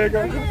sock check.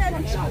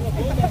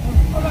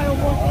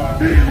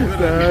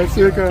 That's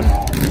it,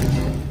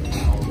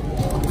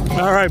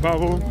 All right,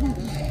 Baboom.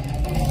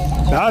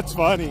 That's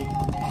funny.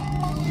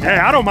 Hey,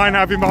 I don't mind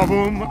having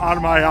Baboom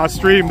on my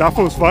stream. That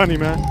fool's funny,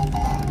 man.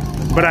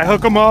 But I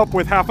hook him up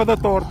with half of the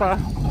torta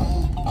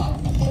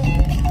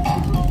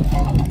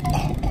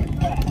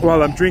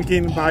while I'm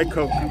drinking my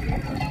Coke.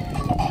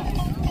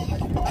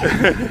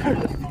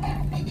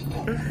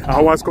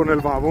 Aguas con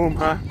el Baboom,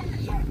 huh?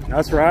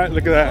 That's right.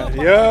 Look at that.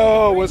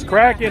 Yo, what's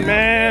cracking,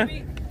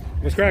 man?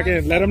 What's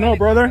cracking? Let them know,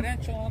 brother.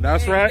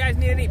 That's right. If you guys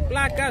need any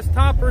blockouts,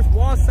 toppers,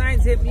 wall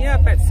signs, hit me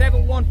up at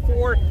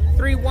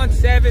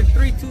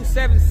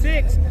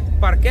 714-317-3276.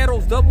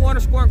 Parqueros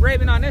 __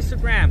 engraving on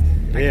Instagram.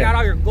 I got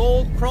all your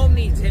gold chrome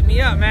needs. Hit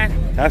me up, man.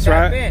 That's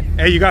right.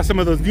 Hey, you got some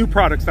of those new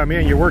products that,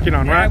 man, you're working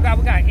on, right?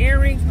 We got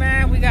earrings,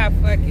 man. We got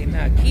fucking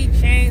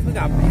keychains. We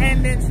got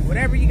pendants.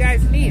 Whatever you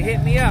guys need,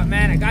 hit me up,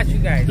 man. I got you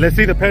guys. Let's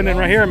see the pendant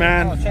right here,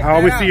 man. I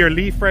always see your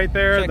leaf right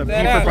there. The P for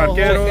Parqueros.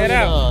 Check that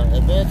out.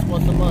 Events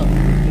once a month.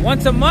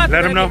 Once a month,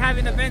 let them know. We're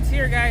having events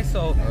here, guys.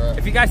 So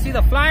if you guys see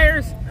the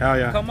flyers, hell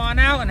yeah, come on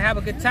out and have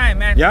a good time,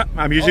 man. Yeah,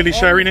 I'm usually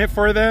sharing it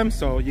for them,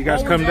 so you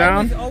guys come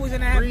down. Always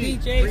gonna have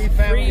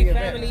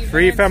DJs,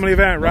 free family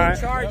event, right?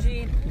 No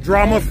charging.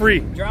 Drama free.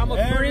 Drama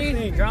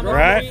free.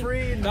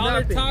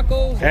 Dollar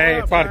tacos.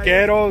 Hey,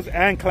 Parqueros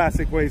and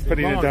Classic Ways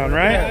putting it down,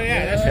 right?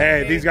 Yeah,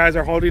 hey, these guys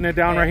are holding it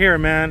down right here,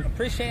 man.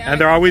 Appreciate it. And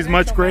they're always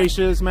much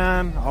gracious,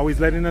 man. Always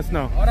letting us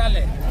know.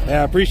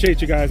 Yeah,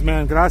 appreciate you guys,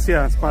 man.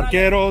 Gracias.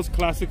 Parqueros,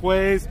 Classic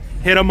Ways.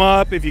 Hit them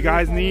up if you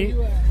guys need.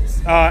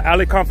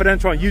 LA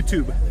Confidential on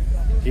YouTube.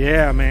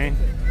 Yeah, man.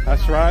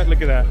 That's right.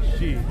 Look at that.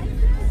 Gee.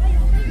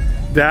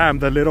 Damn,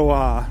 the little,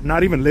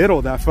 not even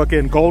little, that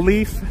fucking gold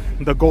leaf.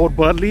 The gold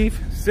bud leaf.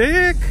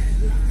 Sick.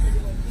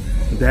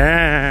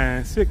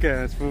 Damn. Sick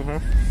ass fool, huh?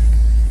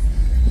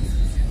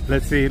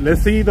 Let's see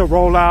the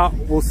rollout.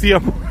 We'll see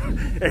him.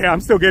 Hey,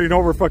 I'm still getting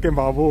over fucking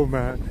Baboom,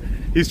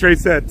 man. He straight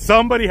said,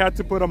 somebody had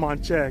to put him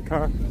on check,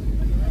 huh?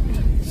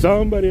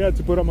 Somebody had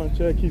to put him on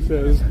check, he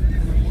says.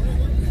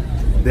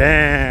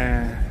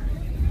 Damn.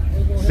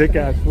 Sick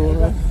ass fool,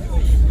 huh?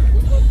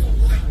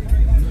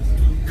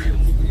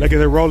 Look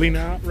at it rolling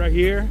out right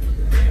here.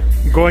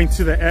 Going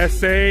to the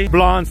SA.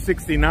 Blonde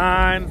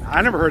 69.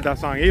 I never heard that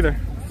song either.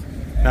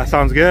 That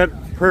sounds good.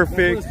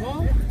 Perfect.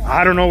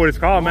 I don't know what it's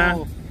called,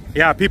 man.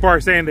 Yeah, people are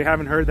saying they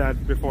haven't heard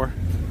that before.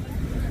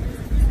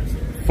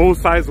 Full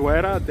size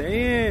Wera.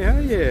 Damn,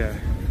 hell yeah.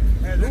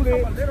 Hey,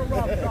 Little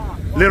Rob song.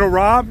 Little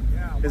Rob?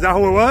 Is that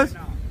who it was?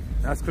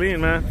 That's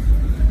clean, man.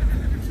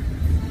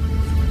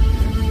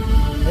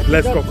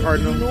 Let's go,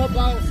 Cardinal. You know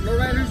about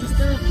lowriders and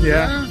stuff?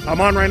 Yeah.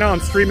 I'm on right now. I'm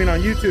streaming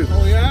on YouTube.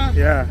 Oh, yeah?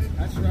 Yeah.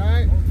 That's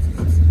right.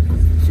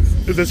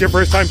 Is this your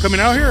first time coming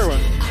out here or what?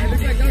 It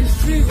looks like down the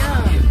street,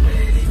 yeah.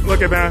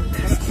 Look at man. I'm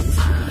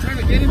trying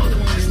to get into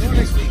one, you know,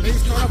 like maybe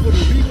start off with a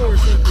Vigo or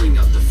something.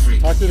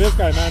 Talk to this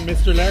guy, man,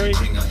 Mr. Larry.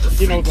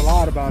 He knows a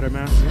lot about it,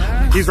 man.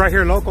 Yeah. He's right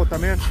here local,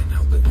 también.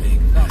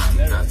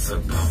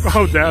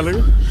 Oh, Daly.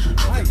 Yeah.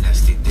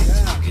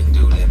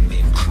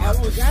 I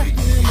was asking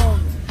him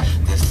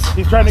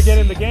he's trying to get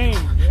in the game.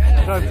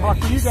 So talk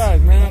to you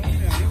guys, man.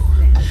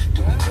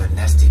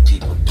 Nasty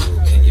people do.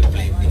 Can you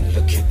blame me?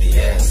 Look at the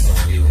ass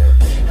on you.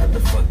 How the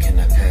fuck can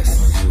I pass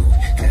on you?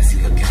 Classy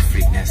looking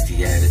freak,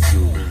 nasty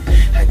attitude.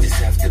 I just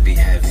have to be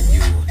having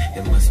you.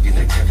 It must be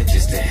like heaven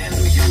just to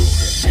handle you.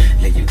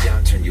 Lay you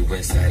down, turn you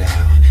inside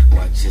out.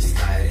 Watch you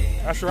slide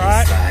in. That's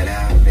right. Slide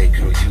out. Hey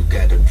girl, you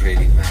got a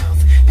pretty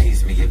mouth.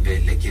 Tease me a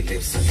bit, lick your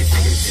lips on your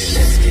fingertips.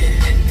 Let's get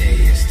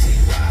nasty.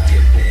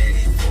 Get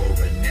ready for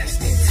a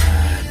nasty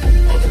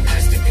time. All the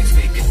nasty things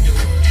we can do.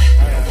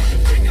 I wanna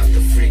bring out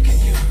the freak in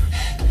you.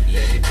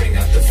 Let it bring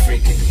out the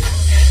freak in you.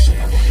 I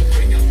wanna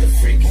bring out the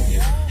freak in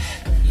you.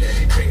 Let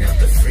it bring out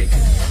the freak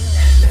in you.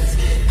 Let's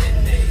get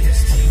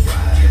nasty.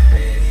 Get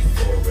ready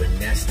for a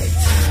nasty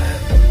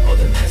time. All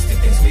the nasty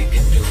things we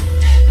can do. I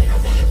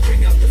wanna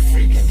bring out the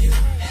freak in you.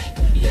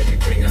 Let it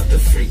bring out the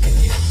freak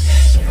in you.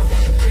 I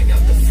wanna bring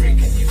out the freak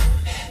in you.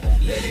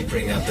 Let it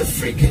bring out the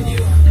freak in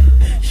you.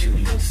 You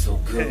look so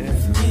good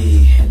with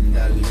me, and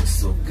I look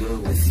so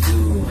good with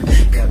you.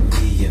 Got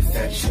me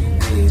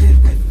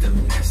infatuated with the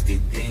nasty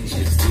things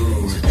you do.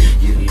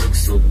 You look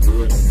so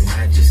good, and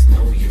I just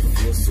know you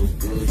feel so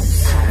good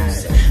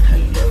inside. I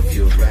love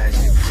your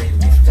eyes, your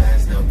creamy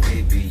thighs. Now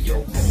baby,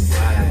 open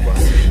wide. I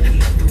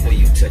love the way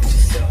you touch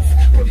yourself.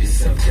 Rub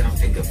yourself down,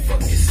 finger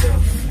fuck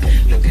yourself.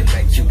 Looking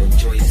like you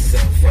enjoy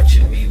yourself.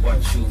 Watching me,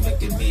 watch you,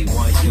 making me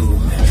want you.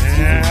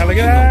 Yeah, look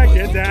at that.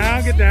 Get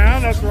down, get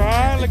down. That's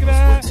right. Look at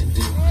that.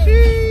 I'm a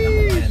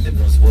man that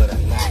knows what I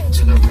like.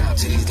 Turn around,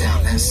 titties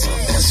down, that's all,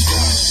 that's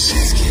right.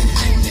 Let's get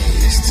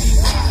nasty.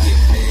 Get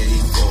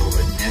ready for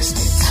a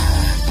nasty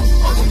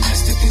time. All the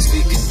nasty things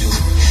we can do.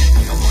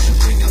 I wanna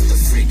bring out the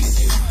freak in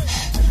you.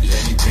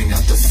 Let me bring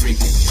out the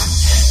freak in you.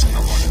 I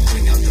wanna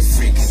bring out the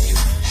freak in you.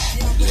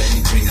 Let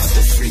me bring out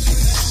the freak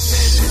in you.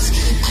 Let's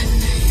get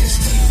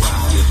nasty.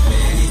 Get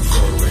ready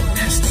for a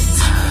nasty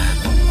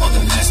time. All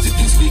the nasty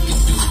things we can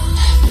do.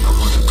 I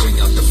wanna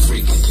bring out the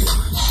freak in you.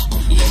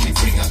 Let me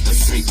bring out the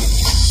freak in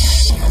you.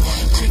 I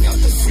wanna bring out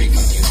the freak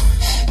in you.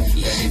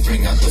 Let me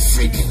bring out the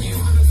freak in you.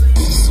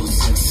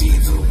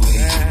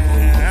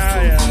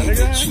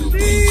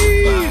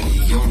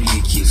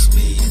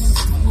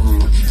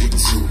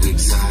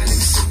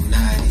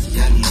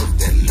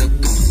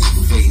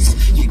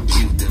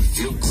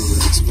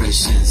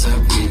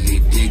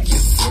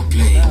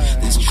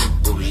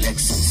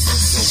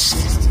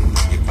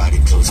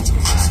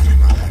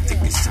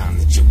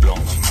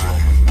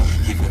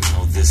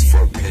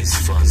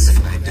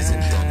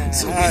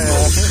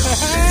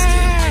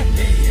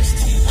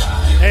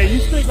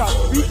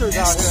 speakers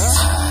out here,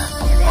 huh?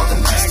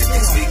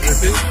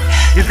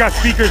 He's got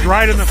speakers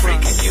right in the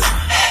front.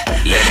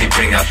 Let me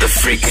bring out the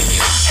freak in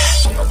you.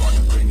 I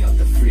wanna bring out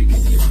the freak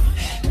in you.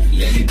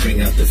 Let me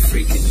bring out the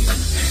freak in you.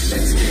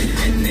 Let's get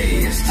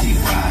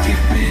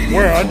NASTY.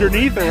 We're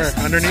underneath or we're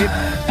underneath?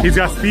 He's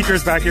got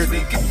speakers back here too.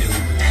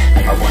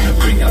 I wanna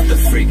bring out the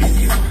freak in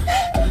you.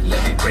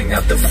 Let me bring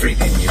out the freak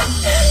in you.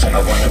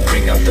 I wanna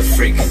bring out the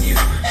freak in you.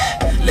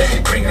 Let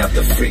me bring out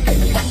the freak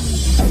in you.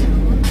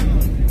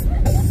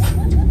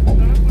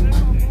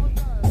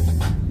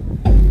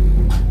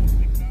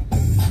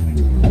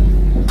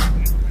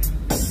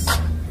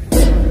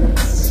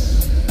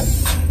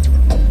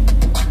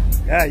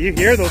 Yeah, you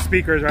hear those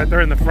speakers right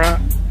there in the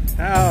front.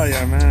 Hell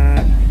yeah,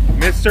 man.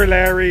 Mr.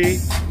 Larry,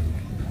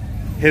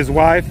 his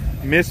wife,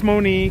 Miss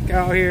Monique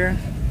out here.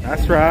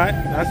 That's right,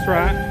 that's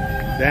right.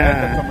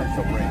 Damn.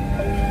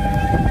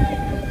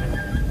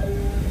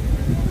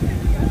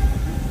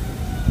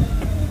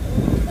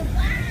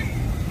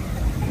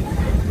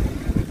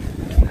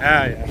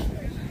 Ah, yeah.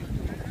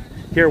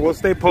 Here, we'll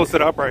stay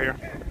posted up right here.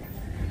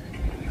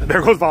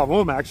 There goes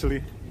Vavoom,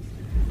 actually.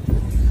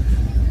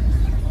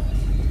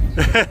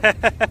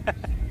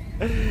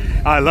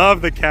 I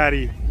love the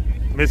caddy,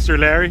 Mr.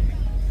 Larry.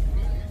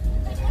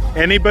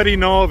 Anybody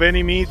know of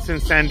any meets in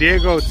San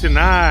Diego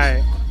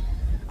tonight?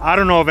 I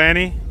don't know of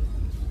any,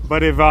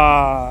 but if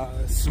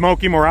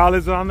Smokey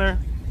Morales is on there.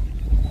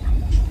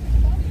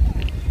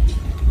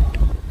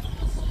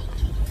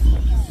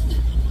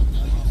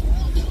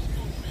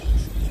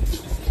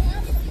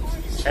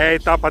 Hey,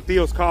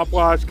 Tapatios Cop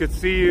Watch, good to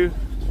see you.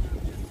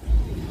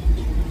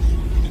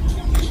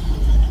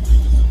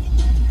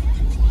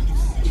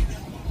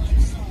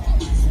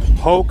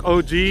 Hulk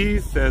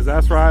OG says,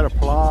 that's right,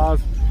 applause.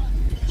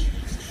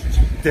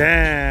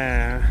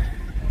 Damn.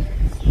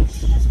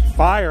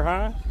 Fire,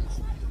 huh?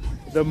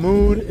 The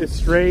mood is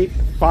straight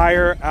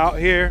fire out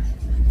here.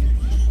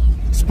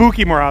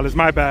 Spooky Morales,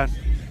 my bad.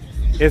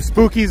 If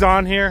Spooky's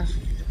on here,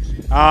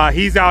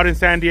 he's out in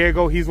San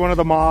Diego. He's one of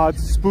the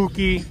mods.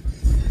 Spooky,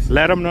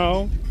 let him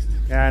know.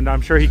 And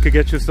I'm sure he could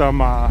get you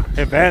some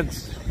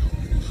events.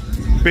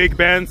 Big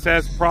Ben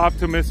says, prop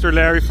to Mr.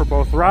 Larry for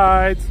both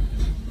rides.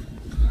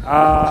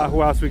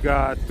 Who else we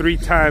got? 3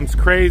 Times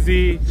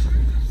Crazy,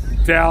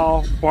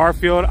 Dell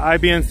Barfield,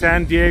 IB in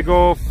San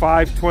Diego,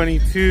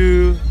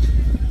 522.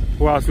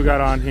 Who else we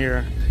got on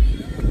here?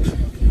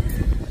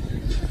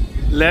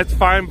 Let's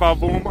find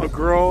Vavoom a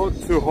girl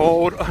to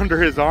hold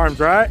under his arms,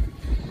 right?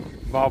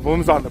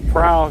 Vavoom's on the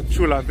prowl.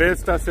 Chula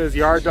Vista says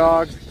Yard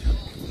Dog.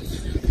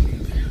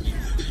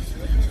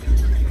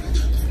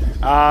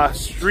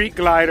 Street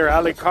Glider,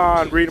 Ali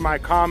Khan, read my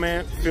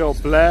comment, feel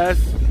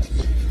blessed.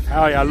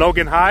 Hell yeah,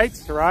 Logan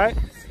Heights, right?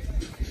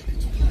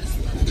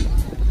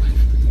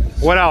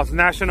 What else?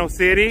 National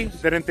City.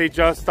 Didn't they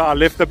just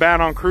lift the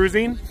ban on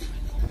cruising?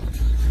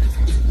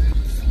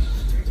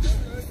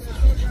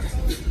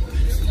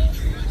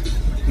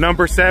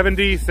 Number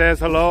 70 says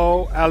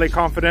hello, LA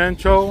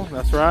Confidential.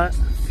 That's right.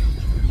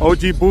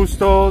 OG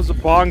Bustos,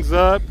 bongs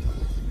up.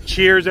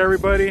 Cheers,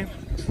 everybody.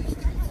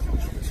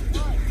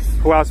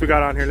 Who else we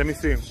got on here? Let me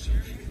see.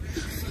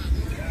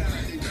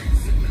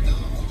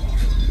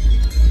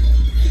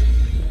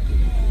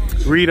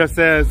 Rita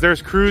says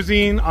there's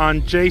cruising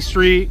on J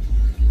Street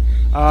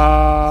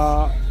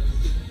Park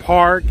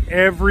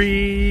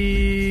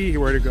every,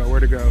 where to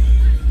go?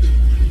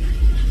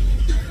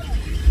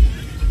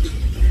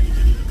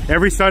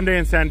 Every Sunday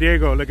in San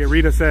Diego. Look at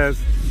Rita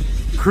says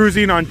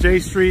cruising on J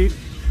Street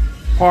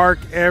Park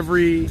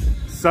every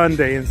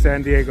Sunday in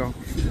San Diego.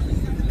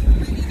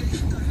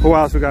 Who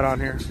else we got on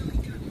here?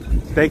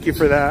 Thank you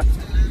for that,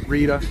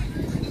 Rita.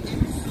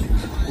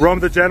 Rome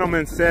the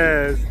Gentleman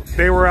says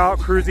they were out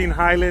cruising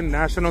Highland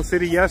National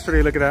City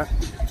yesterday. Look at that.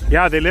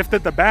 Yeah, they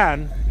lifted the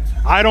ban.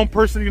 I don't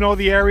personally know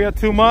the area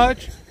too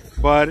much,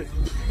 but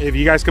if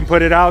you guys can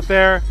put it out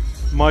there,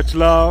 much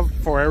love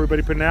for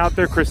everybody putting it out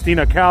there.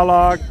 Christina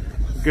Kellogg,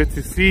 good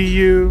to see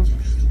you.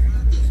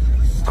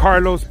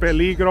 Carlos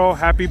Peligro,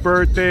 happy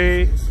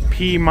birthday.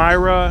 P.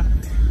 Myra.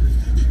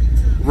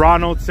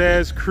 Ronald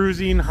says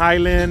cruising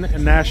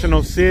Highland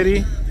National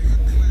City.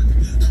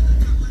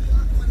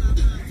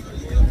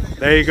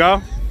 There you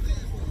go.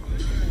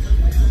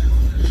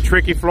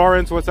 Tricky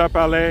Florence, what's up,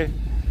 LA?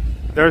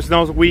 There's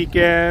no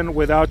weekend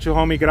without you,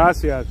 homie.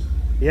 Gracias.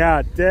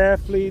 Yeah,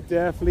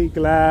 definitely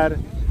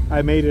glad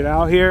I made it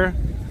out here.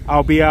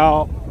 I'll be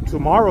out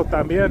tomorrow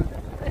también.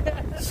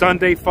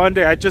 Sunday Fun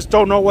Day. I just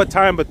don't know what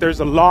time, but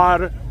there's a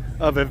lot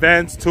of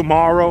events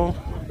tomorrow.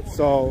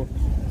 So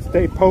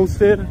stay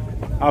posted.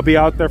 I'll be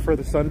out there for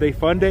the Sunday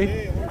Fun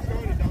Day.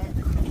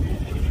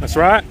 That's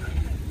right.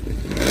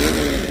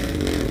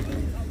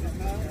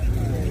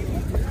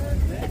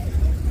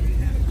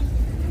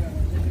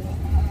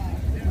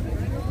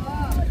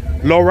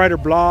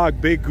 Lowrider Blog,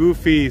 Big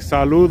Goofy,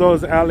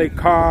 saludos Ale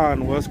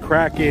Khan, what's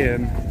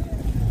cracking?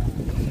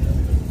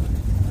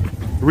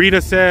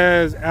 Rita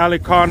says, Ale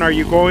Khan, are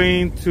you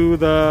going to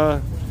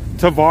the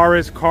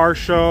Tavares car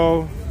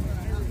show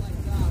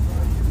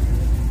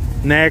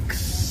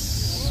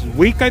next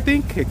week? I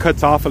think it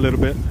cuts off a little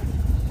bit.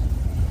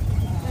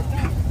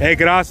 Hey,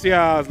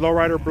 gracias,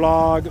 Lowrider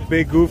Blog,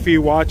 Big Goofy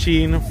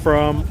watching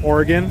from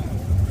Oregon.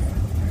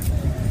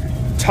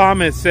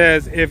 Thomas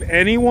says, if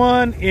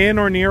anyone in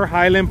or near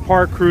Highland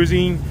Park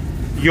cruising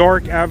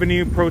York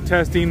Avenue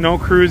protesting no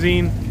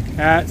cruising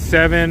at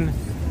 7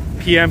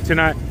 p.m.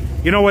 tonight.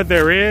 You know what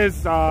there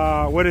is?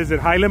 What is it?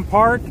 Highland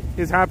Park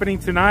is happening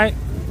tonight.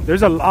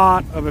 There's a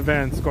lot of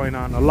events going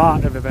on. A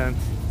lot of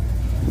events.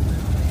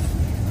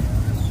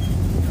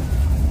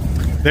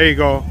 There you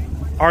go.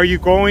 Are you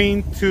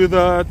going to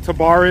the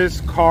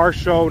Tabaris car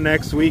show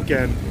next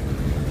weekend?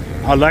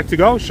 I'd like to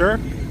go, sure.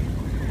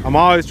 I'm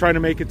always trying to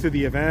make it to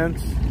the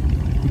events.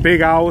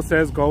 Big Owl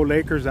says, go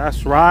Lakers.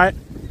 That's right.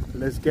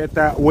 Let's get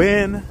that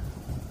win.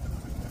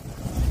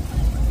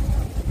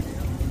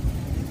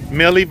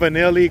 Millie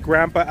Vanilli,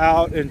 Grandpa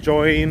out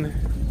enjoying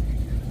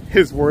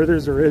his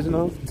Werther's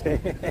Originals.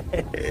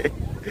 The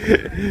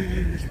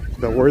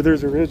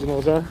Werther's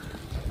Originals, huh?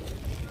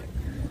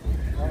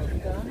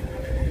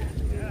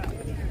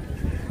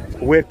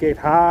 Wicked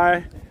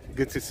High,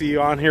 good to see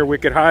you on here.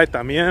 Wicked High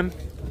también.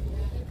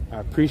 I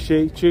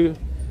appreciate you.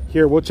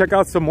 Here, we'll check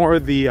out some more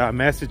of the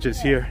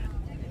messages here.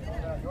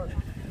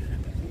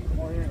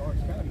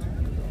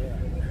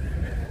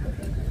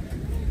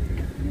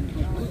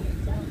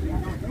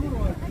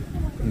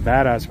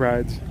 Badass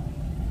rides.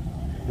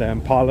 The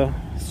Impala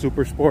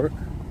Super Sport.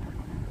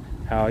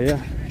 Hell yeah.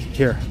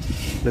 Here,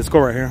 let's go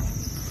right here.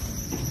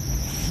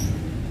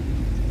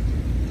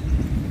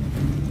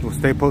 We'll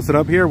stay posted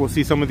up here. We'll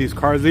see some of these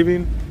cars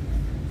leaving.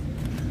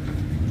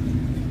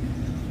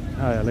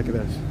 Oh yeah, look at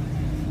this.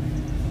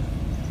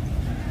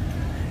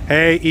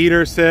 Hey,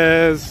 Eater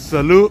says,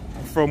 salute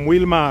from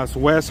Wilmas,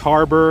 West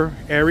Harbor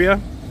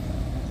area.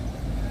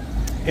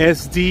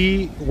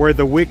 SD, where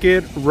the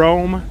wicked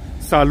roam.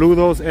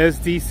 Saludos,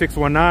 SD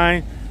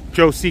 619.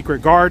 Joe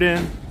Secret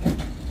Garden.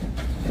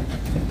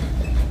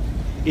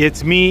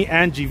 It's me,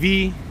 Angie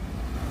V.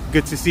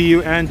 Good to see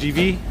you, Angie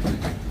V.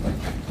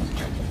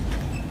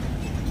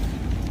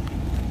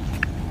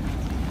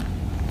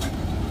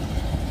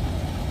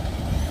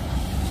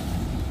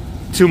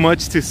 Too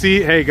much to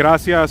see. Hey,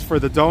 gracias for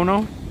the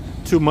dono.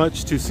 Too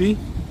much to see.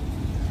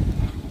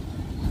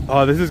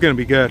 Oh, this is gonna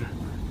be good.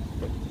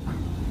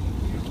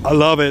 I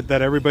love it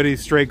that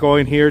everybody's straight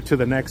going here to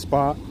the next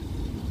spot.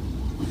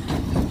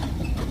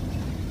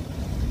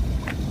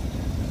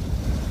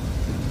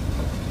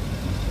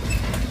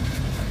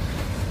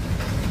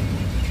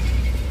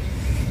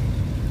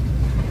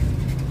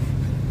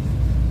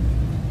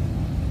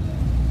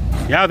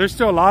 Yeah, there's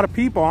still a lot of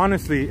people,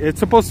 honestly. It's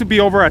supposed to be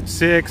over at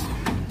 6.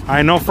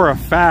 I know for a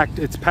fact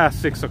it's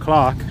past 6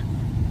 o'clock.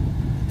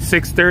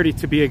 6:30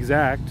 to be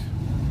exact.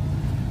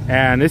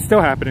 And it's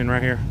still happening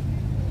right here.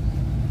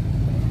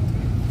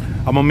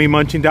 I'm gonna be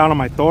munching down on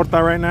my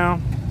torta right now.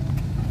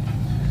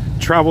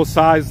 Travel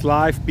Size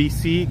Life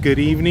BC, good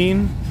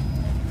evening.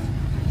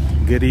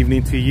 Good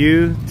evening to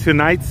you.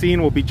 Tonight's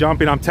scene will be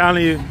jumping. I'm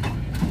telling you,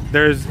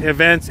 there's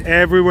events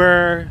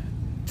everywhere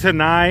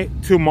tonight,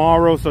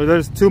 tomorrow, so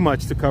there's too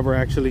much to cover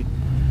actually.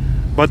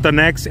 But the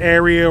next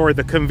area, or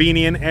the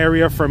convenient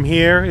area from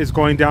here, is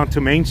going down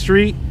to Main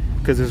Street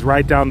because it's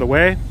right down the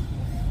way.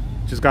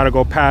 Just got to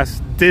go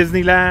past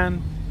Disneyland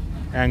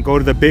and go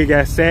to the Big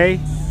SA,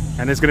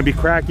 and it's going to be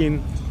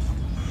cracking.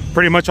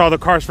 Pretty much all the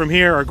cars from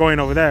here are going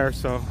over there,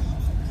 so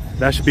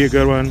that should be a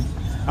good one.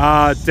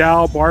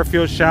 Dal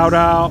Barfield, shout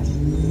out.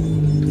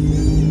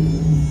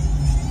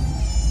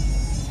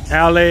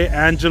 Ale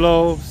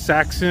Angelo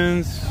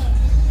Saxons.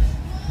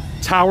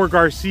 Tower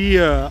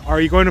Garcia,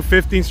 are you going to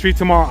 15th Street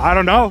tomorrow? I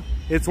don't know.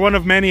 It's one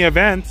of many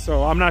events,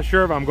 so I'm not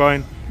sure if I'm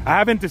going. I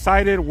haven't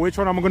decided which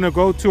one I'm going to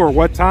go to or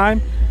what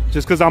time,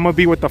 just because I'm going to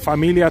be with the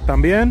familia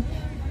también.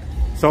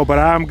 So, but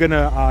I'm going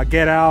to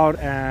get out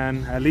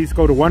and at least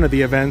go to one of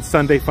the events,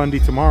 Sunday Fundy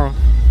tomorrow.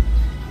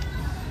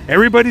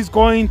 Everybody's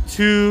going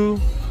to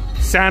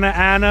Santa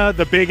Ana,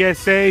 the Big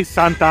SA,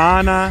 Santa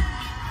Ana,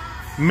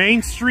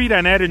 Main Street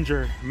and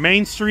Edinger.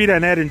 Main Street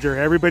and Edinger.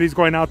 Everybody's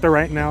going out there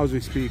right now as we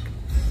speak.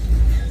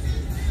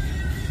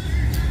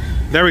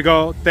 There we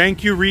go.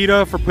 Thank you,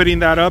 Rita, for putting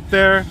that up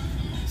there.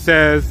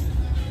 Says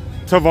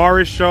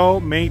Tavares show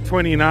May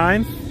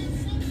 29th.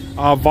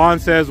 Vaughn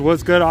says,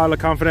 what's good, Ala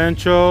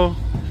Confidential?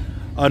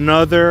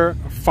 Another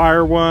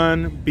fire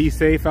one. Be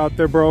safe out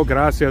there, bro.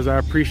 Gracias. I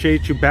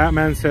appreciate you.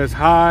 Batman says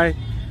hi.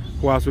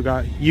 Who else we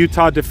got?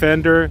 Utah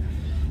Defender.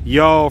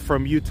 Yo,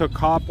 from Utah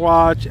Cop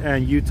Watch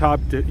and Utah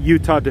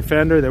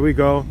Defender. There we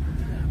go.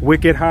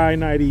 Wicked High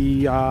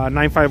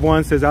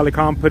 951 says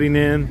Alicom putting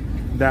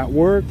in that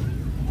work.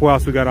 Who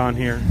else we got on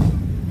here?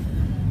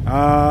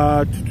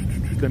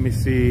 Let me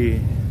see.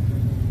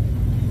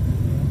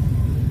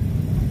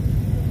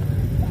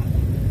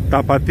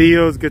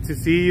 Tapatillos, good to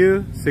see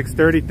you.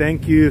 6:30,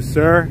 thank you,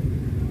 sir.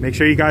 Make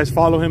sure you guys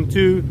follow him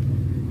too.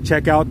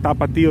 Check out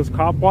Tapatillos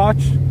Cop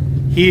Watch.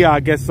 He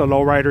gets the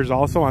lowriders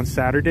also on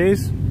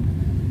Saturdays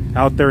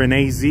out there in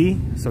AZ,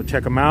 so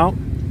check him out.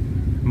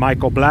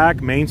 Michael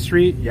Black, Main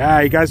Street.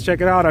 Yeah, you guys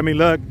check it out. I mean,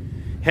 look,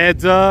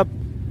 heads up.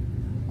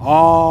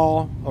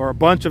 A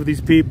bunch of these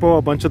people,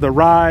 a bunch of the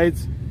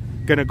rides,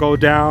 gonna go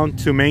down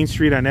to Main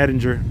Street and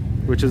Edinger,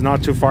 which is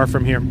not too far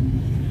from here.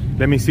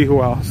 Let me see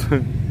who else.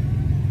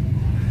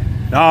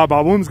 Ah,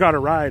 Baboon's got a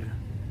ride.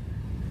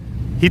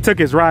 He took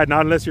his ride,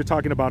 not unless you're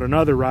talking about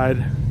another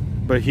ride,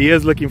 but he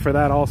is looking for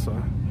that also.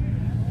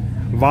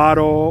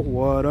 Vado,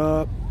 what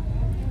up?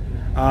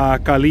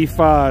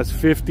 Khalifa's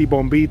 50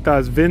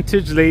 Bombitas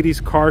Vintage Ladies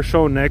Car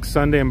Show next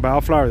Sunday in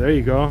Bellflower. There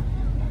you go.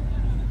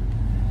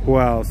 Who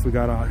else we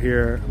got out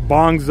here?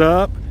 Bongs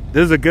up.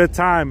 This is a good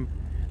time.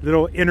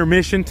 Little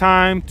intermission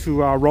time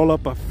to roll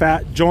up a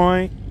fat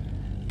joint,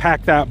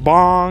 pack that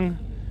bong,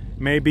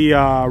 maybe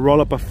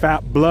roll up a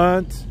fat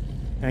blunt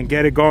and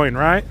get it going,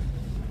 right?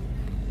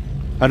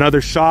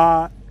 Another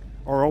shot,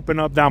 or open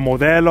up that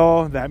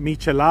Modelo, that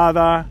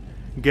Michelada,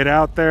 get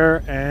out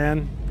there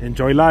and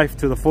enjoy life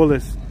to the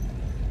fullest.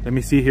 Let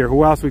me see here.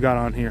 Who else we got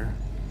on here?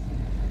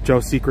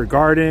 Joe's Secret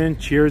Garden.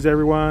 Cheers,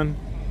 everyone.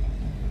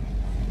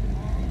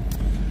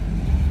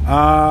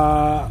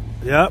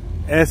 Yep.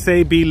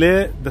 SAB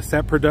Lit, the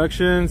Set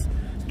Productions.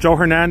 Joe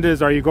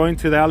Hernandez, are you going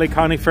to the LA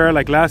County Fair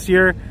like last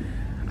year?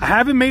 I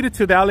haven't made it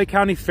to the LA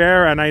County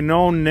Fair, and I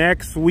know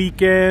next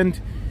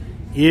weekend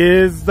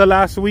is the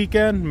last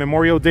weekend,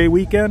 Memorial Day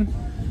weekend.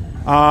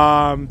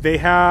 They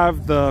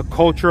have the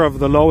culture of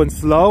the low and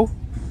slow.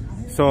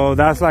 So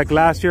that's like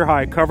last year how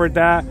I covered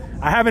that.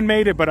 I haven't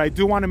made it, but I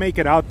do want to make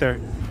it out there.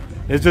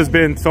 It's just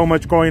been so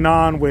much going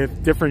on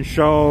with different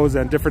shows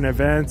and different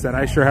events that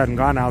I sure hadn't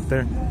gone out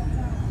there.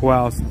 Who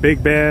else?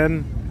 Big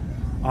Ben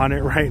on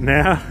it right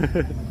now.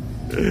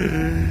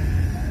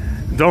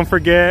 Don't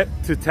forget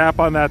to tap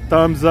on that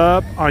thumbs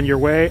up on your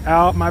way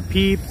out, my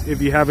peeps,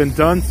 if you haven't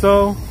done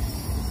so.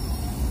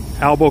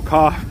 Elbow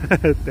cough.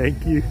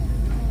 Thank you.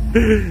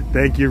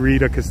 Thank you,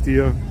 Rita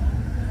Castillo.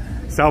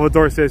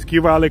 Salvador says,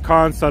 Cuba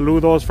Alecon,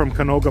 saludos from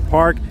Canoga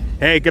Park.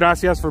 Hey,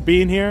 gracias for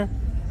being here.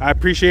 I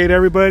appreciate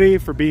everybody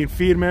for being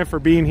firme, for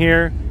being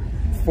here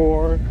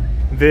for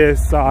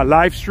this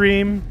live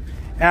stream.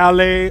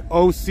 LA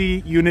OC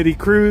Unity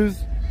Cruise.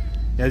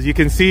 As you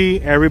can see,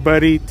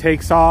 everybody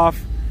takes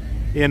off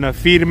in a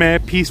firme,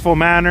 peaceful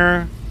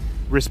manner,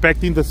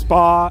 respecting the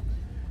spot,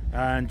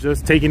 and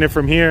just taking it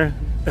from here.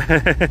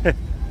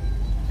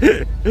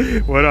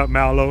 What up,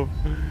 Malo?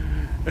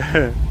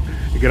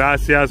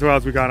 Gracias. Who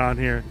else we got on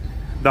here?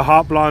 The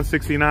Hot Blonde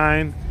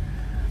 69.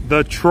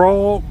 The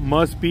troll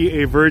must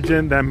be a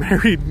virgin that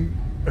married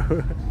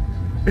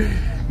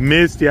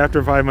Misty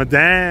after 5 months.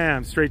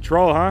 Damn, straight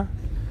troll, huh?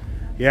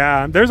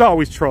 Yeah, there's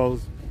always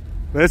trolls,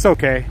 but it's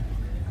okay.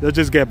 They'll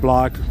just get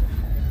blocked.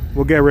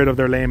 We'll get rid of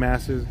their lame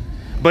asses.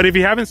 But if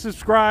you haven't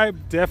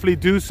subscribed, definitely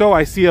do so.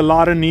 I see a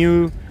lot of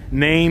new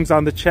names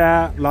on the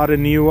chat, a lot of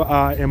new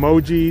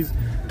emojis.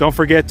 Don't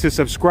forget to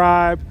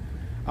subscribe,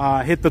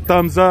 hit the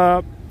thumbs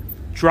up,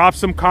 drop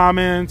some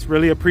comments.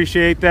 Really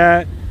appreciate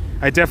that.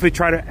 I definitely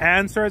try to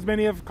answer as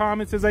many of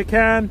comments as I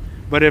can,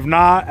 but if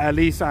not, at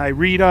least I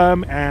read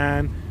them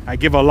and I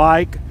give a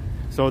like.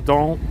 So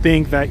don't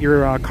think that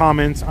your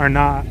comments are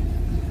not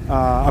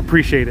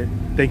appreciated.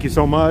 Thank you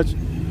so much.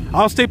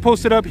 I'll stay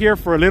posted up here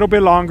for a little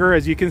bit longer.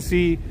 As you can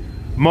see,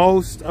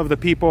 most of the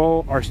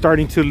people are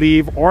starting to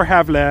leave or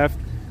have left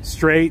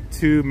straight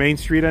to Main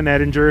Street and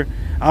Edinger.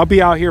 I'll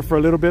be out here for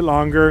a little bit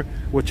longer.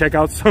 We'll check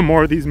out some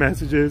more of these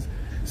messages.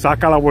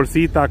 Saca la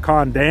bolsita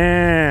con,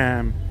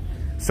 damn.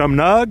 Some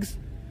nugs,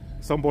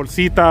 some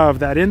bolsita of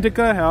that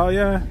indica, hell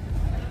yeah.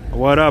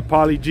 What up,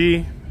 Polly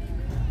G?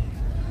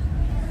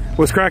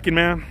 What's cracking,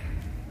 man?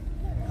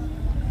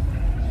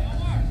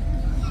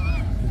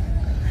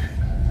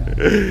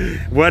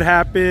 What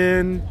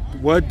happened?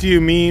 What do you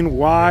mean?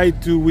 Why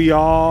do we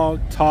all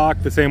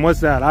talk the same?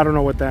 What's that? I don't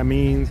know what that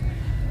means.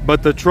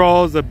 But the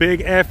trolls, a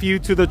big F you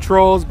to the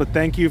trolls, but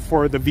thank you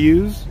for the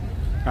views.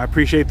 I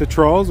appreciate the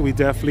trolls. We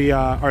definitely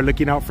are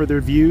looking out for their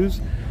views.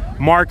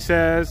 Mark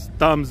says,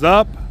 thumbs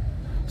up.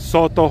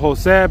 Soto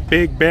Jose,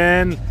 Big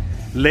Ben,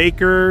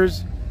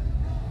 Lakers,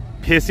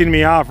 pissing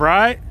me off,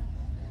 right?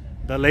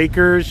 The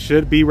Lakers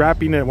should be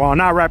wrapping it, well,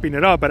 not wrapping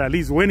it up, but at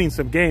least winning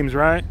some games,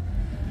 right?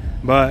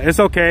 But it's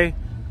okay.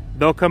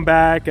 They'll come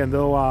back and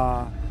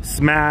they'll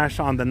smash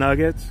on the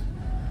Nuggets.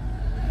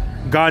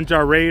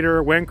 Ganja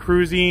Raider went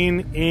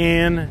cruising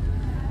in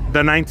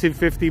the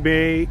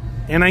 1958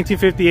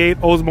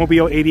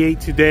 Oldsmobile 88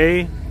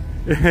 today.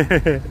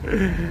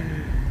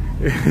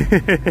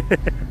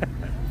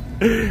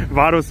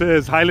 Vado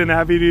says, Highland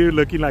Avenue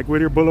looking like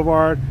Whittier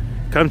Boulevard.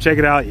 Come check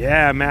it out.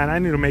 Yeah, man, I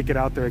need to make it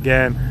out there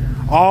again.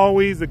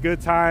 Always a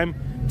good time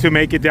to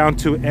make it down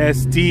to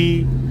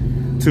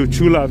SD, to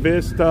Chula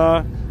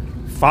Vista.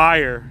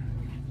 Fire.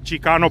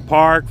 Chicano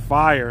Park,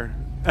 fire.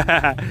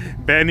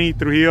 Benny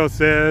Trujillo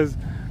says,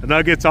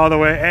 Nuggets all the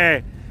way.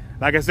 Hey,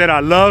 like I said, I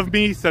love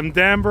me some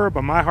Denver,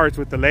 but my heart's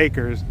with the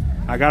Lakers.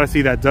 I gotta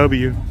see that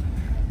W.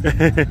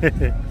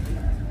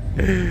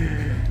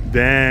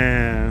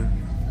 Damn.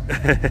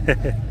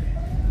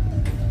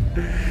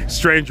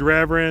 Strange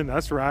Reverend,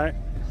 that's right.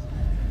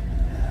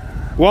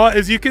 Well,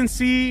 as you can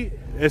see,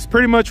 it's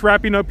pretty much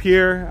wrapping up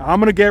here. I'm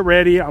gonna get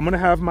ready. I'm gonna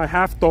have my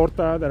half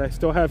torta that I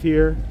still have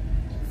here.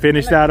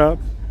 Finish that up.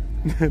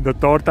 The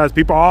tortas.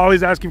 People are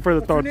always asking for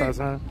the tortas,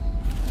 huh?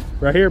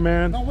 Right here,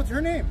 man. No, what's her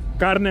name?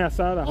 Carne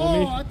asada,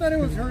 homie. Oh, I thought it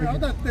was her. I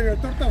thought the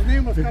torta's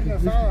name was carne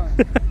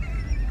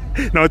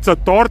asada. No, it's a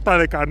torta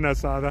de carne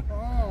asada.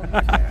 Oh,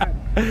 my God.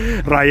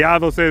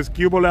 Rayado says,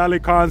 Cubole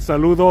Alicon,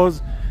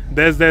 saludos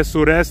desde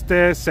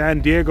sureste, San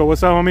Diego.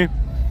 What's up, homie?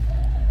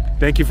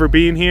 Thank you for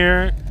being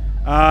here.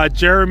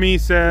 Jeremy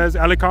says,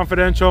 Ali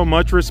Confidential,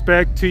 much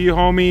respect to you,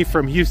 homie,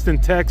 from Houston,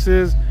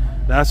 Texas.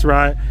 That's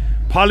right.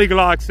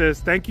 Polyglot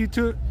says, thank you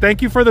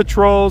for the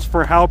trolls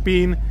for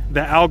helping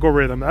the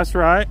algorithm. That's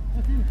right.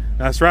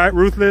 That's right.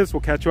 Ruthless,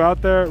 we'll catch you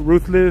out there.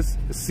 Ruthless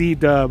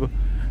C-dub.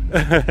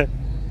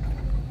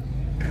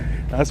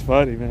 That's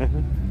funny,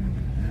 man.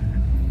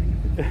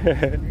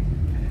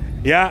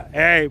 Yeah,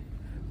 hey,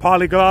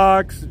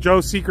 Polyglots,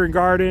 Joe Secret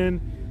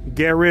Garden,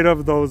 get rid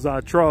of those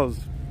trolls.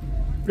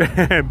 Big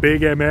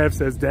MF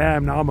says,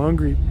 damn, now I'm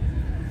hungry.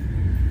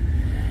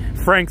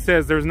 Frank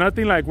says, there's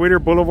nothing like Whittier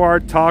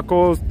Boulevard,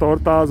 tacos,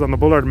 tortas on the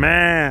boulevard.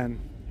 Man,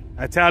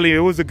 I tell you,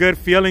 it was a good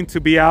feeling to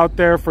be out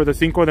there for the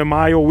Cinco de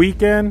Mayo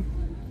weekend.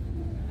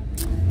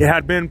 It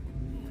had been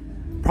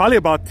probably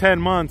about 10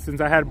 months since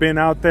I had been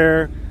out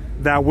there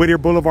that Whittier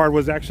Boulevard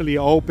was actually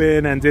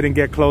open and didn't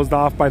get closed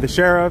off by the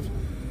sheriff.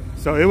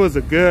 So it was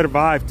a good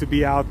vibe to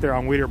be out there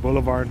on Whittier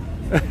Boulevard.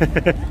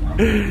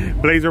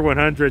 Blazer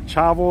 100,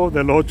 Chavo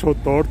del Ocho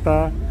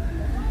Torta.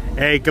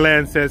 Hey,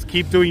 Glenn says,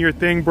 keep doing your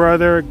thing,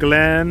 brother.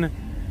 Glenn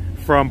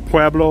from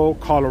Pueblo,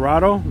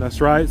 Colorado.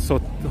 That's right.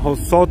 So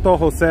Soto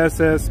Jose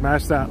says,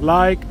 smash that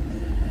like.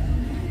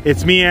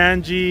 It's me,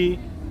 Angie.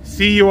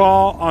 See you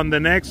all on the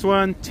next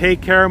one.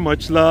 Take care.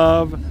 Much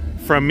love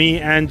from me,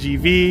 Angie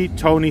V.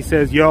 Tony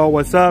says, yo,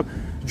 what's up?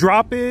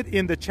 Drop it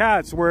in the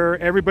chats where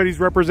everybody's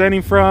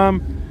representing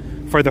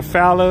from. For the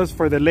fellas,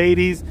 for the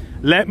ladies.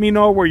 Let me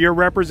know where you're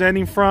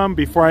representing from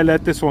before I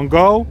let this one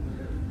go.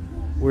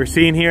 We're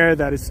seeing here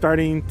that it's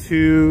starting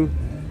to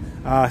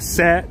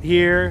set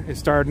here.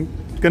 It's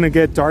gonna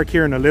get dark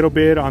here in a little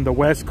bit on the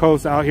west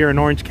coast out here in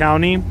Orange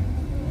County.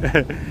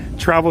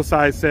 Travel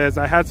Size says,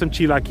 I had some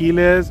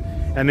chilaquiles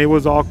and it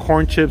was all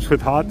corn chips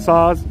with hot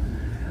sauce.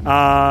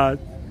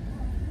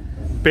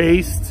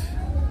 Based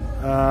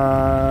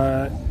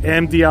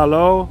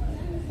MDLO,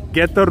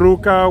 get the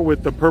ruca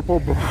with the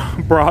purple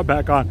bra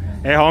back on.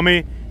 Hey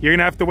homie, you're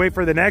gonna have to wait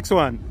for the next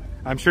one.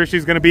 I'm sure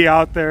she's gonna be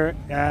out there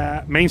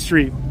at Main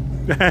Street.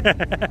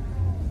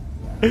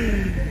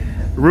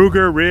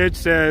 Ruger Ridge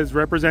says,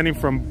 representing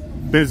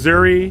from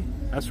Missouri.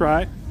 That's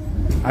right.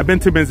 I've been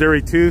to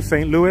Missouri too,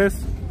 St. Louis.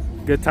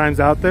 Good times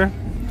out there.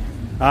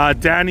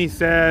 Danny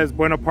says,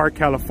 Buena Park,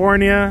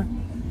 California.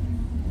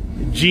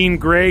 Jean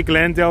Gray,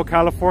 Glendale,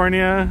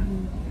 California.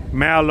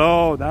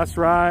 Malo, that's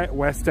right.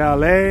 West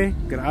LA.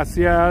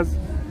 Gracias.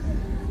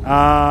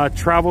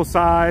 Travel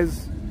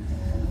Size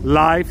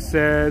Life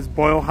says,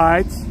 Boyle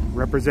Heights,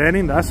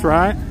 representing. That's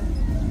right.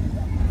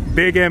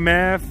 Big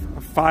MF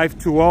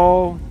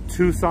 520,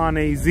 Tucson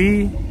AZ.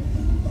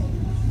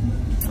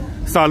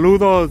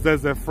 Saludos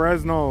desde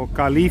Fresno,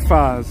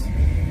 Califas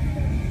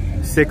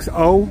 60.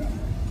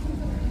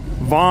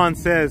 Vaughn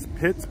says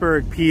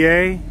Pittsburgh,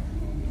 PA.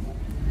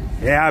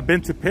 Yeah, I've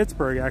been to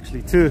Pittsburgh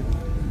actually too.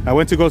 I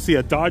went to go see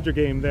a Dodger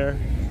game there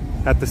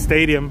at the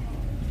stadium.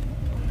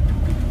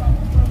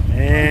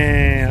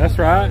 Man, that's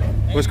right.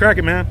 What's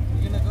cracking, man?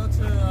 You gonna go to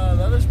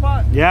the other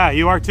spot? Yeah,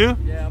 you are too?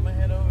 Yeah, I'm gonna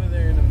head over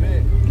there in a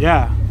bit.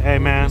 Yeah, hey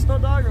man.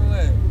 Pisto dog or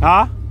what?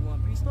 Huh? You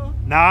want pisto?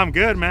 Nah, I'm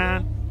good,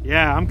 man.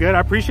 Yeah, I'm good. I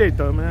appreciate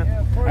though, man.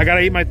 Yeah, I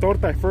gotta eat my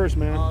torta first,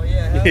 man. Oh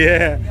yeah.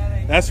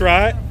 Yeah, that's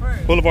right.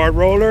 Boulevard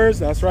Rollers.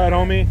 That's right,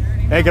 homie.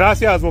 Hey,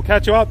 gracias. We'll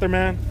catch you out there,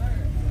 man.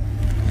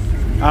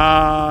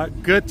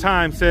 Good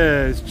time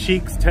says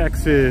Cheeks,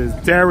 Texas.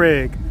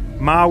 Derek,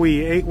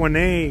 Maui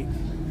 818.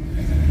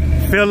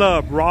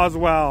 Philip,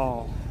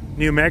 Roswell,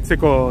 New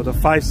Mexico, the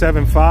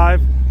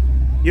 575.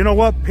 You know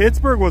what?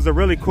 Pittsburgh was a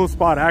really cool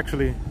spot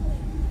actually.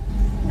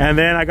 And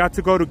then I got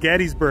to go to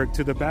Gettysburg,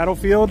 to the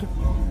battlefield.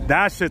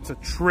 That shit's a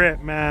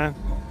trip, man.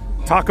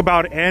 Talk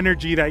about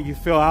energy that you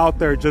feel out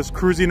there just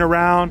cruising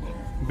around,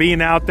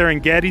 being out there in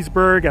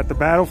Gettysburg at the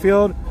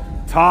battlefield.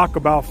 Talk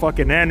about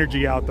fucking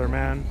energy out there,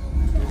 man.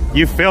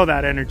 You feel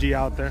that energy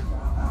out there.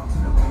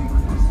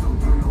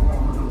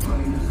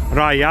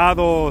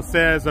 Rayado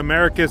says,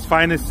 America's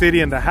finest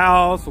city in the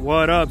house.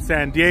 What up,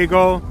 San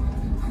Diego?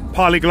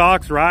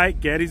 Polyglots, right?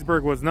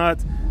 Gettysburg was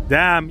nuts.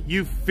 Damn,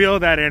 you feel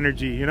that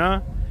energy, you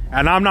know?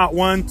 And I'm not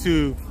one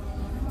to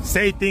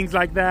say things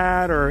like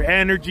that or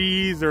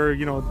energies or,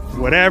 you know,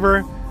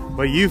 whatever.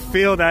 But you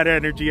feel that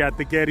energy at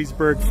the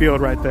Gettysburg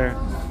field right there.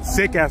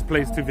 Sick ass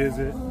place to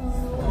visit.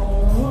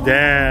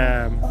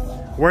 Damn.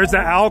 Where's the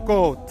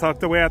alcohol?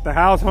 Tucked away at the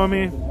house,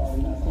 homie.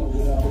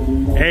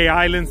 Hey,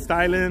 Island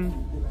Stylin'.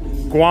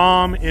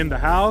 Guam in the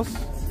house.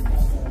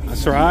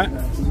 That's right.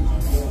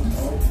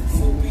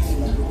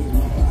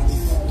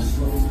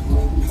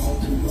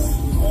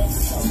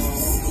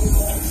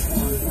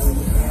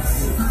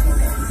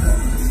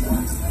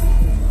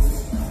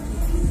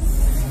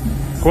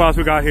 Who else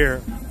we got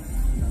here?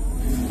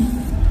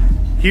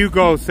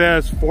 Hugo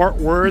says Fort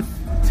Worth,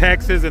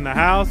 Texas in the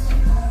house.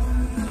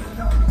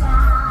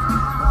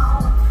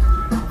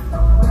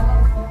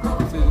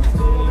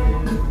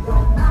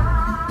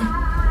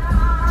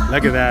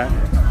 Look at that.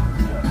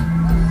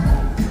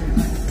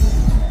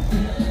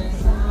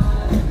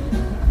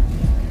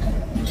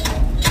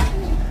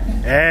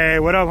 Hey,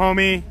 what up,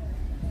 homie?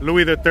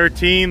 Louis the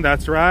 13th,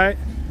 that's right.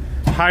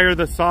 Hire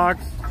the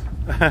socks.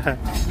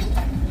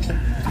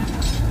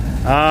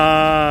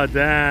 Ah,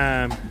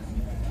 damn.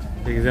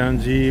 Big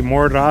G,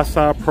 more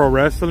Raza Pro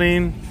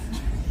Wrestling.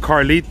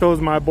 Carlitos,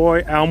 my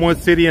boy. Elmwood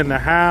City in the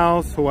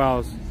house. Who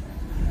else?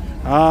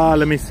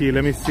 Let me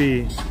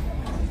see.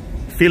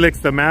 Felix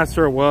the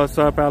Master, what's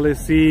up,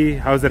 LSC?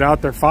 How's it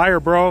out there? Fire,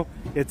 bro.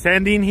 It's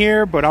ending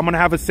here, but I'm gonna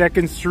have a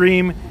second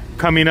stream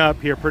coming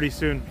up here pretty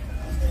soon.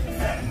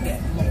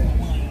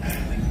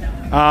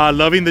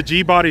 Loving the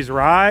G-Bodies,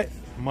 right?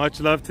 Much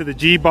love to the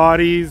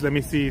G-Bodies. Let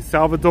me see.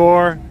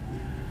 Salvador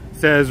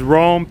says,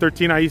 Rome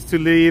 13, I used to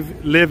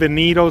live in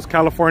Needles,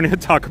 California.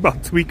 Talk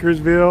about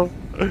Tweakersville.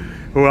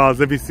 Who else?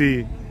 Let me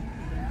see.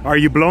 Are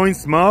you blowing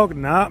smoke?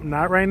 Nope,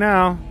 not right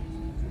now.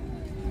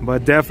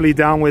 But definitely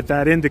down with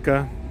that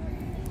indica.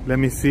 Let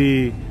me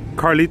see.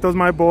 Carlitos,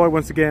 my boy,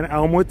 once again,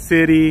 Elmwood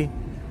City.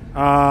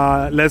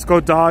 Let's go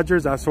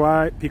Dodgers, that's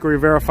right. Pico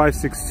Rivera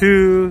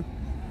 562.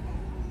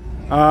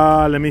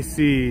 Let me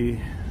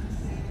see.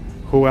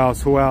 Who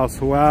else? Rome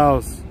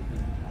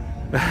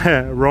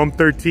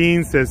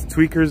 13 says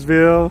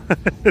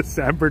Tweakersville.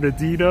 San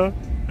Bernardino.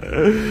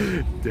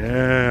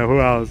 Damn,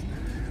 who else?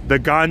 The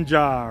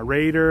Ganja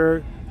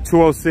Raider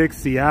 206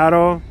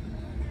 Seattle.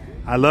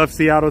 I love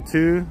Seattle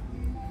too.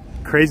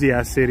 Crazy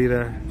ass city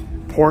there.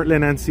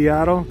 Portland and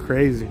Seattle,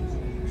 crazy.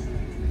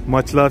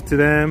 Much love to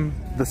them.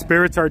 The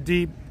spirits are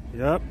deep.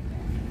 Yep.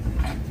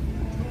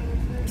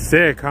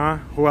 Sick, huh?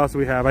 Who else do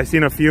we have? I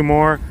seen a few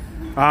more.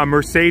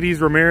 Mercedes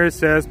Ramirez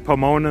says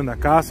Pomona in the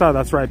Casa.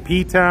 That's right,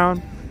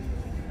 P-Town.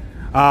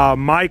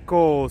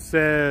 Michael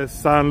says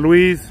San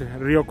Luis,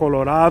 Rio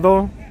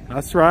Colorado.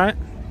 That's right.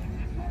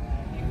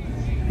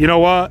 You know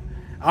what?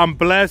 I'm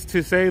blessed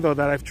to say, though,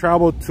 that I've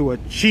traveled to a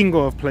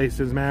chingo of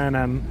places, man.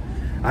 And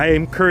I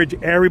encourage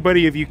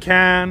everybody, if you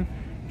can,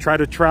 try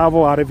to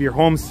travel out of your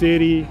home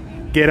city.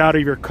 Get out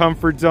of your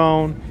comfort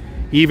zone.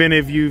 Even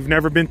if you've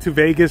never been to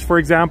Vegas, for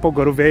example,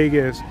 go to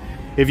Vegas.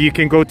 If you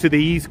can go to the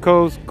East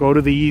Coast, go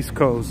to the East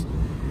Coast.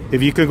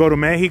 If you can go to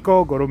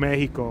Mexico, go to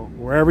Mexico.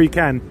 Wherever you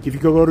can. If you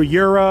can go to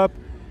Europe,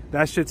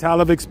 that shit's hell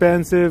of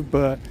expensive,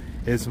 but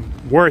it's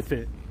worth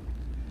it.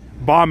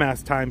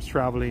 Bomb-ass times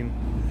traveling.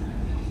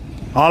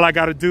 All I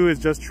gotta do is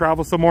just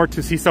travel some more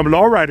to see some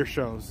lowrider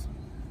shows.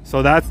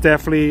 So that's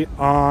definitely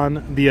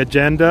on the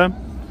agenda.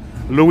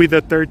 Louis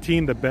the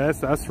 13th, the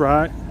best, that's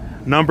right.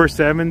 Number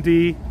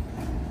 70,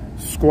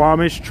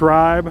 Squamish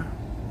Tribe.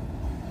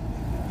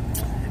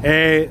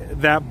 Hey,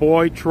 that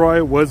boy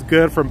Troy was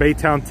good from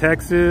Baytown,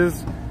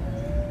 Texas.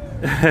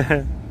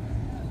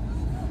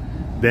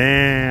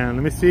 Damn,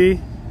 let me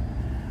see.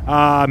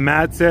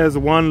 Matt says,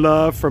 one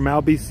love from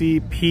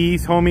LBC.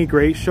 Peace, homie,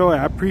 great show.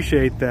 I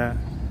appreciate that.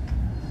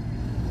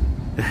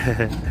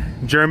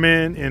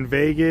 German in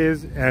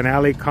Vegas and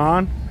Ali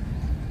Khan.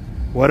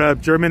 What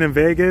up, German in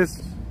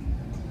Vegas?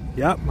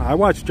 Yep, I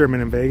watch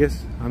German in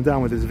Vegas. I'm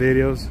down with his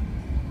videos.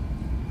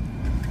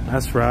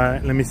 That's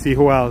right. Let me see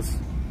who else.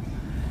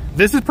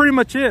 This is pretty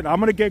much it. I'm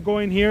gonna get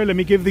going here. Let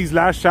me give these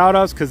last shout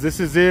outs because this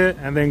is it,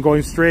 and then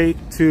going straight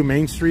to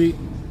Main Street.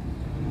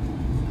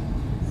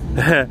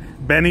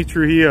 Benny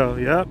Trujillo,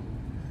 yep.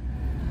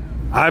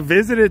 I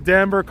visited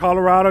Denver,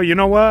 Colorado. You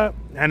know what?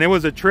 And it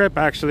was a trip,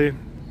 actually.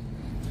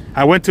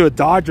 I went to a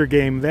Dodger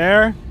game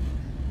there,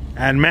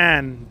 and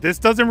man, this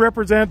doesn't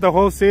represent the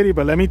whole city,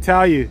 but let me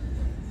tell you,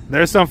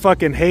 there's some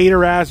fucking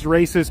hater ass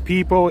racist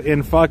people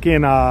in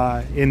fucking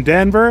in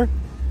Denver,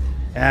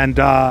 and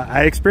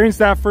I experienced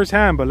that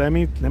firsthand. But let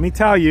me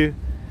tell you,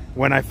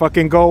 when I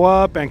fucking go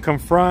up and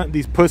confront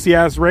these pussy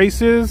ass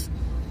races,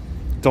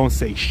 don't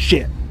say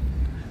shit.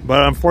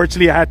 But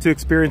unfortunately, I had to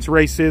experience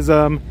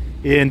racism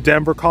in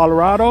Denver,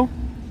 Colorado.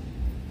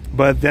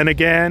 But then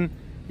again,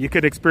 you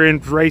could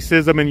experience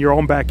racism in your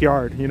own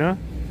backyard, you know?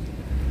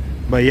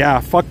 But yeah,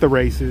 fuck the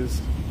races.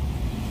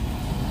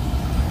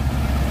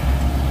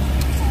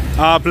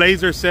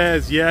 Blazer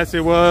says, yes,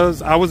 it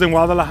was. I was in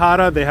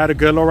Guadalajara. They had a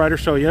good lowrider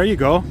show. There you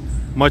go.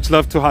 Much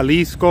love to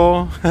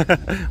Jalisco,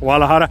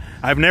 Guadalajara.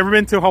 I've never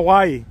been to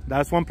Hawaii.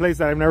 That's one place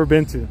that I've never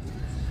been to.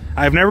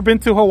 I've never been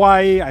to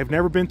Hawaii. I've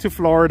never been to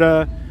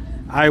Florida.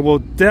 I will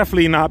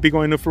definitely not be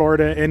going to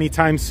Florida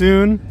anytime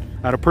soon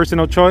out of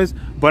personal choice.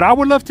 But I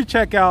would love to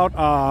check out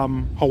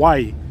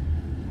Hawaii.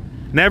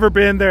 Never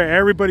been there.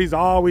 Everybody's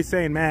always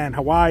saying, man,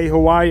 Hawaii,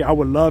 Hawaii. I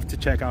would love to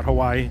check out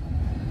Hawaii.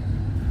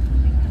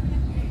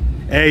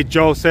 Hey,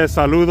 Joe says,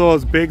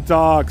 saludos, Big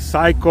Dog,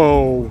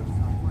 Psycho.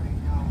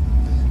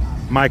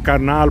 My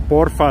carnal,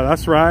 porfa.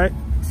 That's right.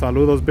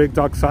 Saludos, Big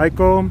Dog,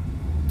 Psycho.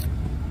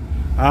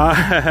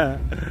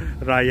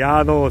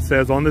 Rayado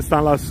says, ¿Dónde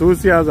están las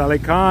sucias,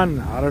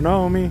 Alecan? I don't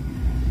know, homie.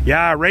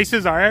 Yeah,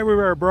 races are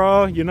everywhere,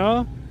 bro, you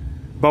know?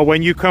 But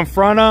when you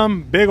confront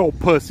them, big old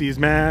pussies,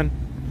 man.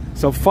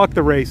 So fuck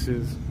the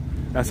races.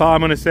 That's all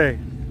I'm gonna say.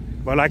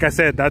 But like I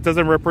said, that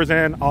doesn't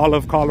represent all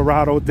of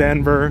Colorado,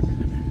 Denver.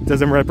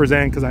 Doesn't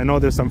represent, because I know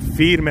there's some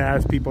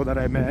feed-ass people that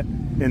I met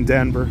in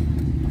Denver.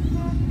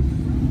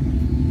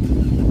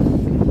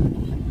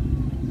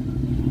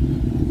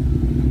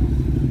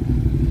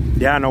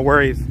 Yeah, no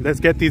worries. Let's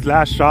get these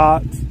last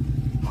shots.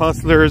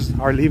 Hustlers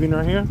are leaving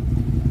right here.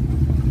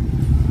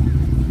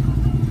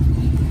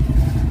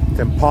 It's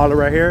Impala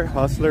right here.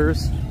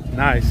 Hustlers.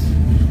 Nice.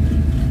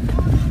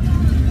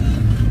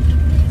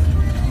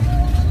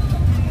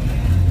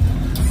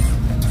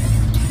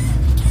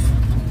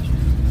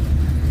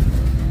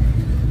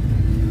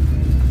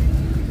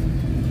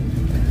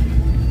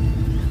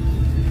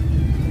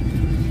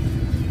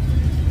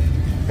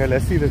 Okay,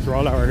 let's see this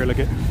rollout right here. Look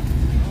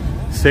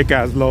at sick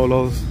ass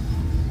Lolos.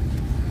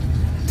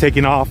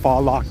 Taking off,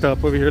 all locked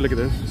up over here. Look at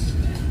this.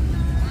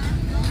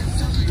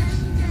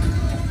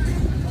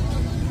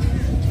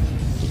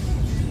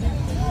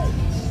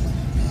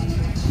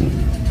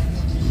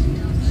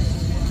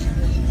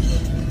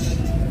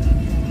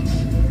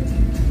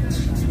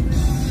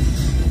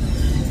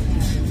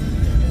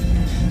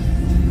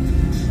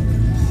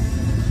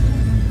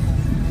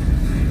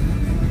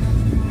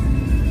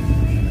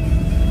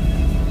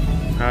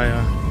 Oh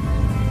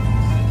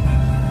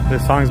yeah.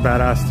 This song's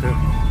badass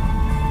too.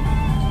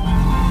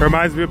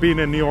 Reminds me of being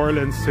in New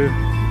Orleans too.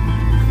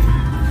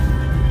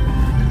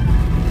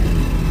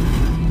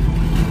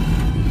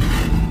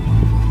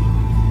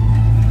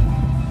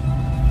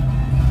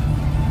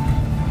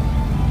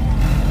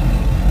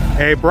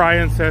 Hey,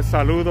 Brian says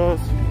saludos.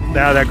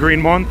 That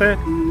green monte.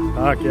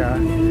 Fuck yeah.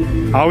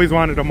 I always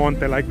wanted a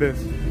monte like this.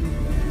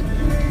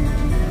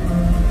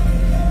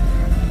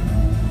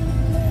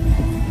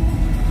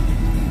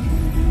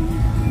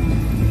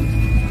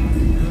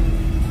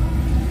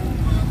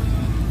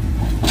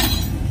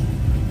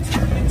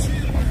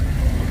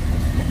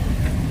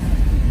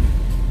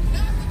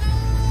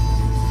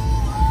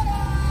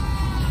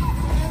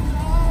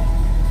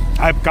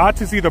 I've got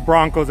to see the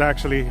Broncos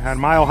actually at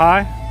Mile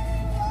High.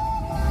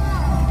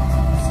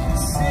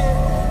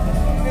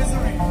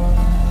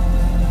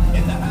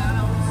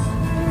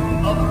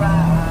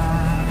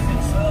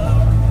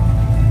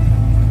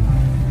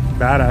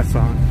 Badass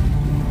song.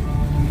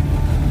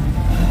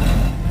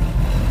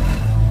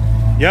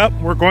 Yep,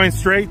 we're going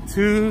straight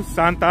to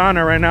Santa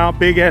Ana right now.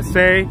 Big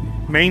SA,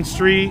 Main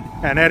Street,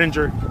 and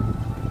Edinger.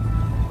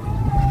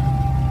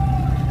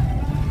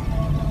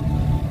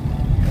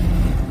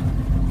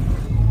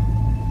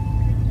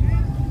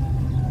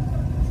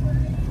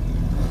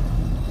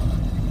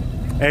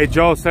 Hey,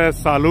 Joe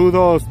says,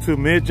 saludos to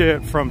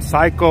Midget from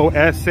Psycho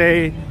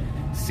SA,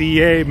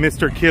 CA,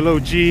 Mr. Kilo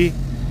G,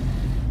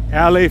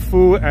 LA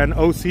Fu, and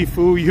OC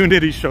Fu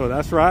Unity Show.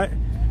 That's right.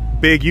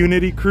 Big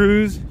Unity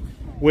cruise.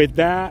 With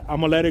that, I'm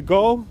gonna let it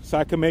go so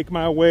I can make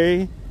my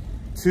way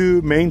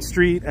to Main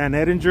Street and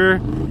Edinger.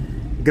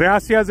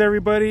 Gracias,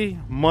 everybody.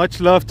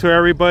 Much love to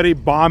everybody.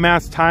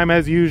 Bomb-ass time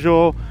as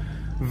usual.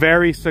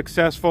 Very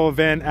successful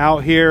event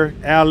out here.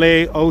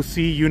 LA OC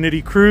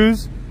Unity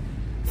Cruise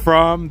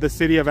from the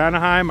city of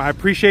Anaheim. I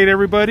appreciate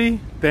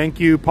everybody. Thank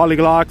you,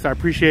 Polyglots. I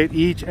appreciate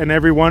each and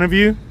every one of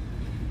you.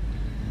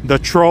 The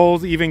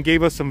trolls even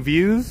gave us some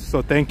views,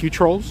 so thank you,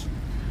 trolls.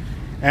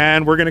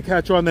 And we're gonna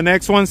catch you on the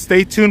next one.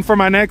 Stay tuned for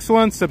my next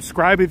one.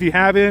 Subscribe if you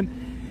haven't.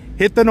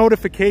 Hit the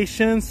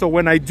notifications so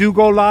when I do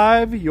go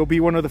live, you'll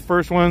be one of the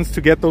first ones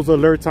to get those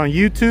alerts on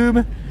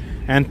YouTube.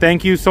 And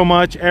thank you so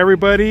much,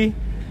 everybody,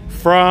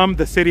 from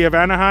the city of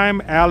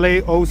Anaheim,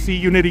 LA OC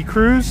Unity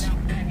Cruise.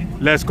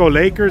 Let's go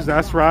Lakers,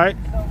 that's right.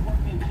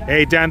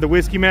 Hey, Dan the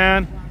Whiskey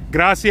Man,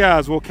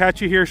 gracias. We'll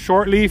catch you here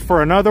shortly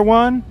for another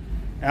one.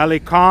 Ali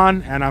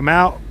Khan, and I'm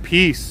out.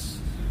 Peace.